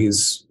so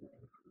he's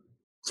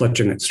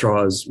clutching at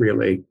straws,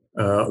 really.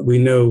 We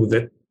know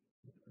that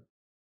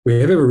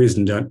we have every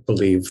reason to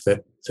believe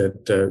that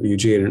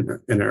Eugene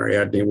and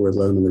Ariadne were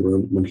alone in the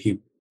room when he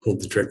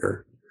pulled the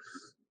trigger.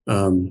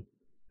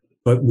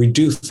 But we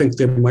do think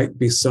there might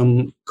be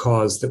some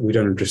cause that we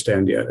don't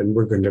understand yet. And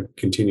we're going to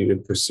continue to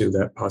pursue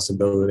that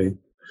possibility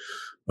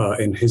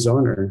in his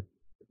honor.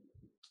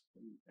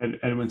 And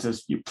Edwin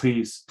says,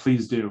 please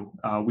do.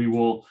 I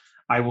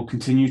will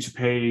continue to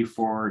pay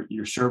for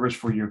your service,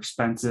 for your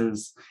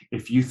expenses.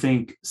 If you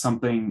think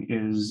something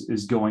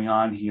is going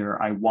on here,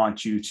 I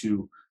want you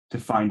to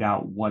find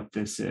out what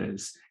this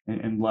is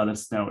and let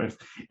us know.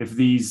 If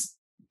these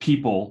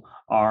people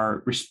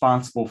are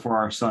responsible for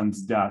our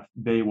son's death,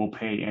 they will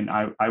pay. And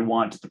I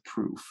want the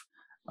proof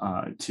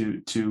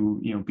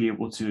to be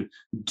able to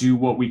do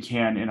what we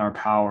can in our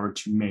power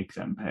to make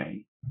them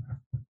pay.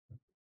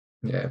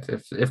 Yeah,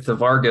 if the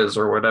Vargas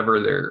or whatever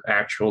their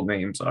actual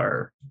names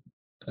are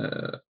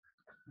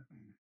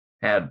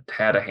had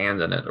a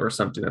hand in it or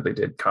something that they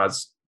did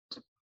caused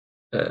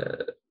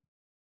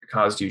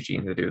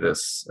Eugene to do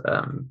this,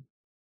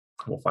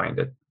 we'll find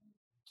it.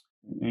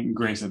 And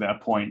Grace, at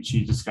that point,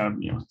 she just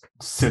kind of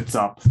sits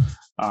up,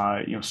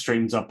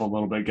 straightens up a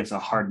little bit, gets a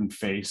hardened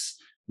face,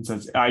 and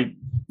says, I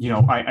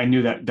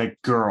knew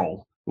that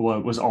girl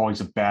was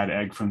always a bad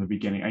egg from the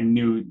beginning. I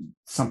knew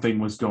something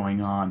was going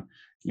on.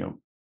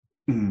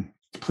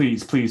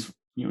 Please,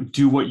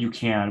 do what you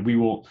can. We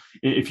will,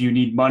 if you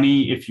need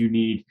money, if you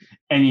need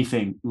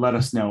anything, let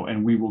us know,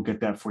 and we will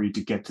get that for you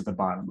to get to the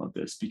bottom of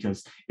this.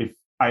 Because if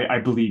I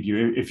believe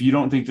you, if you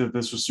don't think that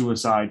this was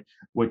suicide,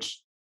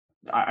 which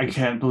I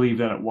can't believe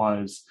that it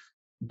was,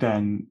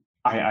 then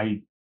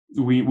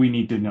we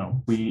need to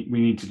know. We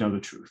need to know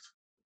the truth.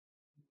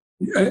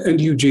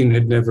 And Eugene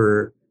had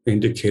never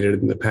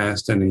indicated in the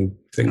past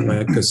anything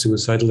like a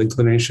suicidal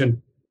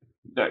inclination.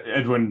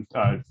 Edwin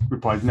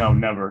replied, "No,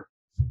 never."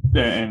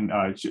 And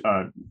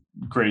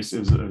Grace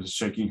is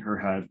shaking her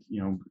head,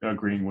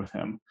 agreeing with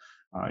him.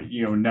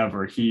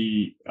 Never.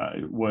 He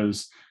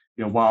was,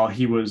 while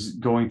he was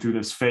going through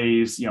this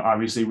phase,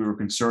 obviously we were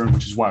concerned,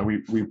 which is why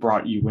we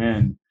brought you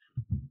in,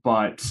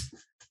 but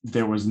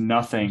there was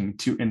nothing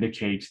to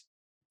indicate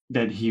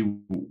that he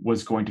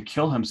was going to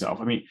kill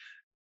himself. I mean,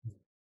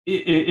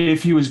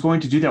 if he was going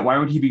to do that, why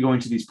would he be going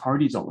to these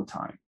parties all the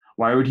time?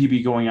 Why would he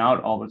be going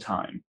out all the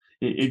time?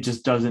 It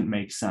just doesn't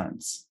make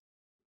sense.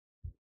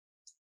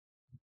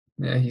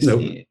 Yeah,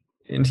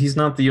 he's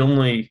not the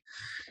only.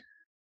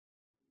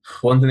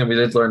 One thing that we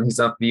did learn, he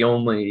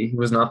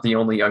was not the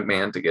only young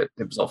man to get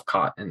himself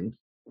caught in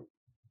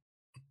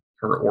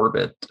her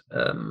orbit.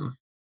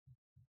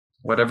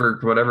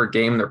 Whatever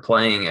game they're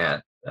playing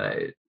at,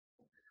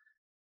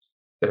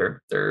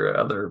 there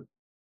are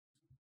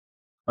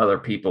other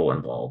people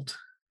involved.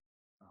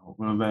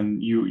 Well,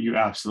 then you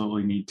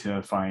absolutely need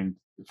to find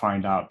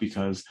out,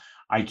 because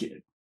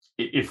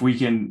if we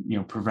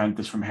can prevent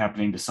this from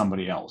happening to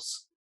somebody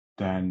else,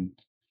 then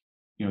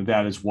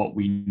that is what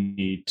we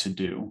need to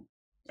do.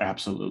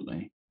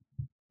 Absolutely.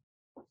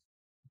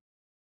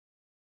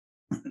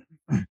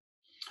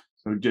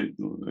 So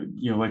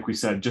like we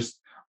said, just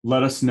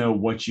let us know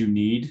what you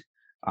need,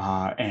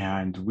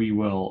 and we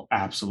will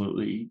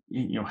absolutely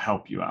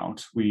help you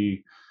out.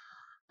 We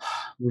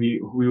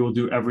will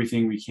do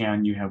everything we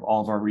can. You have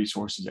all of our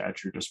resources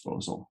at your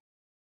disposal.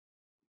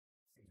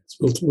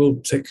 We'll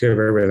take care of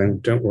everything.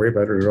 Don't worry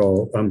about it at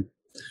all.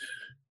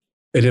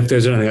 And if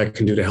there's anything I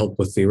can do to help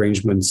with the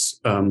arrangements,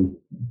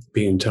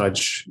 be in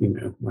touch,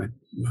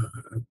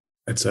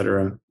 et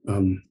cetera.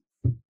 And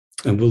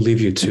we'll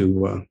leave you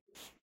to,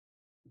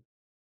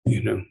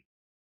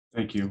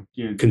 Thank you.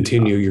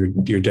 Continue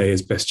your day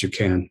as best you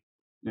can.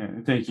 Yeah,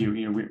 thank you.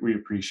 We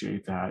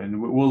appreciate that, and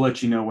we'll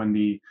let you know when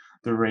the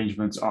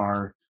arrangements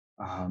are,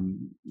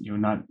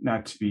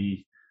 not to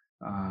be,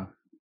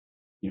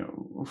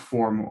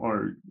 formal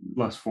or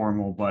less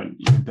formal, but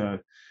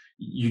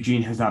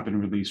Eugene has not been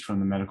released from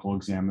the medical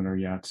examiner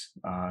yet.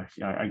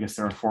 I guess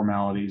there are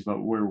formalities, but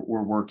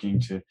we're working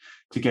to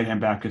get him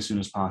back as soon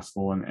as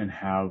possible and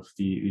have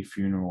the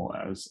funeral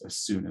as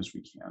soon as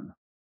we can.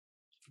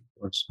 Of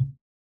course.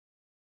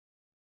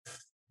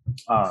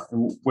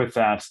 with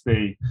that,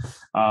 they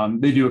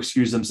do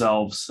excuse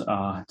themselves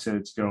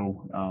to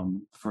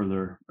go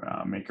further,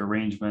 make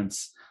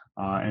arrangements,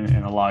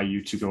 and allow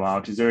you to go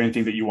out. Is there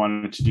anything that you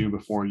wanted to do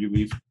before you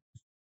leave?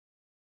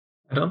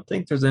 I don't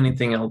think there's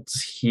anything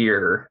else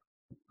here.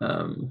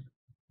 I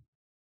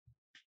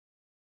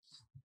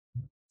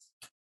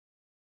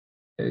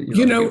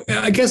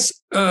guess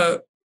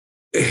the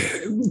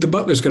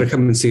butler's going to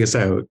come and see us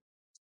out,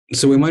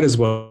 so we might as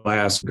well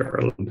ask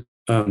Garland.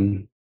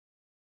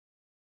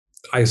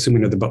 I assume we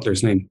know the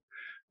butler's name.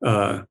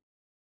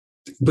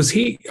 Was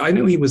he? I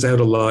knew he was out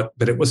a lot,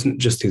 but it wasn't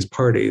just his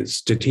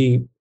parties. Did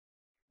he?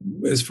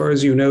 As far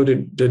as you know,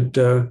 did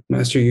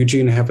Master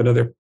Eugene have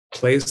another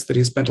place that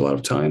he spent a lot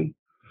of time,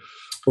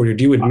 or did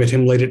you admit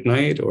him late at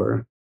night,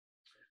 or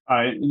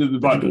the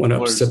didn't want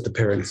to upset the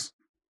parents?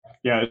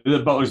 Yeah, the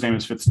butler's name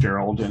is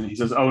Fitzgerald, and he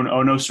says, "Oh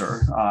no,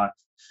 sir.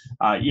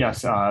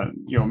 Yes,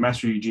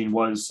 Master Eugene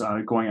was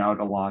going out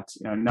a lot,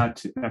 not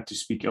to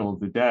speak ill of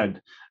the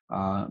dead,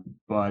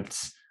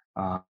 but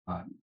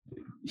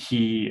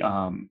he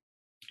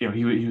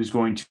was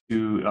going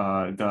to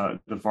the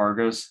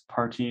Vargas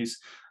parties,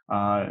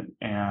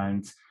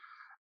 and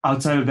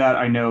outside of that,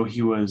 I know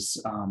he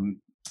was going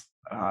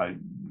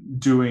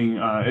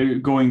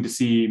to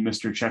see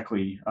Mr.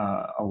 Checkley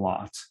a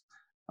lot.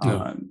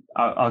 No.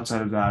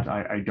 Outside of that,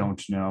 I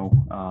don't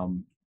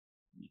know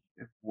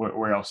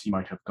where else he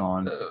might have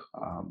gone."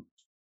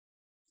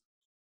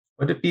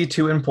 Would it be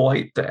too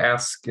impolite to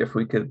ask if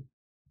we could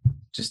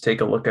just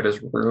take a look at his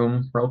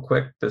room real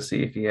quick to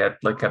see if he had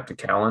kept a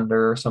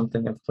calendar or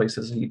something of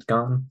places he'd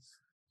gone?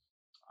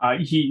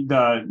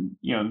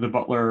 The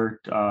butler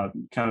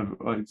kind of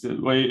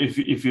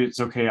if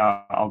it's okay,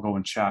 I'll go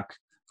and check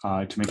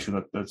to make sure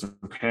that that's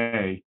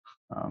okay.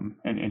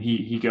 And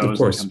he goes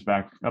and comes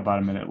back about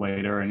a minute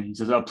later, and he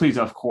says, "Oh, please,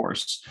 of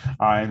course."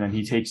 And then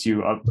he takes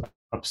you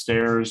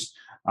upstairs.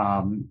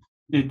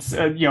 It's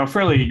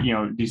fairly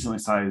decently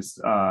sized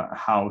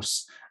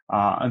house.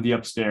 On the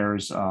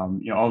upstairs,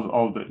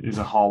 all of it is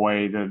a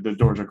hallway. The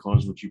doors are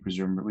closed, which you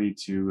presume lead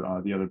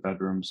to the other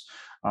bedrooms.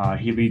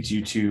 He leads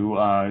you to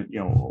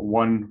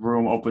one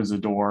room, opens the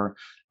door.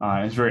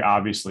 It's very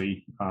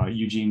obviously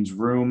Eugene's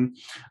room.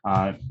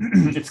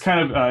 It's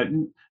kind of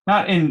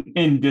not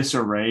in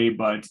disarray,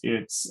 but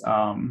it's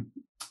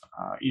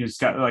it's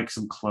got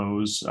some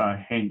clothes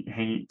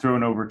hanging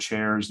thrown over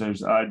chairs.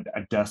 There's a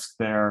desk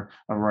there,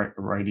 a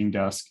writing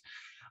desk,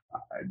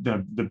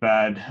 the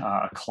bed,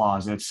 a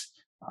closet,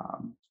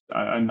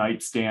 a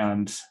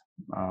nightstand.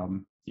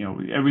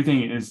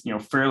 Everything is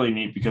fairly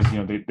neat because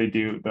they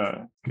do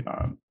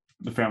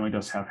the family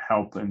does have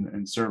help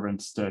and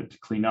servants to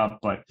clean up,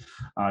 but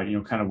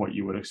kind of what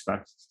you would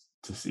expect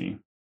to see,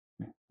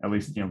 at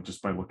least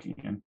just by looking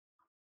in.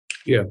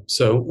 Yeah.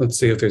 So let's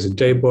see if there's a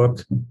day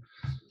book,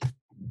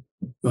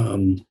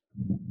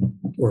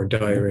 or a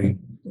diary,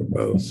 or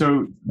both.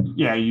 So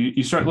yeah,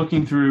 you start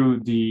looking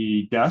through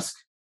the desk,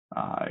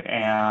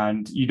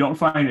 and you don't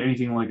find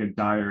anything like a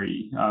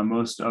diary.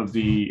 Most of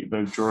the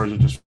drawers are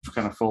just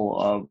kind of full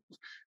of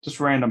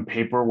just random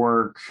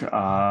paperwork,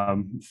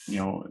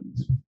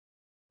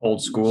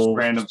 old school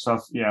random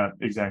stuff. Yeah,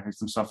 exactly.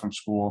 Some stuff from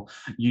school.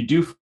 You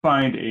do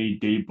find a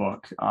day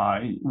book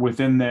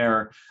within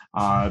there.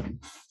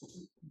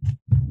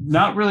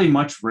 Not really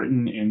much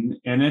written in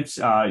it.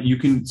 You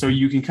can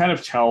kind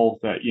of tell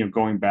that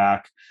going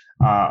back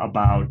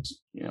about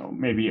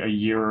maybe a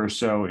year or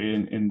so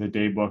in the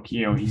day book,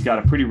 he's got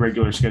a pretty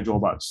regular schedule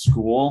about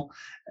school,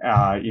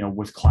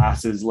 with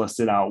classes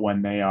listed out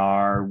when they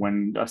are,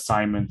 when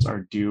assignments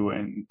are due,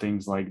 and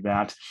things like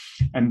that.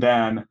 And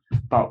then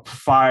about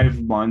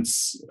 5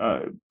 months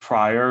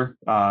prior,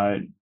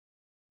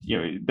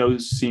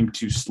 those seem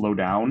to slow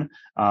down,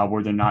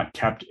 where they're not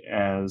kept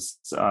as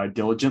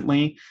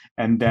diligently.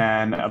 And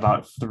then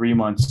about 3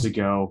 months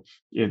ago,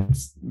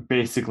 it's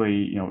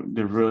basically,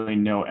 there's really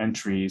no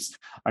entries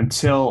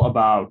until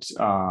about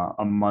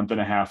a month and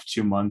a half,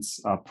 2 months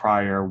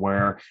prior,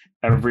 where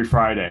every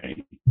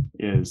Friday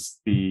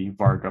is the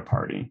Varga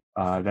party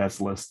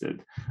that's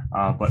listed.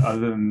 But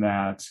other than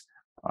that,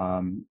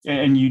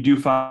 and you do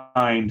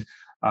find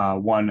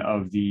one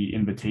of the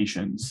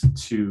invitations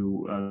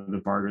to the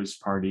Vargas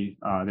party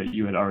that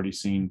you had already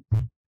seen.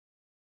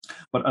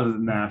 But other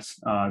than that,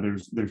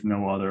 there's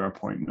no other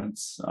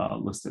appointments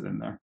listed in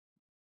there.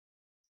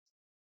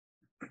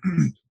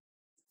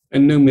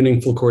 And no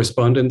meaningful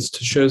correspondence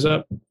shows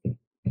up?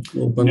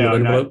 Little bundle of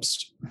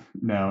envelopes?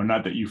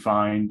 Not that you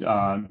find.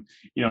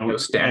 No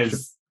stash.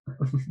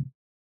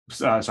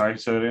 Sorry,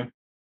 say that again.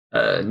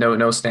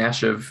 No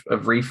stash of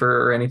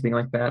reefer or anything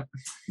like that.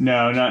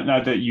 No,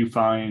 not that you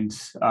find.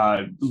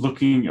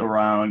 Looking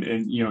around,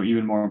 and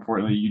even more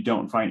importantly, you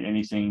don't find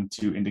anything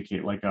to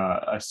indicate like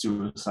a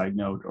suicide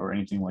note or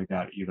anything like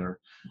that either.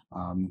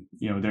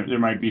 There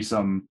might be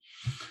some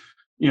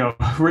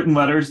written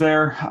letters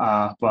there,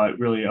 but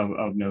really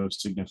of no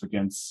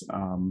significance.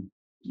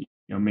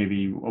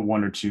 Maybe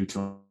one or two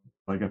to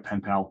like a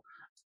pen pal.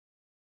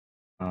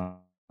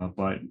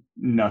 but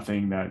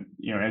nothing that,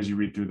 as you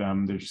read through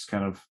them, they're just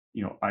kind of,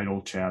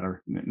 idle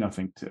chatter,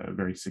 nothing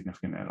very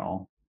significant at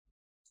all.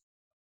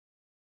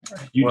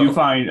 You do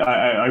find,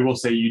 I will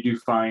say, you do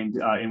find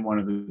in one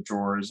of the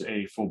drawers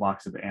a full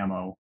box of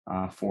ammo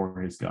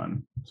for his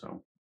gun.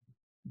 So.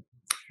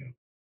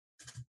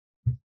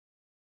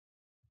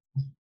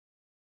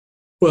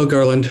 Well,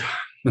 Garland,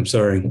 I'm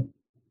sorry.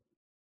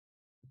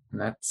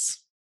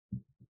 That's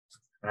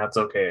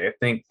okay. I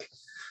think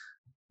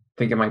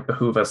it might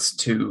behoove us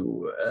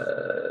to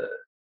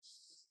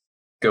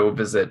go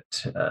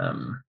visit.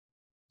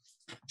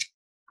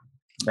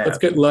 Let's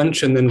get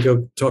lunch and then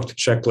go talk to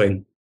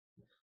Checkley.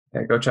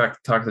 Yeah, go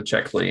talk to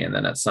Checkley, and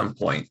then at some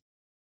point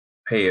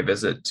pay a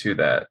visit to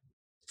that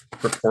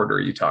reporter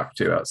you talked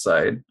to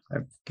outside. I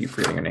keep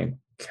forgetting her name.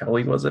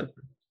 Kelly, was it?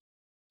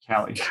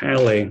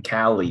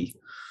 Callie.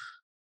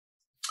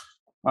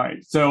 All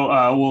right,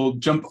 so we'll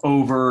jump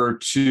over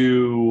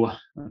to,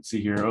 let's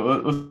see here.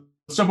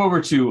 Let's jump over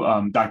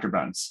to Dr.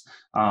 Benz.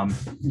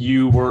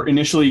 You were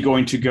initially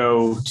going to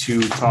go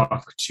to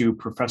talk to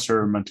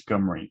Professor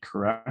Montgomery,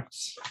 correct?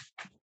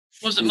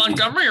 Was it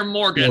Montgomery or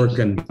Morgan?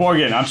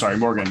 Morgan. I'm sorry,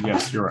 Morgan.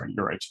 Yes, you're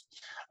right.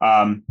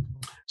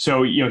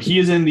 So he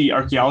is in the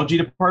archaeology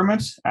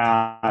department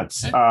at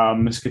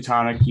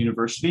Miskatonic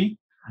University.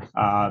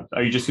 Are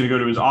you just going to go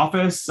to his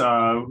office?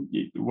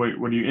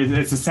 What do you?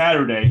 It's a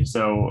Saturday,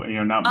 so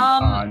not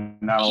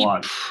a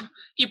lot.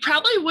 He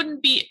probably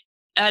wouldn't be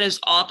at his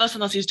office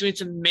unless he's doing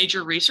some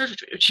major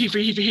research, which he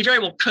very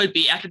well could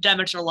be.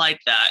 Academics are like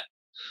that.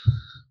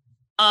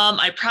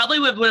 I probably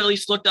would at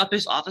least looked up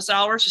his office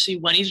hours to see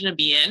when he's going to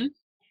be in.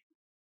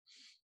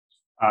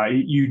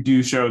 You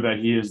do show that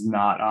he is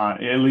not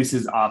on. At least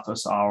his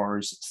office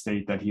hours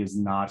state that he is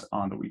not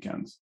on the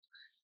weekends.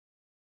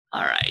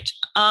 All right.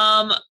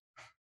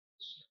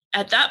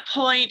 At that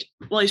point,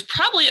 well, he's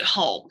probably at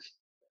home,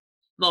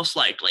 most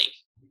likely.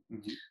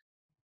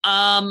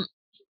 Mm-hmm.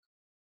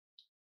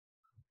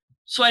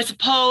 So I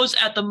suppose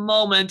at the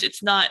moment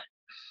it's not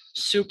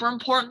super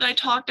important that I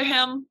talk to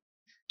him,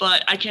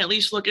 but I can at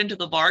least look into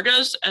the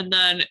Vargas, and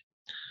then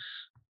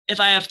if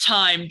I have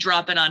time,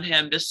 drop in on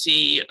him to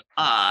see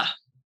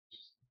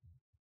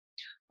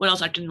what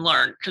else I can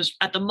learn. Because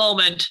at the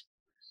moment,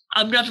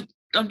 I'm gonna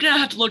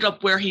have to look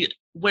up where he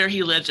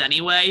lives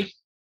anyway.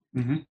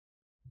 Mm-hmm.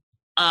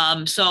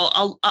 So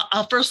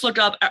I'll first look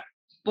up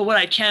what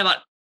I can about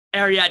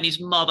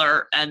Ariadne's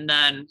mother, and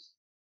then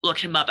look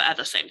him up at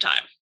the same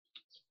time.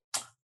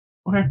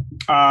 Okay.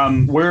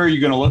 Where are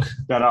you going to look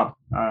that up?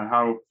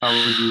 How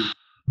would you?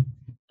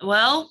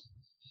 Well,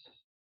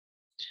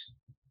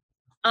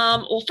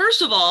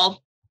 first of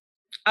all,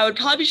 I would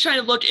probably be trying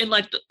to look in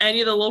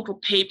any of the local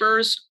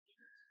papers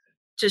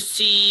to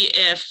see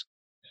if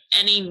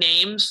any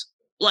names,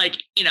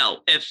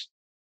 if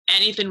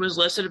anything was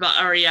listed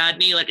about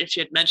Ariadne, like if she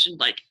had mentioned,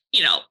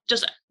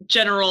 just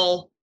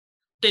general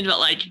things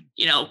about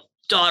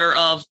daughter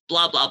of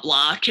blah blah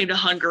blah, came to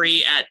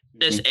Hungary at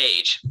this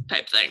age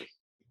type thing.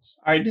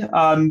 All right.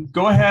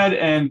 Go ahead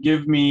and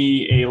give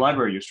me a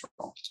library use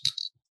roll.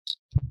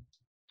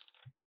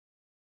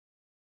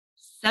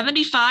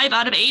 75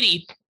 out of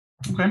 80.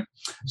 Okay.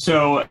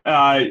 So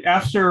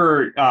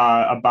after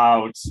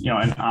about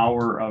an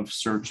hour of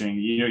searching,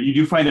 you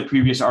do find the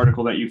previous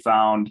article that you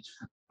found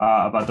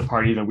about the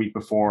party the week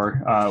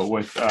before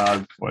with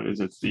what is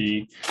it,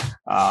 the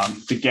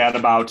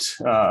gadabout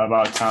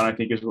about town, I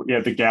think is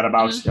the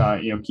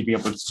gadabout, keeping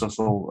up with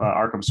social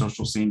Arkham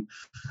social scene.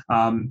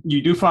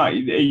 You do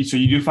find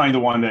the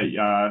one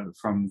that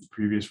from the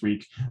previous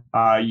week.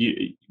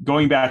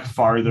 Going back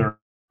farther,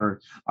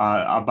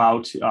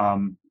 about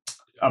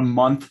a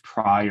month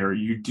prior,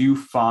 you do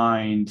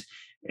find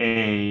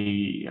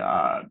a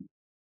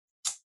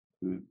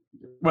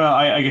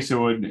I guess it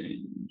would.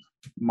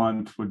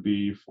 Month would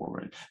be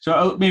forward.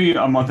 So maybe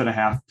a month and a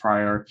half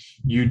prior,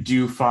 you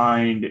do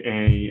find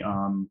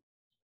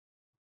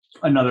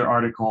another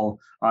article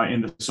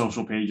in the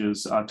social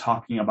pages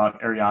talking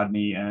about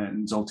Ariadne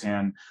and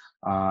Zoltan.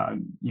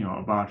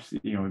 About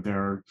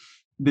their.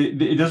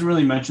 It doesn't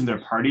really mention their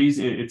parties.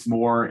 It's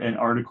more an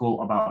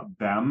article about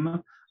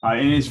them.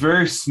 And it's a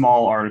very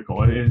small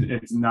article.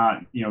 It's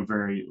not,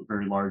 very,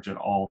 very large at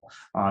all.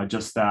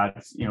 Just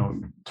that,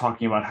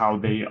 talking about how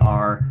they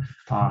are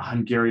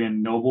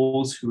Hungarian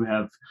nobles who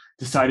have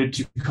decided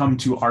to come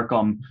to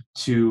Arkham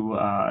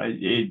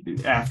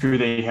after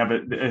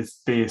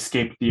they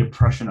escaped the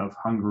oppression of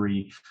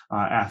Hungary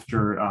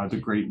after the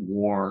Great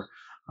War.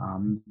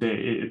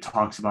 It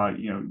talks about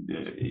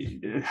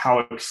how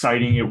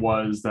exciting it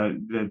was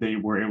that they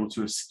were able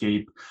to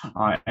escape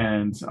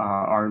and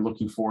are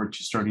looking forward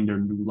to starting their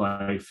new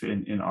life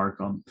in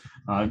Arkham.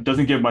 It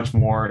doesn't give much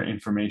more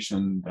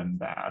information than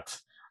that.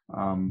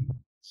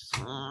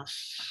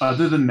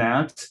 Other than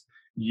that,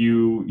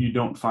 you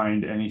don't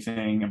find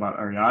anything about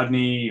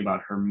Ariadne,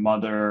 about her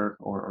mother,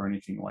 or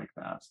anything like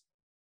that.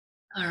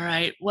 All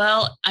right.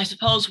 Well, I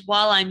suppose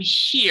while I'm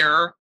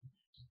here,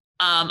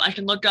 I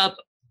can look up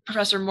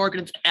Professor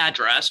Morgan's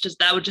address, because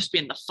that would just be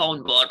in the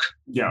phone book.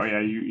 Yeah,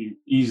 you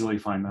easily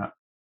find that.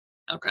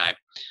 Okay.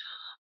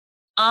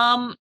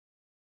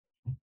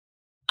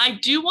 I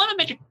do want to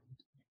make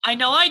I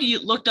know I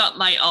looked up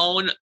my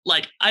own,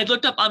 like, I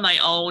looked up on my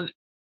own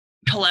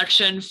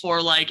collection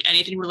for, like,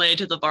 anything related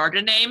to the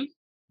Varga name.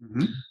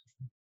 Mm-hmm.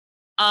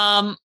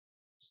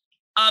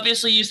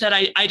 Obviously, you said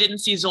I didn't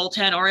see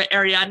Zoltan or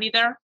Ariadne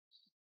there.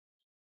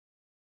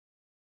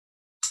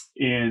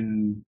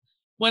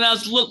 When I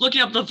was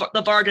looking up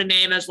the Varga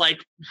name as,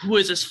 like, who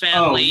is this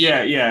family?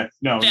 Oh, yeah.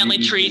 No. Family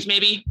trees,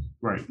 maybe?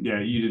 Right. Yeah,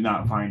 you did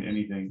not find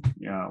anything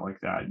like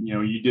that.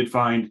 You did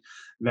find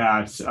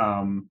that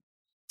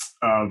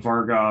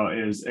Varga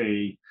is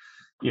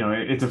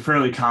it's a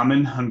fairly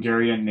common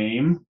Hungarian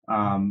name.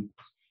 But,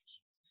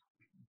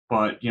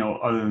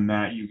 other than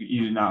that, you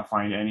did not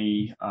find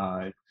any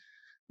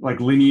like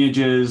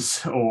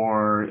lineages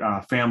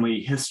or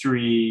family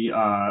history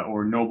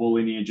or noble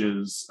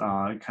lineages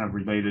kind of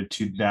related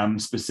to them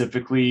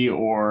specifically,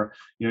 or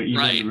even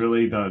Right.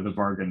 really the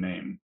Varga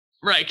name.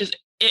 Right, because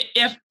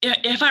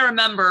if I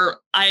remember,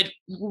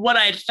 what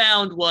I had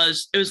found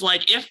was it was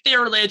like if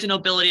they're related to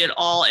nobility at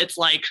all, it's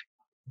like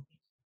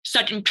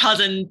second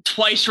cousin,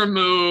 twice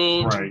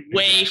removed, Right,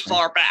 way exactly.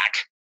 far back.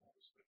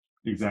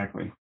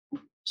 Exactly.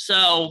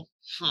 So,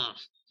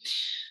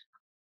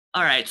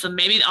 all right, so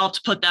maybe I'll have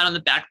to put that on the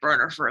back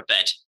burner for a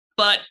bit.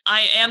 But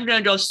I am going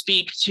to go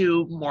speak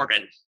to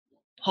Morgan.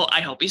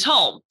 I hope he's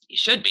home. He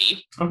should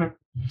be. Okay.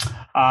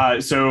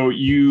 So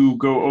you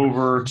go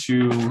over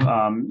to,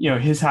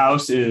 his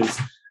house is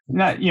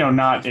not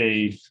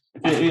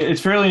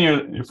it's fairly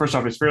near, first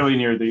off, it's fairly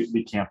near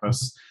the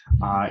campus.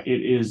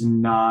 It is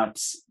not,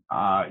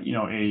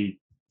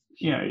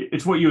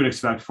 it's what you would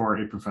expect for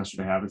a professor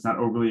to have. It's not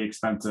overly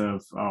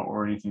expensive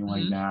or anything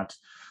like that.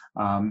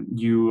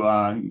 You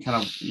kind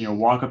of,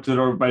 walk up to the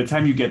door. By the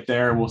time you get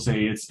there, we'll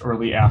say it's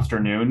early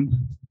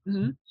afternoon.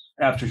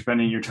 After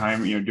spending your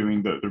time,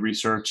 doing the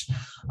research,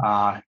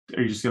 are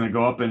you just going to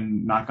go up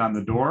and knock on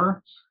the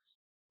door?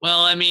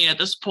 Well, I mean, at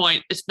this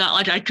point, it's not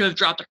like I could have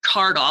dropped a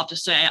card off to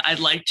say I'd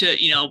like to,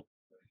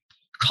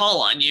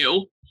 call on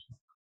you.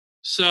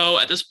 So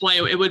at this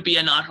point, it would be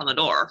a knock on the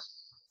door.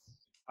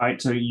 All right,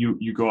 so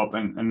you go up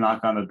and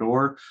knock on the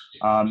door.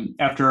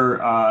 After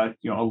a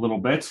little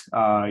bit,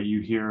 you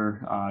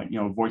hear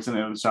a voice on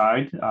the other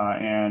side,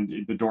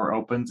 and the door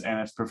opens, and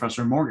it's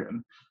Professor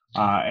Morgan.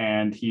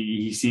 And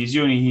he sees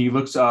you, and he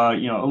looks a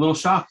little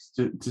shocked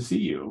to see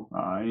you.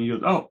 And he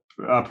goes, "Oh,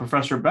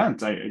 Professor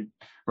Bent,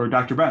 or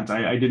Dr. Bent,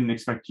 I didn't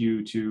expect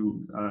you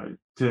to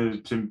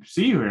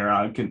see you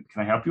here. Can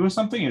I help you with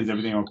something? Is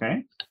everything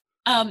okay?"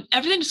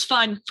 Everything's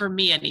fine for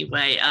me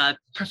anyway,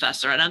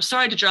 Professor, and I'm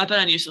sorry to drop in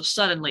on you so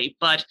suddenly,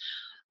 but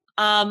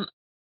I'm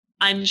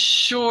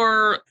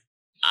sure,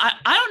 I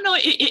don't know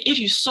if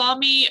you saw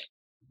me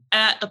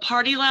at the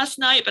party last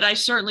night, but I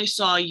certainly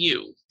saw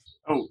you.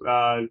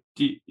 Oh,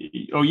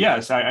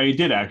 yes, I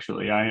did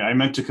actually. I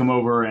meant to come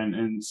over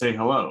and say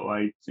hello.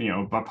 I,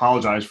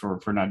 apologize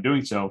for not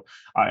doing so.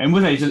 And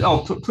with that, he says, "Oh,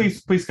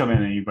 please come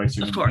in," and he invites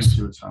you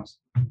into his house.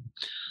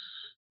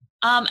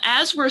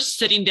 As we're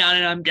sitting down,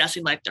 and I'm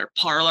guessing like their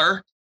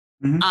parlor,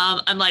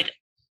 I'm like,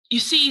 "You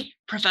see,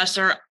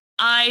 Professor,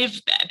 I've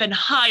been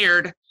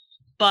hired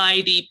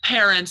by the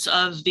parents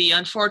of the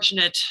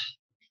unfortunate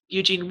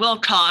Eugene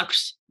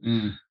Wilcox,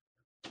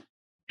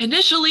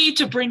 initially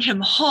to bring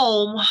him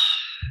home,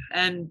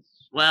 and,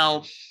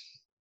 well,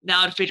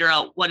 now to figure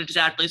out what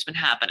exactly has been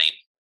happening."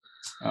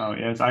 Oh,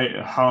 yes.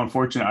 How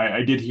unfortunate.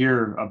 I did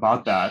hear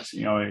about that.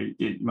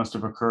 It must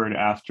have occurred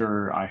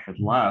after I had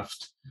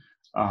left.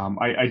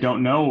 I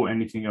don't know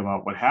anything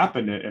about what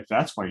happened, if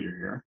that's why you're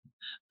here.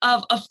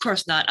 Of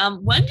course not.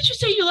 When did you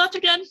say you left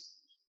again?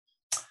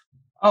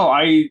 Oh,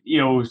 I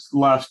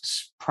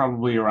left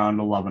probably around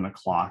 11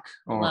 o'clock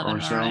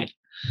or so. Right.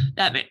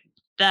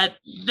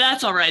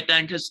 That's all right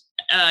then, because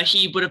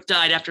he would have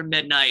died after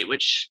midnight,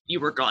 which you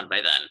were gone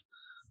by then.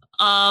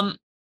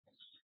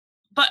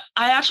 But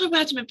I actually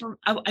had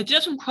I did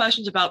have some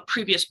questions about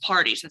previous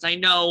parties, since I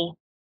know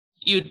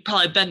you'd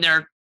probably been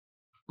there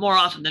more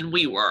often than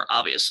we were,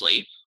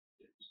 obviously.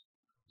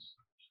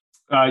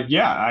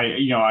 Yeah,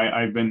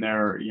 I've been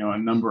there, a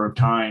number of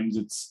times.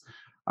 It's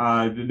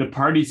the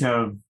parties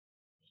have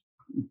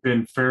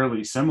been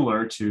fairly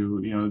similar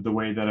to the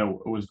way that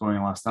it was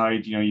going last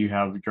night. You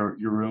have your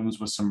rooms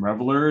with some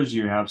revelers.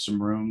 You have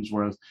some rooms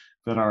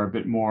that are a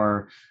bit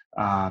more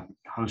how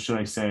should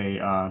I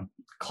say,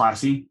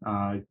 classy,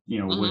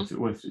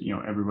 with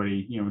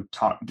everybody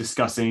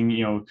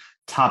discussing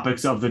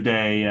topics of the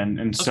day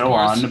and so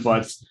on.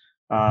 But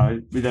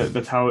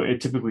that's how it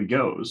typically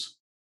goes.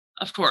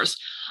 Of course.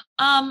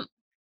 I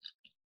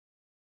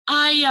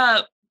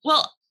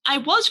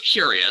was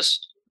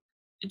curious.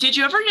 Did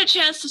you ever get a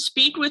chance to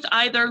speak with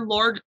either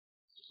Lord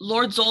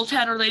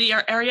Zoltan or Lady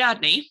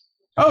Ariadne?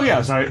 Oh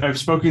yes, I've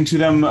spoken to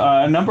them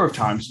a number of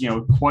times.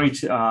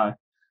 Quite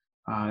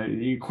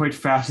quite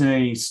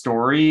fascinating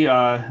story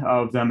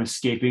of them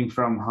escaping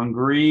from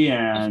Hungary,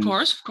 and Of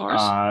course.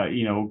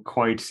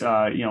 quite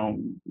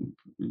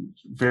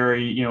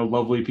very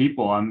lovely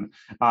people.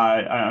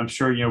 I'm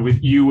sure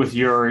with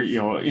your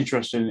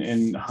interest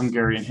in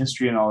Hungarian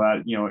history and all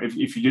that.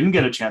 If you didn't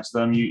get a chance to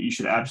them, you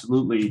should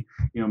absolutely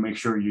make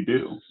sure you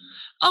do.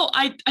 Oh,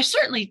 I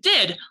certainly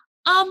did.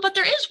 But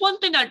there is one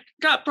thing that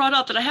got brought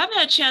up that I haven't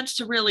had a chance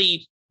to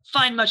really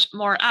find much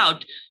more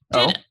out.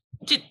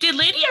 Did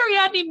Lady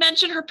Ariadne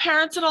mention her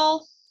parents at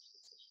all?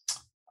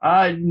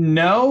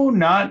 No,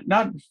 not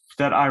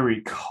that I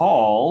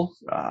recall.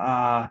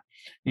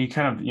 He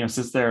kind of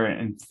sits there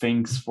and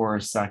thinks for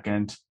a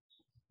second.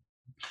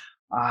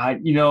 I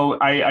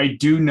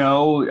do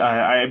know.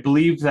 I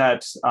believe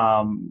that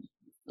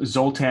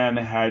Zoltan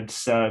had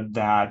said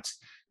that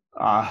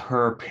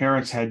her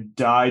parents had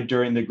died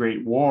during the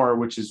Great War,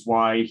 which is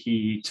why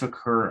he took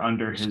her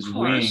under his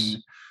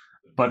wing.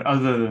 But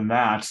other than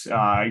that,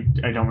 I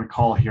don't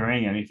recall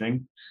hearing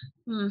anything.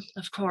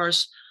 Of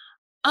course.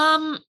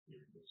 Oh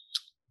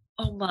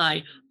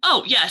my.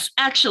 Oh yes,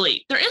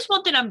 actually, there is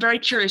one thing I'm very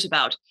curious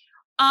about.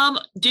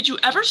 Did you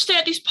ever stay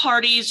at these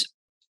parties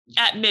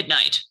at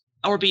midnight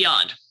or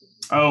beyond?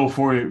 Oh,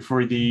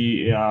 for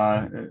the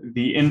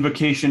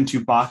invocation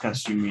to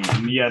Bacchus, you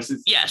mean? Yes.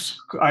 Yes.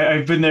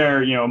 I've been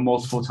there,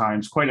 multiple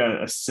times. Quite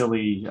a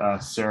silly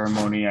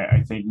ceremony.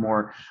 I think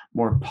more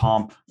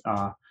pomp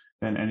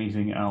than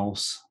anything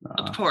else.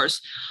 Of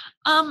course.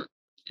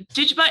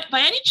 Did you by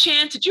any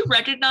chance did you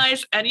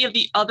recognize any of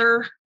the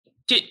other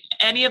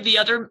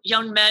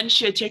young men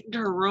she had taken to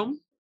her room?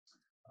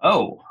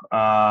 Oh,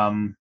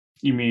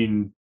 you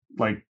mean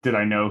like did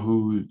I know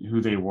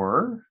who they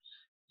were?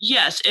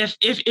 Yes,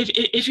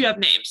 if you have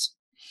names.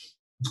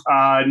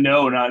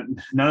 No,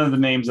 none of the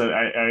names that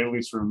I at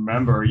least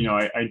remember.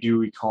 I do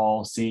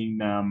recall seeing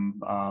them,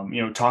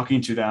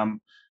 talking to them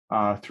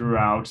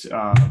throughout,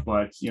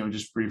 but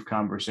just brief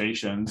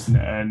conversations,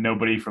 and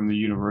nobody from the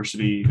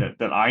university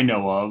that I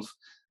know of,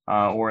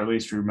 or at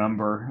least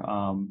remember.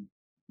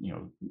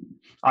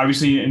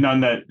 Obviously none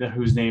that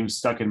whose names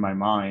stuck in my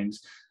mind.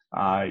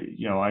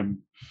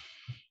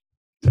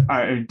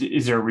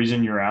 Is there a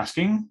reason you're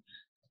asking?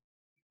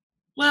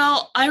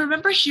 Well, I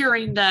remember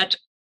hearing that,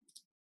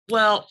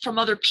 from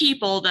other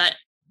people, that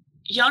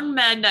young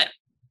men that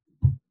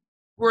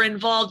were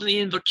involved in the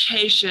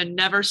invocation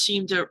never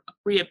seemed to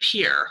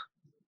reappear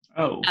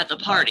at the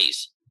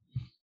parties.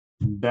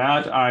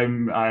 That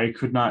I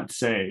could not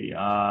say.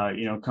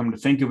 Come to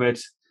think of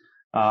it,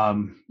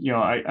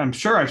 I'm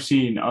sure I've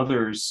seen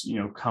others,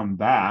 come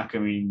back. I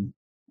mean,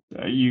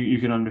 you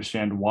can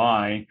understand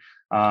why.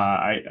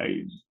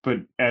 But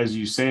as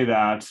you say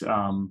that,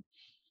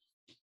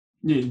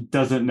 it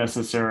doesn't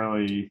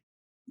necessarily,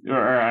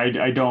 or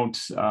I don't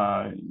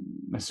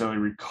necessarily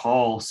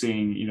recall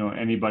seeing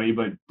anybody.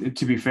 But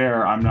to be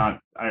fair,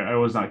 I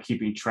was not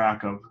keeping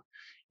track of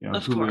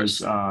who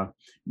was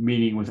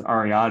meeting with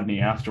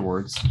Ariadne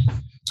afterwards.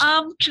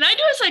 Can I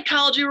do a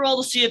psychology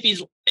roll to see if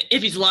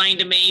he's lying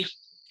to me?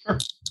 Sure.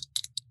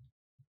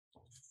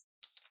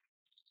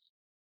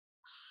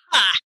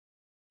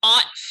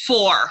 Ought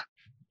 4.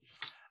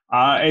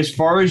 As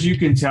far as you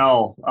can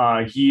tell,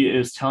 he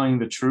is telling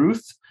the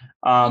truth.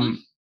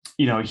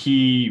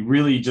 He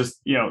really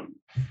just,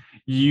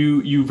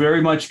 you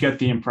very much get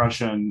the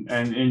impression,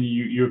 and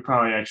you would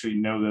probably actually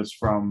know this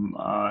from,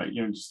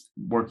 just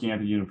working at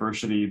the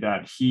university,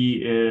 that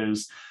he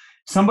is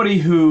somebody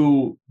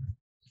who,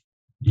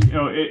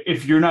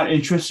 if you're not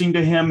interesting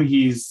to him,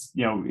 he's,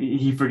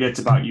 he forgets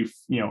about you,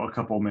 a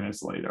couple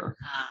minutes later.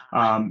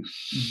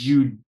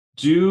 You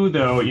do,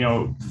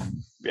 though,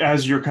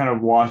 as you're kind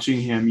of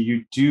watching him,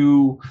 you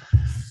do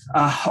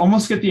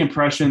almost get the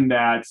impression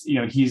that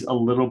he's a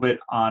little bit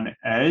on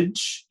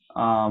edge.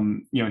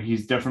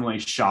 He's definitely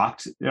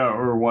shocked,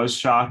 or was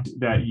shocked,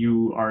 that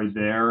you are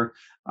there,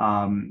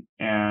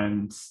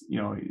 and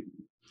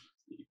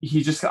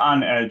he's just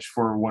on edge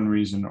for one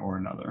reason or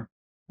another.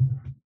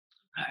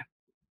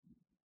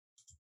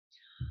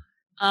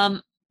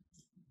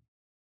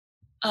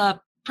 Okay.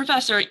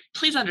 Professor,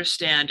 please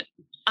understand,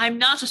 I'm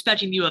not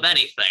suspecting you of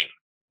anything.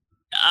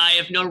 I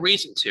have no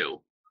reason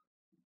to.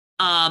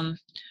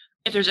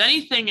 If there's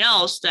anything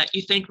else that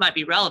you think might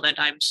be relevant,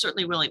 I'm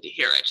certainly willing to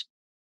hear it.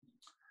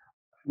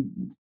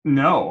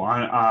 No,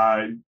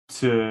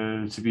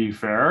 to be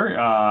fair,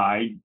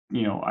 I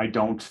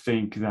don't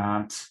think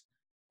that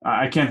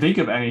I can't think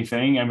of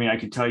anything. I mean, I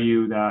can tell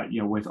you that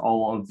with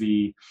all of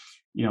the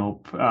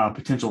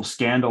potential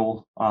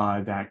scandal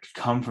that could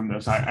come from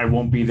this, I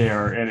won't be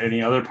there at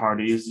any other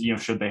parties,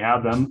 should they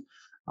have them.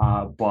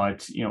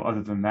 But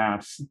other than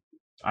that,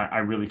 I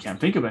really can't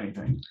think of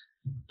anything.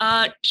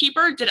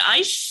 Keeper, did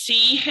I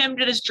see him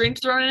get his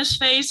drink thrown in his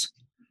face?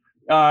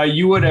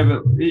 You would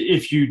have,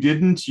 if you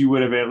didn't, you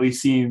would have at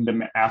least seen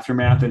the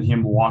aftermath and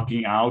him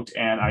walking out,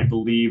 and I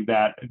believe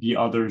that the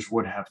others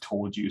would have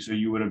told you, so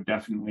you would have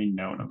definitely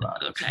known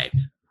about it. Okay.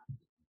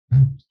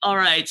 All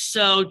right,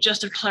 so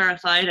just to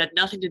clarify, it had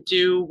nothing to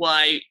do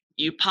why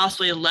you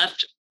possibly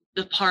left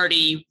the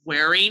party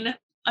wearing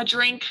a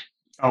drink?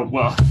 Oh,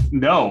 well,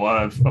 no,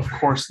 of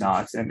course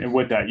not. And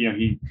with that,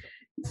 he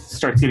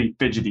starts getting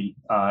fidgety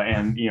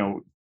and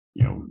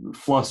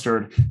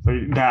flustered.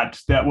 But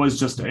that was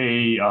just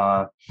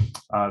that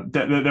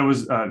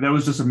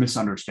was just a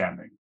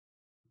misunderstanding.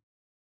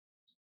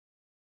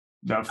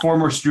 The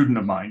former student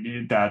of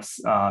mine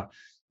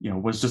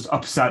was just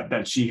upset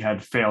that she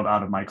had failed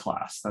out of my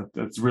class.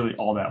 That's really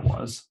all that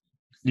was.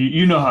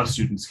 You know how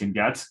students can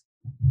get.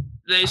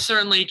 They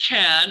certainly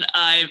can.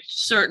 I've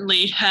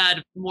certainly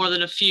had more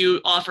than a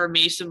few offer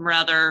me some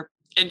rather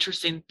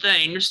interesting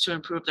things to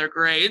improve their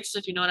grades,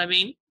 if you know what I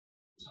mean.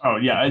 Oh,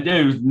 yeah,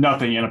 it was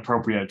nothing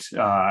inappropriate.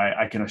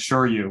 I can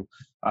assure you.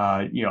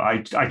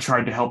 I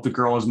tried to help the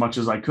girl as much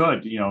as I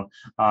could.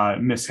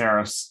 Miss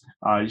Harris.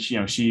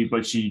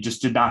 She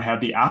just did not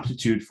have the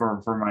aptitude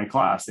for my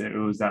class. It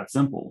was that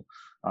simple.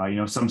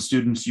 Some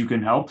students you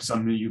can help,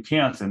 some you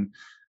can't, and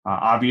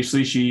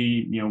obviously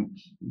she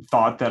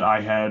thought that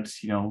I had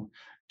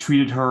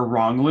treated her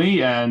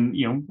wrongly, and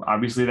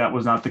obviously that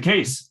was not the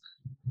case.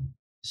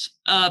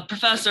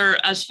 Professor,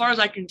 as far as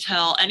I can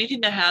tell,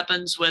 anything that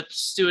happens with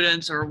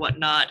students or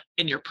whatnot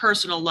in your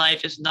personal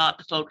life is not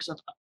the focus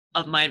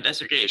of my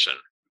investigation.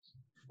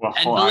 Well,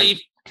 I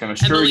can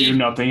assure you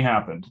nothing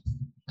happened.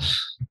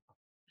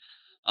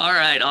 All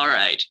right.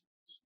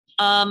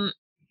 As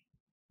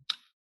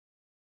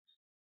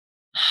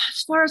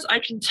far as I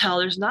can tell,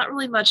 there's not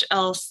really much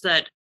else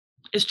that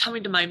is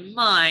coming to my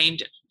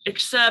mind,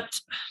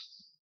 except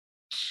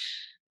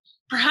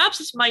perhaps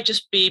this might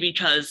just be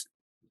because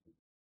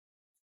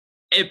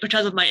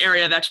of my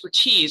area of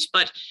expertise,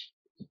 but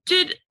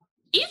did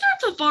either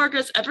of the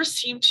Vargas ever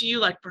seem to you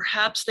like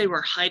perhaps they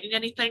were hiding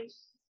anything?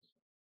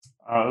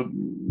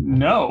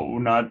 No,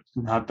 not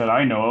that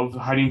I know of.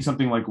 Hiding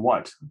something like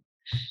what?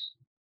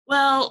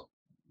 Well,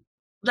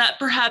 that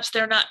perhaps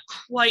they're not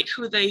quite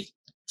who they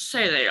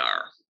say they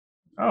are.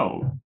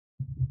 Oh,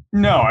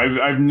 no,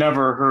 I've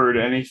never heard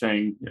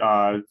anything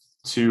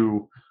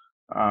to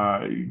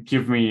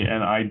give me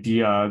an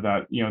idea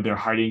that they're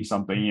hiding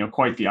something.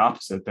 Quite the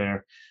opposite.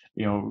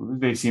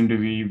 They seem to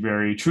be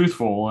very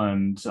truthful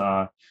and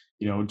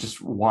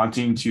just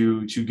wanting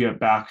to get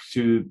back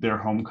to their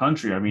home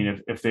country. I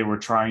mean, if they were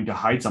trying to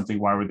hide something,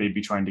 why would they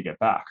be trying to get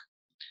back?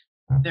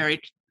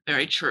 Very,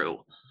 very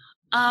true.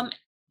 Thank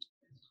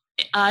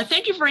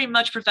you very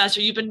much,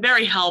 Professor. You've been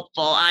very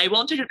helpful. I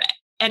won't take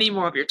any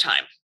more of your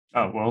time.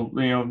 Oh, well,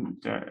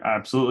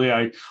 absolutely.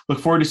 I look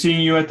forward to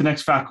seeing you at the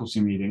next faculty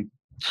meeting.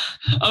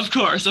 Of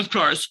course.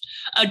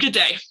 Good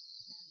day.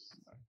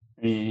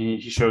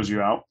 He shows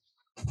you out.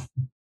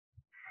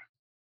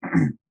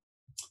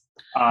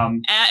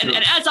 And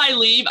as I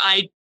leave,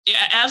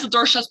 as the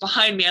door shuts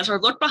behind me, I sort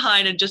of look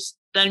behind and just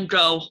then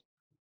go,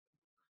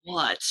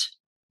 what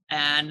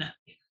an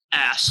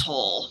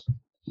asshole.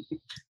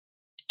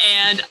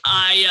 And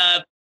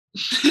I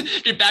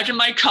get back in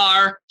my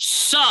car,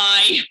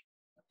 sigh,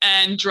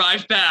 and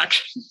drive back.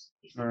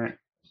 All right.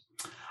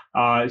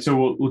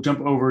 So we'll jump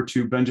over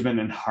to Benjamin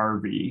and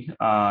Harvey.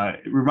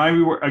 Remind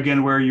me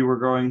again where you were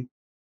going.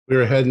 We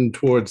were heading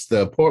towards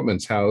the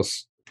Portman's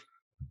house.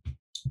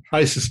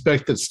 I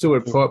suspect that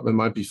Stuart Portman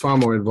might be far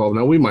more involved.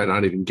 Now, we might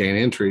not even gain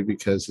entry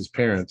because his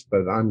parents,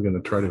 but I'm going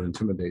to try to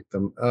intimidate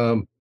them.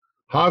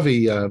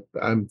 Harvey,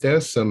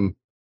 there's some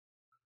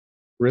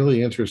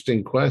really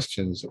interesting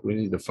questions that we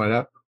need to find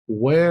out.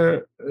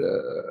 Where,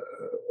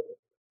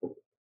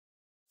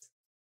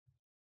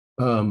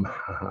 I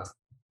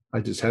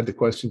just had the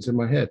questions in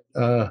my head.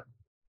 What?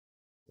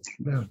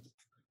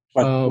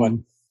 Go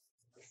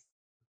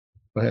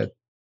ahead.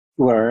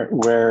 Where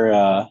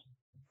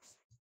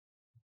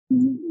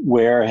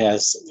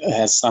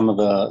has some of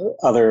the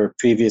other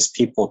previous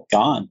people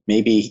gone?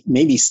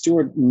 Maybe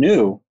Stuart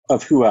knew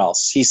of who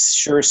else. He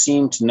sure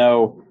seemed to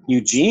know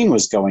Eugene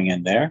was going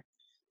in there.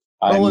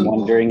 I'm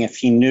wondering if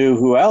he knew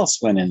who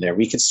else went in there.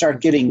 We could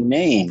start getting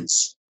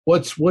names.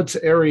 What's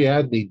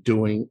Ariadne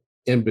doing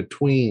in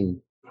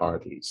between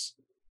parties?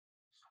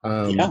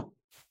 Yeah.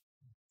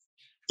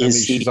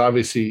 She's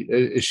obviously,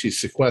 is she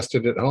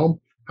sequestered at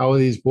home? How are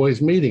these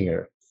boys meeting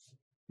her?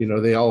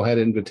 They all had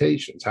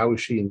invitations. How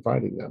is she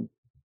inviting them?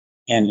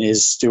 And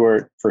is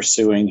Stuart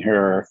pursuing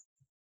her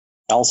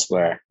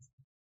elsewhere?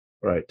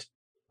 Right.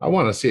 I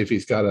want to see if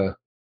he's got a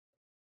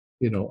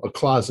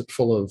closet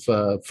full of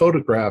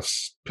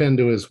photographs pinned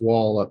to his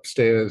wall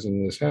upstairs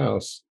in his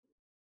house.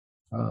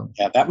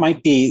 Yeah, that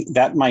might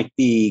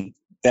be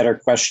better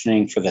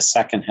questioning for the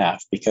second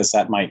half, because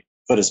that might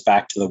put us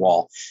back to the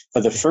wall.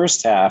 For the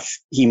first half,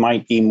 he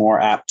might be more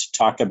apt to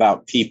talk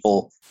about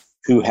people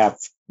who have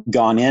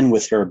gone in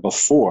with her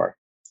before,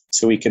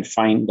 so we could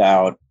find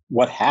out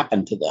what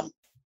happened to them.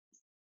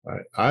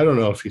 I don't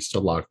know if he's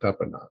still locked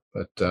up or not,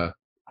 but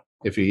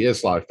if he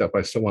is locked up,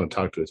 I still want to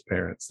talk to his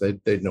parents.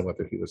 They'd know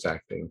whether he was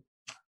acting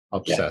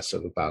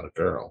obsessive about a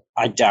girl.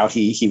 I doubt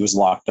he was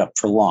locked up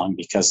for long,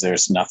 because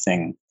there's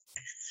nothing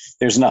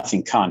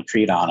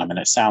concrete on him, and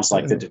it sounds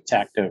like the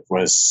detective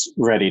was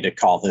ready to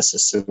call this a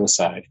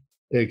suicide.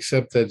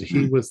 Except that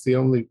he was the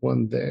only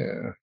one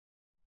there.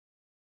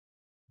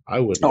 I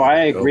wouldn't. Oh,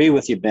 I agree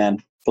with you, Ben.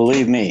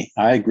 Believe me,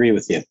 I agree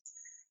with you.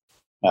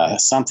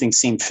 Something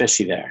seemed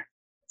fishy there.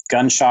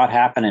 Gunshot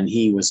happened and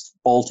he was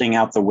bolting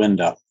out the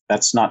window.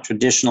 That's not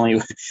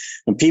traditionally,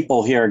 when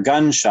people hear a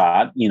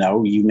gunshot,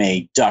 you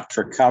may duck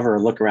for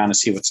cover, look around to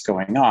see what's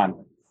going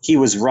on. He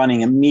was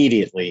running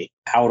immediately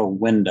out a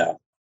window.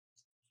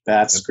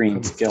 That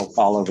screams guilt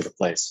all over the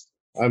place.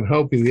 I'm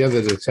hoping the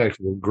other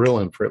detective will grill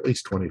him for at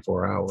least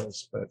 24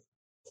 hours, but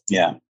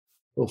yeah,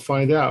 we'll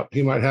find out.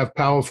 He might have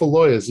powerful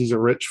lawyers. These are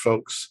rich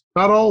folks.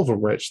 Not all of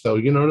them rich, though.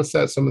 You notice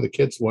that some of the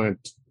kids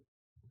weren't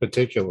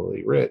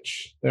particularly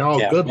rich. They're all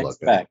good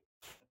looking.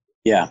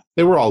 Yeah.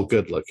 They were all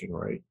good looking,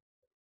 right?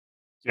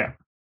 Yeah.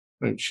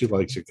 And she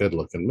likes a good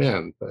looking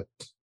man, but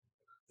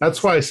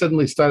that's why I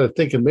suddenly started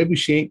thinking maybe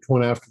she ain't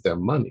going after their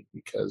money,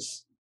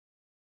 because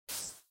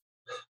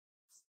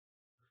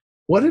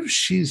what if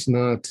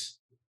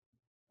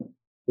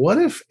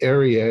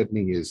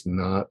Ariadne is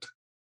not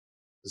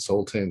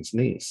Zoltan's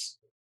niece?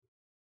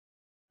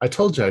 I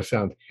told you I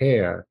found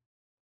hair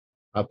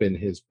up in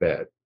his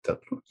bed.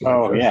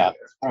 Oh, yeah.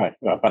 All right.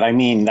 But I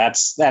mean,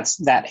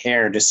 that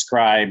hair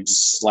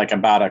describes like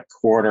about a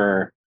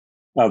quarter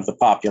of the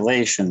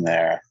population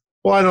there.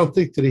 Well, I don't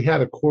think that he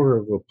had a quarter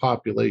of a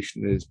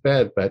population in his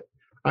bed, but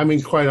I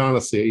mean, quite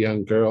honestly, a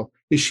young girl.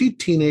 Is she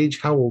teenage?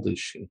 How old is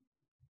she?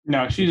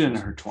 No, she's in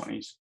her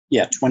 20s.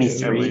 Yeah,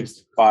 23.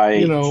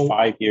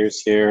 5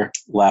 years here,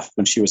 left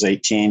when she was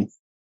 18.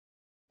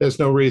 There's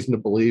no reason to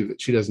believe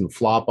that she doesn't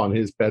flop on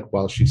his bed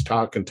while she's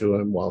talking to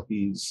him, while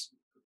he's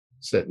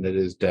sitting at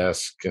his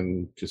desk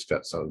and just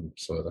got some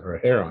of her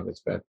hair on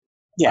his bed.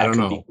 Yeah, I don't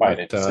know.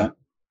 But,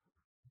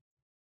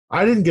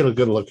 I didn't get a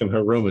good look in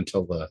her room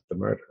until the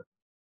murder.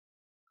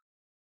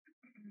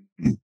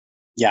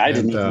 Yeah, I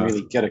didn't even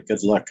really get a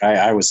good look.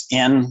 I was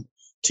in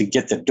to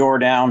get the door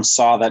down,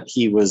 saw that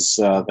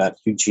that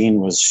Eugene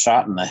was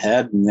shot in the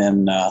head, and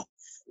then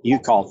you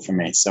called for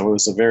me. So it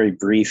was a very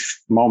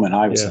brief moment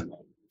I was in there.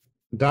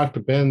 Dr.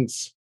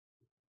 Benz,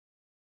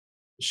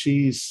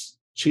 she's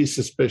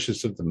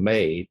suspicious of the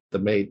maid. The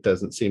maid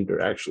doesn't seem to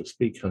actually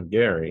speak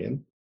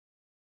Hungarian,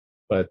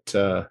 but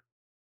I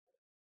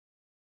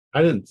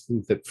didn't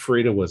think that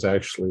Frida was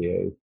actually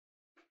a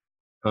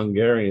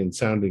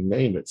Hungarian-sounding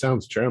name. It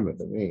sounds German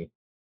to me.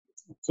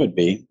 Could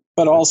be,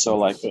 but also,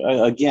 like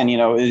again,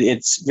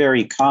 it's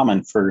very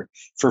common for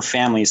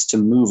families to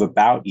move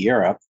about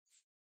Europe.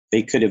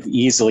 They could have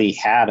easily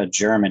had a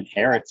German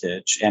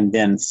heritage and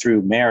then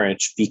through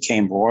marriage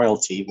became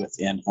royalty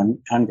within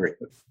Hungary.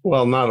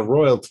 Well, not a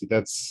royalty.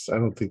 I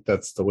don't think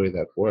that's the way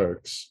that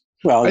works.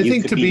 Well, I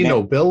think to be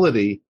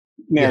nobility,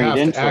 married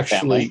into a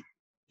family.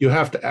 You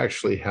have to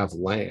actually have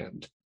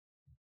land.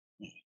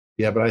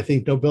 Yeah, but I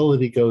think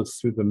nobility goes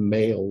through the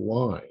male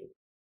line.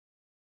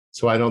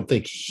 So I don't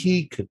think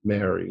he could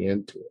marry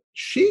into it.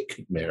 She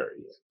could marry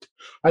it.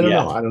 I don't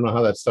know. I don't know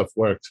how that stuff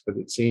works, but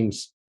it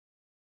seems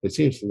a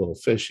little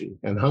fishy.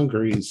 And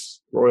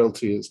Hungary's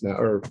royalty is now,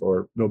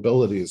 or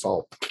nobility is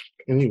all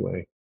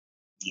anyway.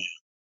 Yeah.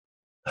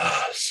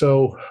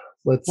 So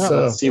let's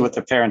see what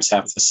the parents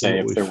have to say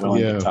if they're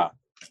willing to talk.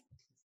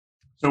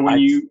 So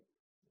when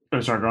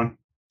sorry, go on.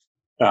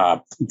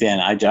 Ben,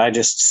 I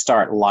just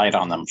start light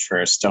on them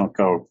first. Don't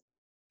go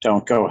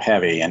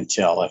heavy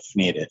until if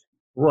needed.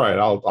 Right.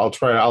 I'll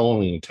try. I'll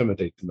only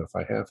intimidate them if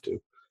I have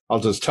to. I'll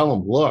just tell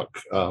them,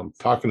 look,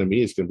 talking to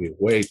me is going to be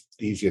way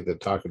easier than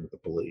talking to the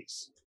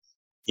police.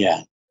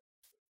 Yeah.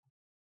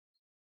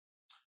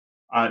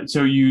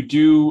 So you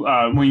do,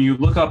 when you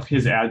look up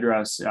his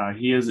address,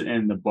 he is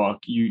in the book.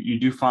 You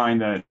do find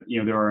that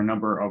there are a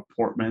number of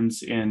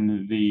Portmans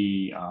in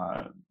the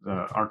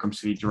Arkham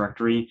City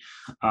directory.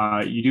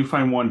 You do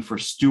find one for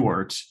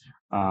Stewart.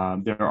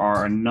 There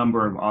are a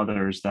number of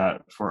others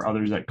that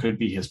could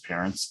be his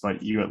parents,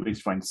 but you at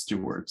least find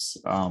Stewart's.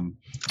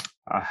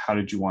 How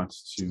did you want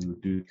to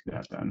do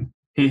that then?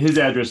 His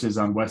address is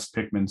on West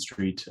Pickman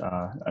Street,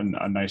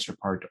 a nicer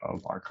part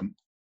of Arkham.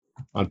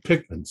 On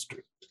Pickman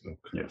Street. Okay.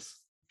 Yes.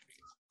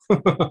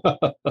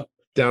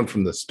 Down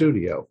from the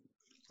studio.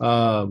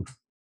 I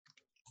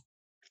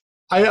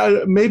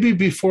maybe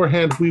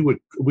beforehand we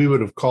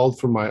would have called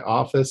from my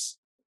office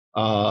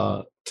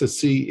to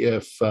see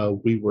if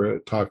we were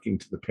talking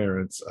to the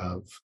parents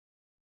of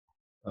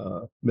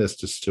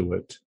Mr.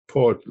 Stewart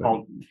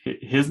Portman.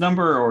 His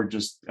number, or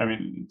just,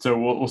 so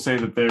we'll say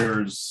that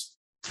there's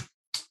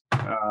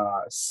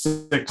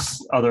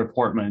 6 other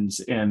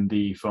Portmans in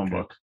the phone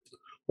book.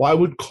 Well, I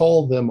would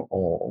call them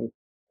all.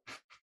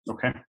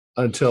 Okay.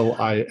 Until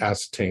I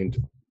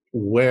ascertained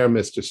where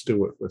Mr.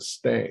 Stewart was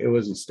staying. It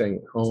wasn't staying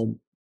at home.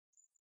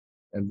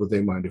 And would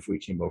they mind if we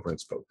came over and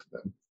spoke to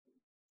them?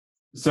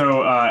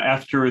 So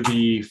after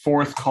the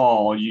 4th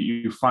call,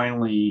 you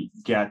finally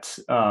get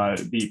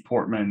the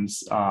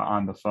Portmans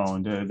on the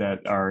phone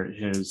that are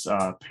his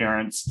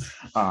parents.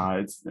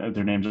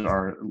 Their names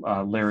are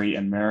Larry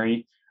and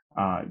Mary.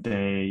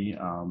 They,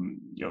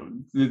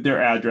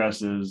 their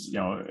address is,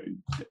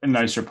 a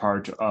nicer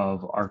part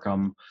of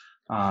Arkham.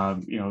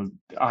 The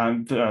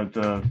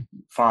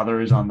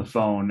father is on the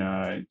phone.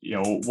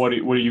 What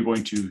are you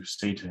going to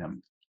say to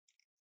him?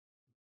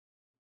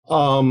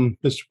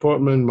 Mr.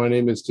 Portman, my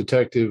name is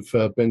Detective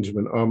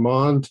Benjamin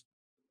Armand.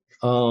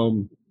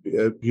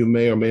 You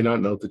may or may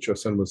not know that your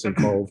son was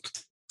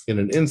involved in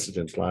an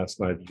incident last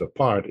night at a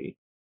party.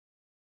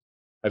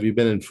 Have you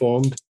been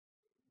informed?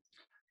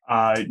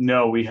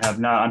 No, we have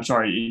not. I'm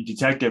sorry,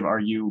 Detective, are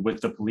you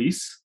with the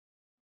police?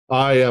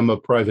 I am a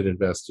private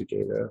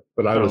investigator,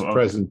 but I was okay.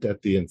 present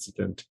at the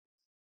incident.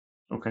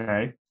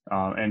 Okay.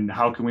 And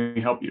how can we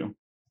help you?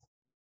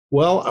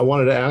 Well, I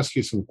wanted to ask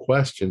you some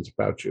questions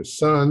about your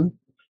son.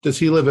 Does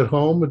he live at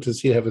home or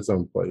does he have his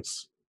own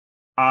place?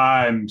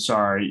 I'm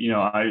sorry.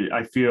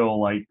 I feel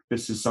like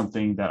this is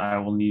something that I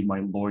will need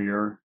my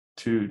lawyer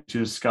to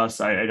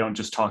discuss. I don't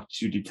just talk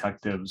to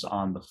detectives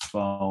on the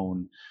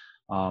phone.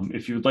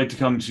 If you would like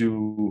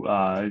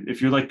to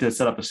if you'd like to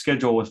set up a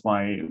schedule with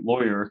my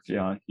lawyer,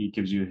 he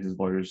gives you his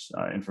lawyer's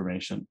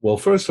information. Well,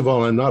 first of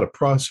all, I'm not a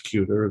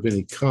prosecutor of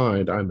any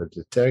kind. I'm a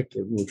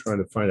detective. We're trying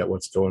to find out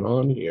what's going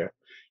on here.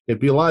 It'd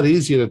be a lot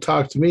easier to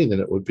talk to me than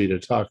it would be to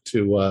talk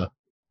to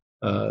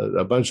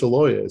a bunch of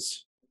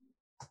lawyers.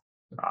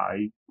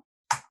 I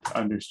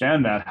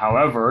understand that.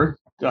 However,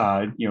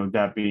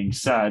 that being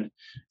said,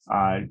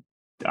 I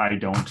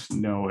don't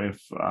know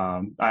if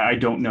I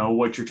don't know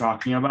what you're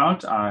talking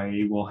about.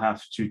 I will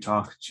have to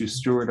talk to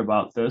Stuart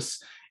about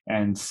this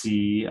and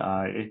see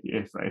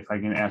if I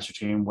can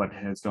ascertain what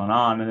has gone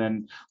on. And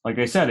then, like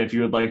I said, if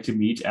you would like to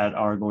meet at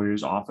our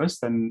lawyer's office,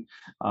 then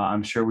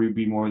I'm sure we'd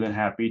be more than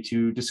happy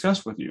to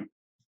discuss with you.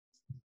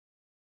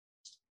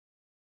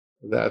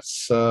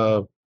 That's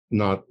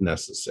not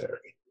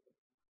necessary.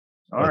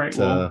 All right.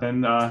 Well,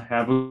 then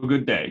have a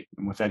good day.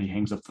 And with that, he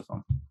hangs up the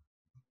phone.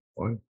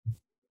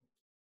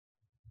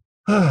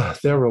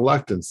 Their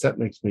reluctance, that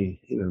makes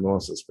me even more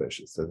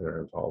suspicious that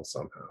they're involved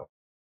somehow.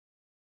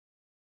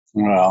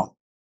 Well,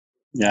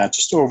 yeah,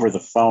 just over the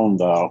phone,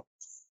 though.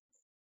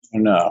 I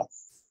don't know.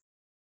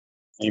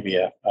 Maybe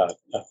a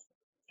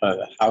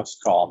house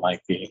call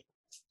might be.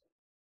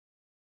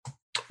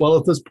 Well,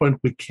 at this point,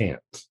 we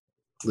can't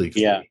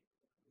legally.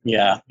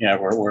 Yeah.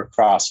 We're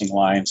crossing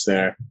lines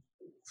there.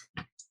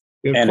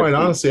 And quite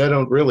honestly, I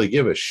don't really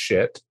give a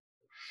shit.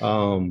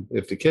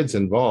 If the kid's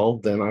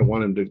involved, then I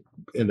want him to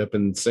end up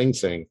in Sing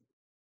Sing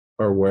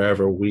or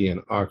wherever we in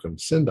Arkham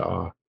Cinda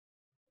are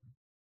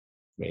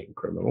main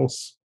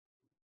criminals.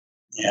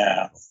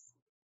 Yeah.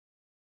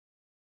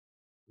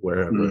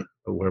 Wherever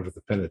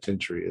the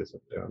penitentiary is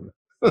down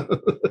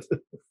the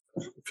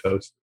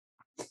coast.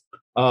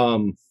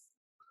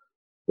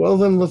 Well,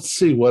 then let's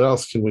see. What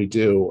else can we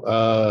do?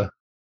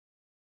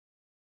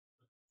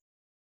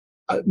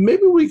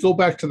 Maybe we go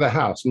back to the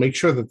house, make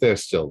sure that they're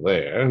still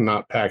there,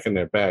 not packing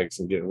their bags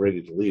and getting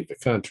ready to leave the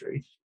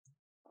country.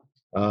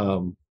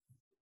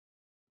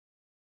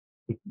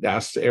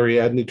 Asked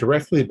Ariadne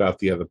directly about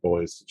the other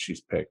boys that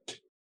she's picked.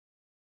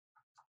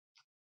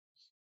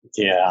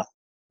 Yeah.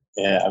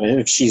 I mean,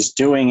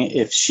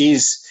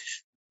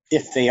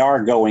 if they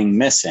are going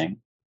missing,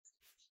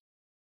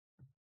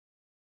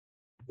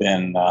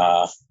 then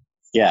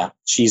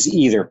she's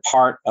either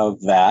part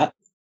of that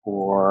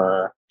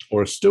or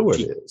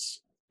Stuart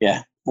is.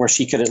 Yeah. Or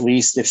she could at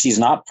least, if she's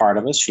not part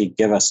of us, she'd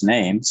give us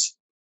names.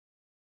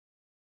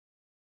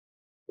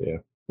 Yeah.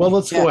 Well,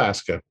 let's go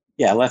ask her.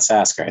 Yeah, let's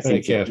ask her. I think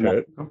it can't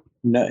hurt.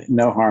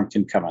 No harm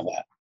can come of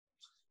that.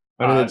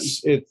 I mean,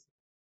 it's.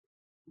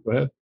 Go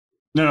ahead.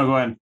 No, go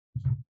ahead.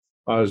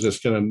 I was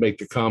just going to make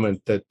the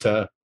comment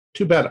that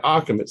too bad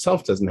Arkham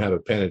itself doesn't have a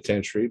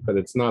penitentiary, but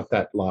it's not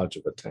that large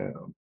of a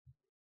town.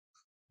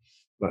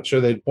 I'm not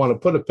sure they'd want to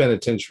put a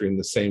penitentiary in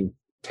the same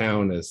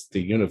town as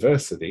the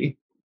university.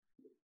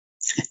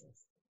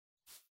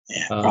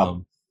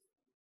 I'll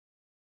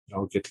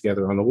get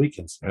together on the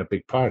weekends and have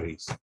big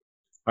parties.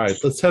 All right,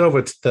 let's head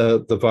over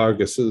to the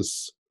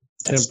Vargas's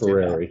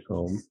temporary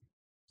home.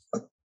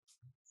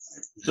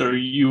 So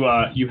you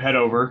head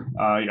over.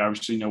 You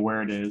obviously know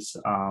where it is.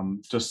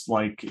 Just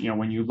like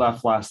when you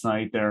left last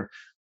night, there,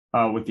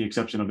 with the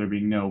exception of there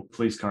being no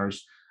police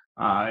cars,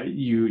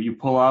 you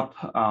pull up.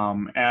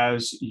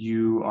 As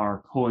you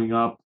are pulling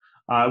up,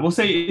 we'll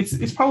say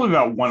it's probably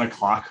about 1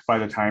 o'clock by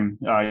the time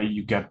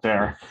you get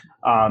there.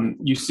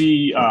 You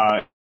see,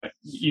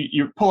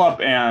 you pull up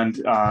and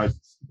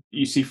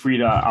you see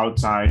Frida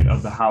outside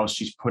of the house.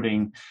 She's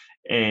putting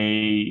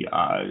a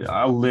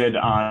lid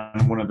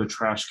on one of the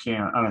trash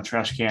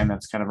can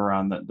that's kind of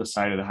around the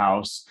side of the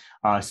house.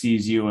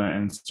 Sees you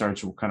and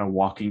starts kind of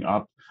walking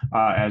up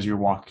as you're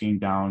walking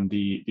down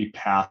the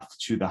path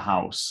to the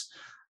house.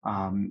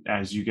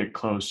 As you get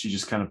close, she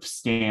just kind of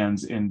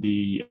stands in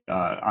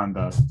on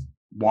the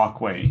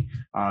walkway,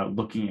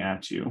 looking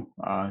at you,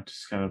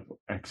 just kind of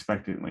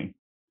expectantly.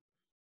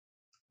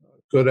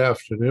 Good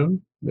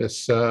afternoon,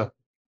 Miss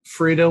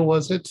Frida,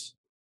 was it?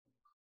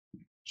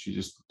 She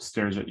just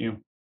stares at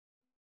you.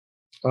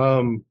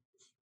 Do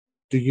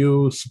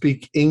you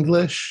speak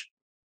English?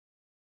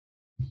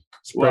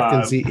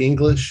 Sprechen Sie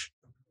English?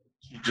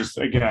 She just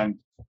again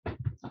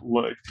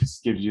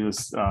just gives you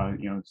this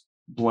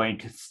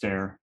blank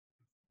stare.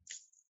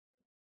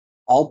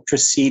 I'll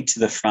proceed to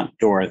the front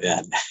door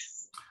then.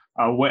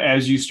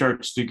 As you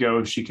start to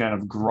go, she kind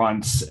of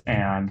grunts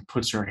and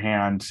puts her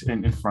hand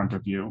in front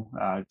of you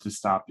to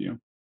stop you.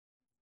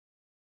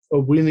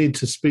 we need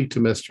to speak to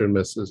Mr. and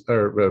Mrs.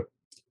 or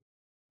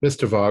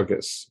Mr.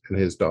 Vargas and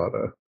his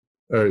daughter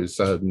or his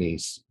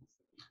niece.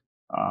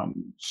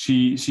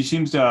 She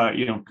seems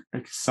to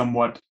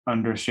somewhat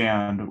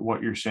understand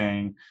what you're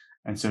saying,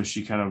 and so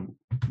she kind of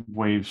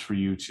waves for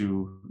you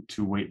to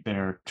wait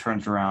there,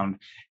 turns around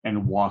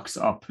and walks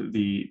up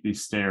the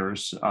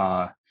stairs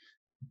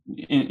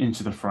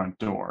into the front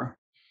door.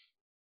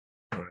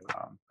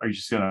 Are you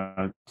just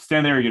gonna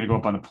stand there? Are you gonna go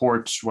up on the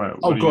porch?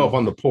 I'll go up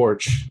on the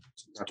porch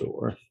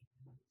door.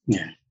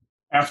 Yeah.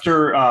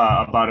 After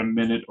about a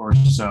minute or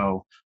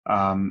so,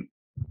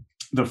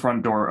 the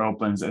front door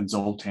opens and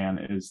Zoltan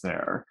is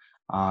there.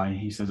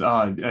 He says,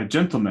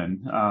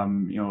 "Gentlemen,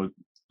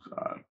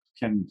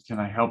 can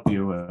I help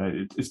you?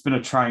 It's been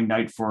a trying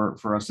night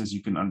for us, as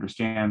you can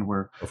understand.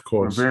 We're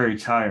very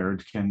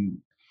tired.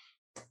 Can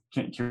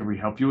we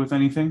help you with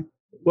anything?"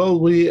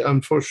 Well,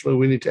 unfortunately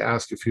we need to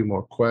ask a few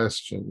more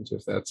questions,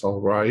 if that's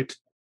all right.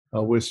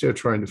 We're still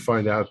trying to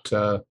find out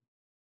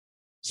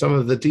some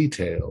of the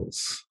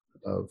details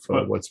of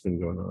what's been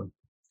going on.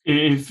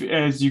 If,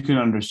 as you can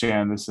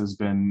understand, this has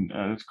been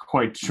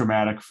quite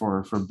traumatic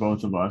for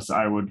both of us,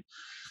 I would,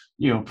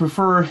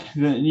 prefer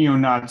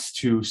not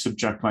to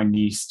subject my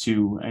niece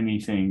to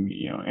anything,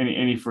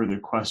 any further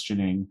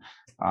questioning.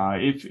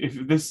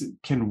 If this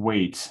can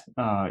wait,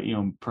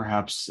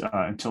 perhaps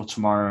until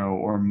tomorrow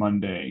or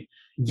Monday.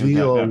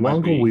 The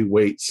longer we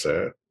wait,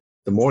 sir,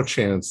 the more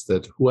chance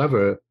that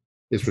whoever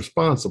is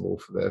responsible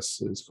for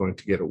this is going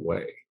to get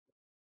away.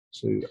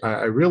 So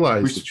I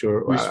realize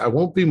that I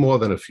won't be more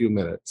than a few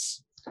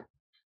minutes.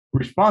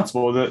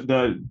 Responsible?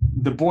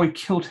 The boy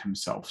killed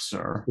himself,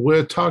 sir.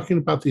 We're talking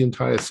about the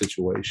entire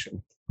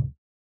situation.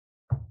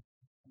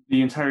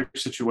 The entire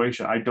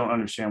situation? I don't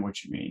understand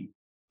what you mean.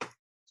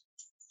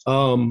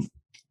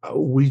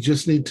 We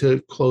just need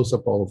to close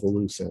up all of the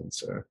loose ends,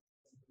 sir.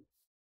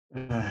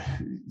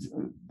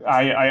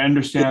 I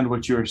understand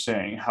what you're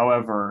saying.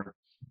 However,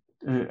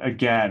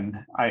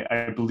 again,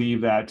 I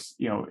believe that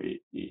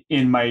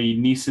in my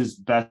niece's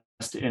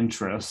best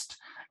interest,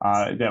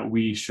 that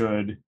we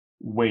should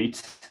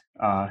wait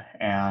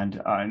and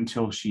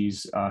until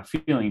she's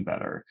feeling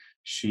better.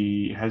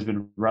 She has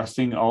been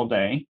resting all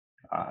day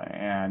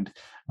and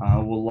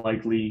will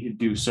likely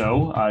do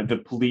so. The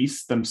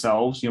police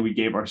themselves, we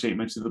gave our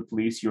statements to the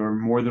police. You're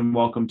more than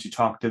welcome to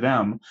talk to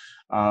them,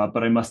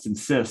 but I must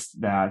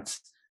insist that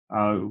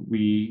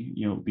we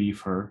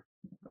leave her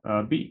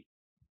be.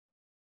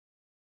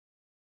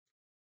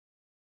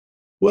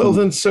 Well,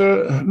 then,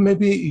 sir,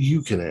 maybe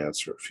you can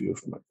answer a few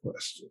of my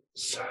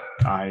questions.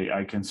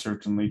 I can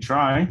certainly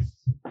try.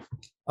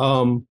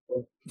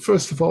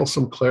 First of all,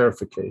 some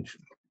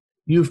clarification.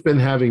 You've been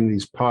having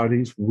these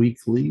parties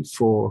weekly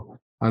for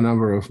a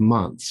number of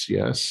months,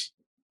 yes?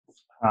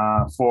 We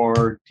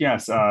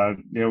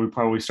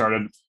probably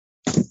started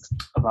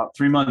about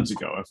 3 months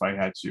ago, if I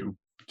had to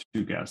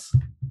guess.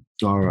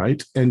 All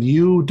right. And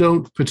you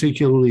don't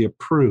particularly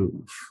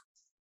approve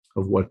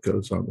of what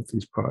goes on at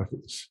these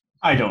parties?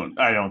 I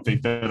don't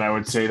think that I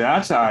would say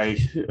that. I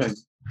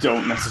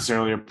don't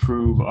necessarily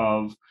approve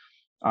of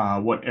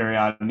what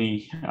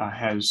Ariadne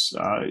has,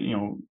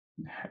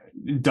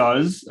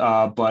 does.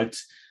 But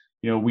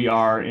we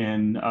are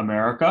in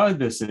America.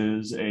 This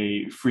is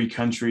a free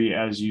country,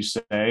 as you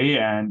say,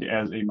 and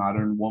as a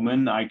modern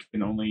woman, I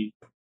can only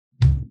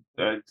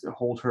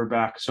hold her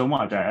back so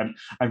much.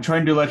 I'm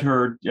trying to let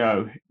her.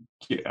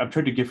 I'm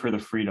trying to give her the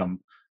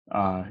freedom.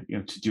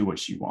 To do what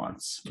she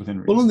wants within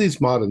reason. Well, in these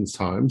modern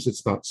times,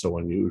 it's not so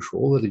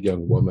unusual that a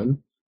young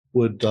woman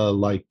would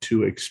like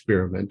to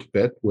experiment a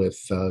bit with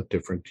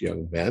different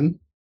young men.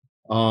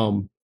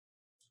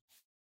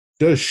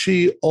 Does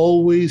she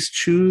always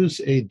choose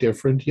a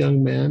different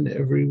young man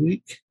every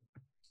week?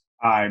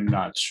 I'm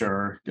not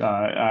sure.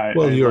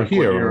 You're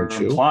here, aren't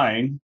you?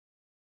 Implying.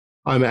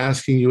 I'm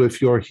asking you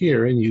if you're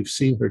here and you've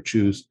seen her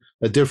choose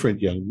a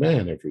different young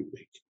man every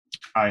week.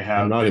 I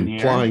have. I'm not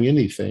implying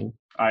anything.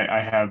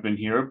 I have been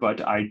here, but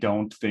I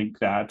don't think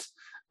that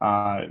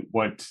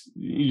what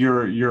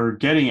you're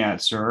getting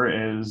at,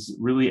 sir, is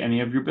really any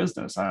of your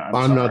business.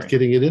 I'm not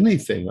getting at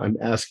anything. I'm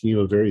asking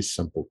you a very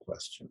simple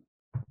question.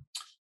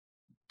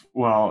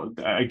 Well,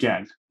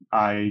 again,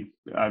 I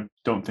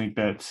don't think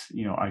that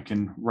I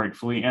can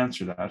rightfully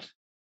answer that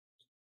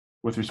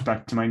with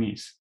respect to my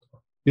niece.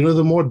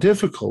 The more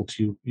difficult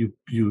you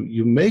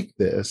make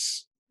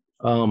this,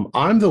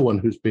 I'm the one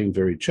who's being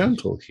very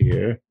gentle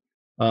here.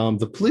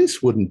 The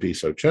police wouldn't be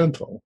so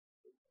gentle.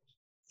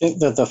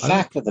 The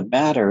fact of the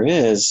matter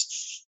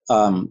is,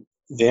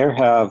 there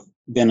have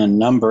been a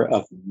number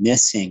of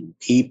missing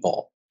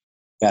people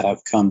that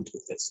have come to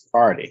this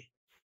party.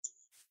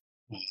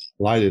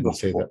 Well, I didn't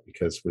say that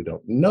because we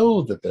don't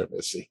know that they're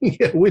missing.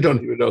 We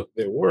don't even know who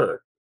they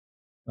were.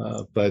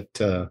 But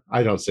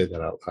I don't say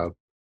that out loud.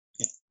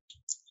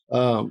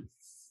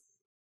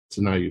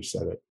 So now you've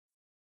said it.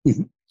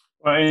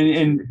 Well,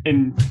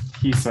 and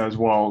he says,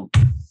 well,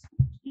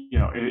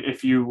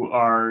 if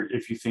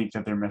you think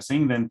that they're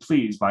missing, then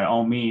please, by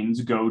all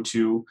means, go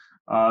to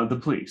the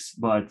police.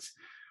 But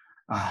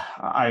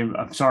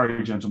I'm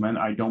sorry, gentlemen.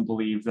 I don't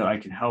believe that I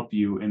can help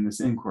you in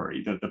this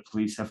inquiry. That the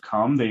police have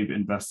come, they've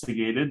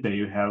investigated, they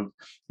have,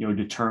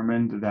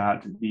 determined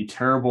that the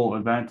terrible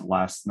event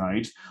last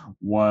night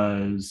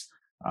was,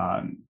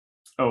 by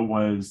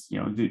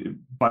the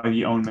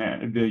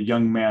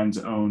young man's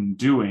own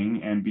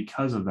doing, and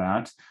because of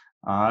that,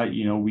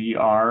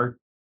 the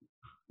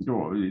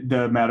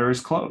matter is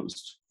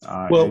closed.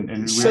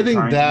 And setting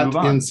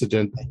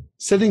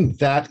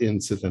that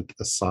incident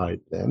aside,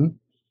 then.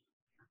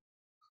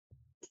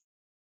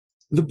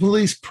 The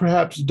police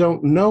perhaps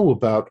don't know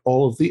about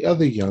all of the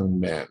other young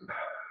men.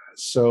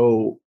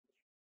 So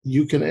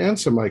you can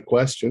answer my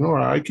question, or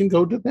I can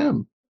go to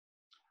them.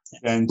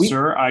 And,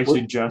 sir, I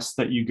suggest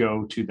that you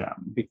go to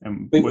them.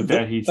 And with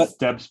that, he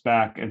steps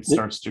back and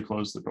starts to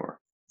close the door.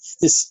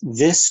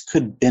 This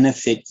could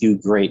benefit you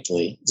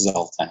greatly,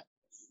 Zoltan.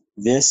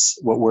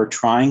 What we're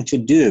trying to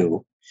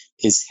do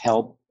is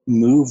help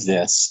move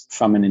this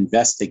from an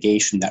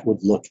investigation that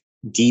would look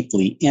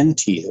deeply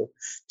into you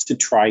to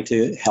try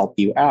to help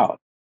you out.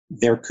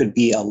 There could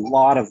be a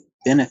lot of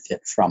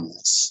benefit from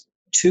this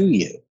to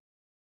you.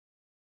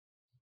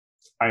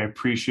 I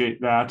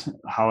appreciate that.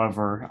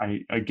 However,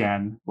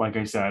 like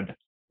I said,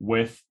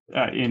 with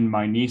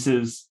my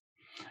niece's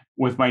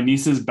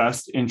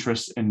best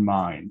interests in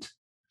mind,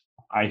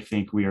 I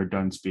think we are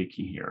done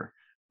speaking here.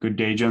 Good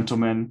day,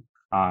 gentlemen.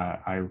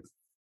 I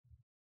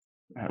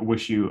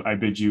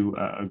bid you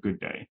a good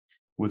day.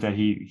 With that,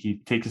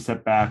 he takes a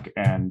step back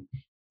and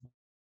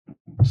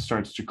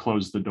starts to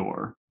close the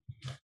door.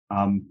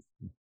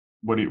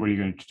 What are you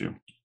going to do?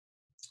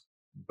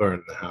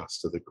 Burn the house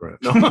to the ground.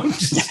 No, I'm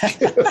just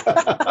kidding.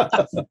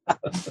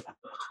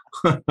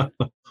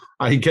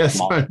 I guess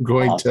I'm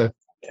going to.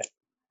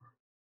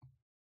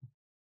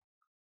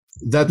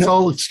 That's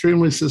all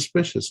extremely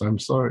suspicious. I'm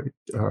sorry,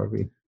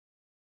 Harvey.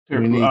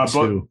 We need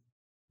to.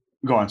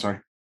 Go on, sorry.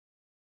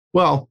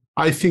 Well,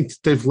 I think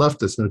they've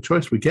left us no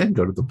choice. We can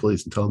go to the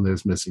police and tell them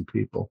there's missing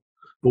people.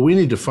 But we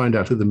need to find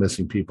out who the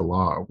missing people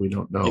are. We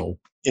don't know.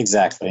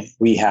 Exactly.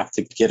 We have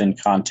to get in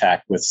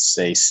contact with,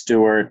 say,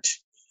 Stuart.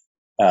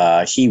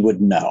 He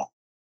would know.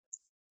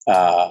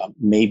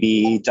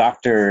 Maybe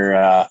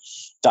Dr.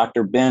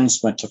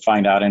 Benz went to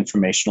find out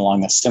information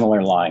along the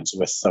similar lines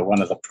with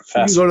one of the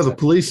professors. You can go to the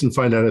police and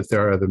find out if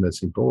there are other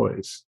missing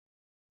boys.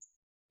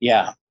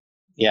 Yeah.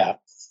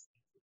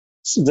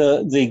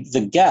 So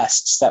the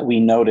guests that we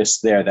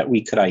noticed there that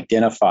we could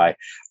identify,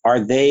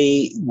 were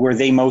they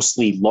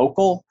mostly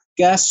local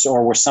guests,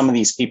 or were some of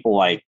these people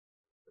like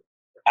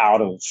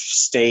out of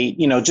state,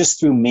 just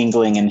through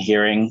mingling and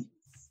hearing?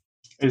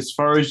 As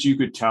far as you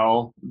could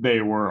tell,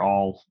 they were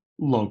all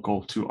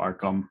local to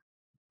Arkham.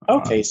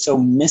 Okay, so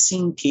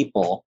missing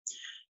people,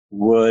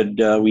 would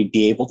we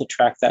be able to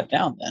track that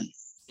down then?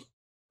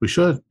 We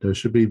should. There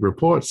should be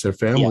reports. Their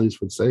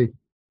families would say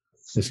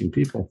missing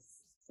people.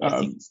 I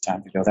think it's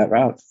time to go that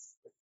route.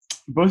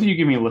 Both of you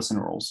give me listen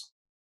rolls.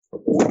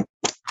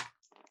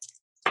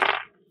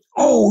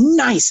 Oh,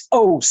 nice.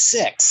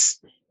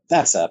 06.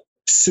 That's a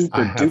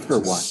super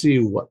duper one. See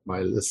what my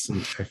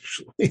listen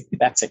actually.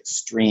 That's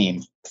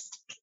extreme.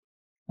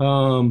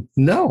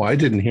 No, I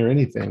didn't hear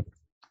anything.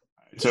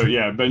 So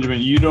yeah, Benjamin,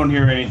 you don't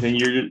hear anything.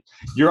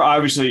 You're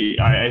obviously,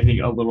 I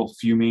think, a little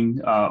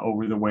fuming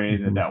over the way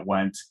that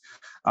went.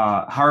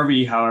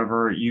 Harvey,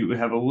 however, you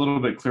have a little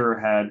bit clearer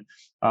head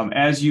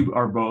as you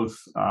are both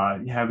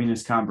having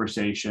this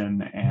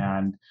conversation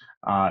and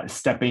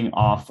stepping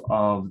off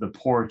of the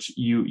porch.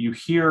 You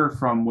hear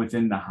from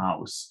within the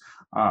house,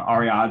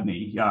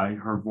 Ariadne,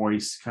 her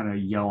voice kind of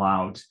yell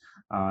out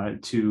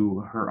to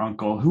her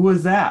uncle, "Who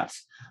was that?"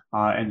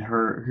 And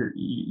her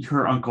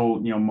uncle,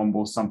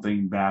 mumbles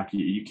something back.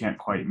 You can't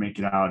quite make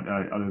it out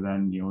other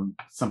than,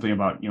 something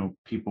about,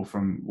 people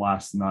from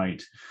last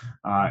night.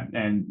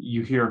 And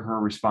you hear her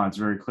response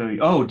very clearly.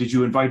 "Oh, did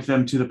you invite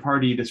them to the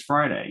party this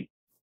Friday?"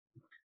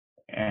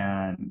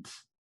 And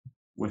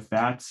with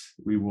that,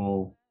 we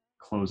will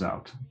close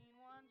out.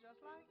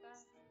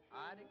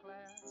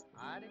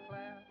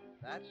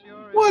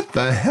 What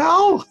the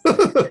hell?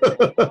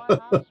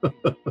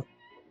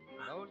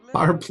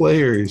 Our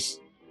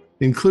players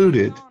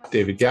included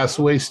David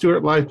Gassaway,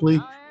 Stuart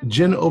Lively,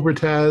 Jen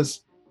Obertaz,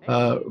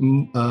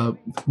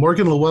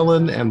 Morgan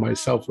Llewellyn, and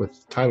myself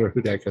with Tyler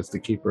Hudak as the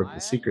Keeper of the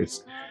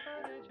Secrets.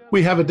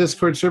 We have a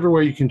Discord server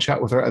where you can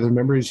chat with our other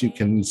members. You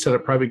can set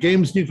up private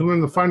games, and you can learn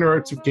the finer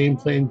arts of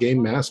gameplay and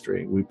game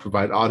mastering. We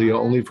provide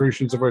audio-only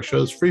versions of our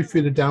shows free for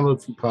you to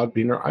download from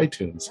Podbean or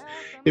iTunes.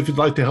 If you'd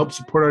like to help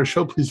support our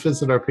show, please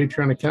visit our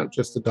Patreon account.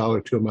 Just $1 or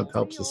 $2 a month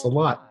helps us a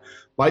lot.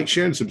 Like,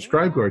 share, and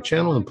subscribe to our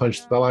channel, and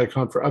punch the bell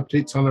icon for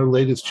updates on our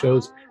latest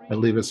shows, and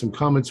leave us some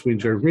comments. We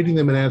enjoy reading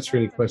them and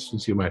answering any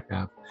questions you might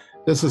have.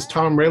 This is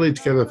Tom Rayleigh,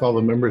 together with all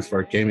the members of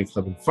our gaming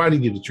club,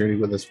 inviting you to journey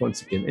with us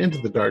once again into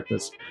the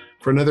darkness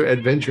for another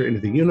adventure into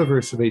the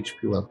universe of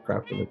H.P.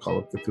 Lovecraft and the Call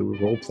of Cthulhu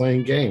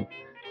role-playing game.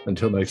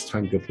 Until next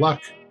time, good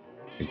luck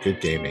and good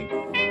gaming.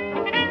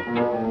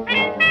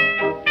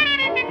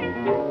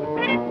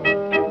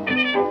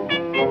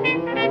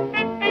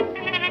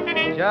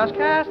 Just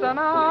cast an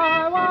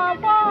eye while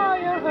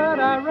fire her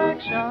direction.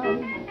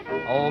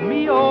 perfection. Oh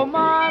me, oh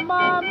my,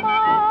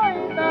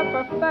 that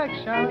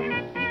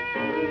perfection.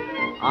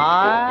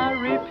 I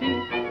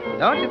repeat,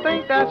 don't you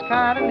think that's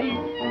kind of neat?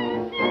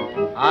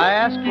 I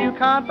ask you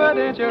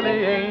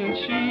confidentially, ain't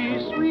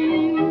she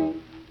sweet?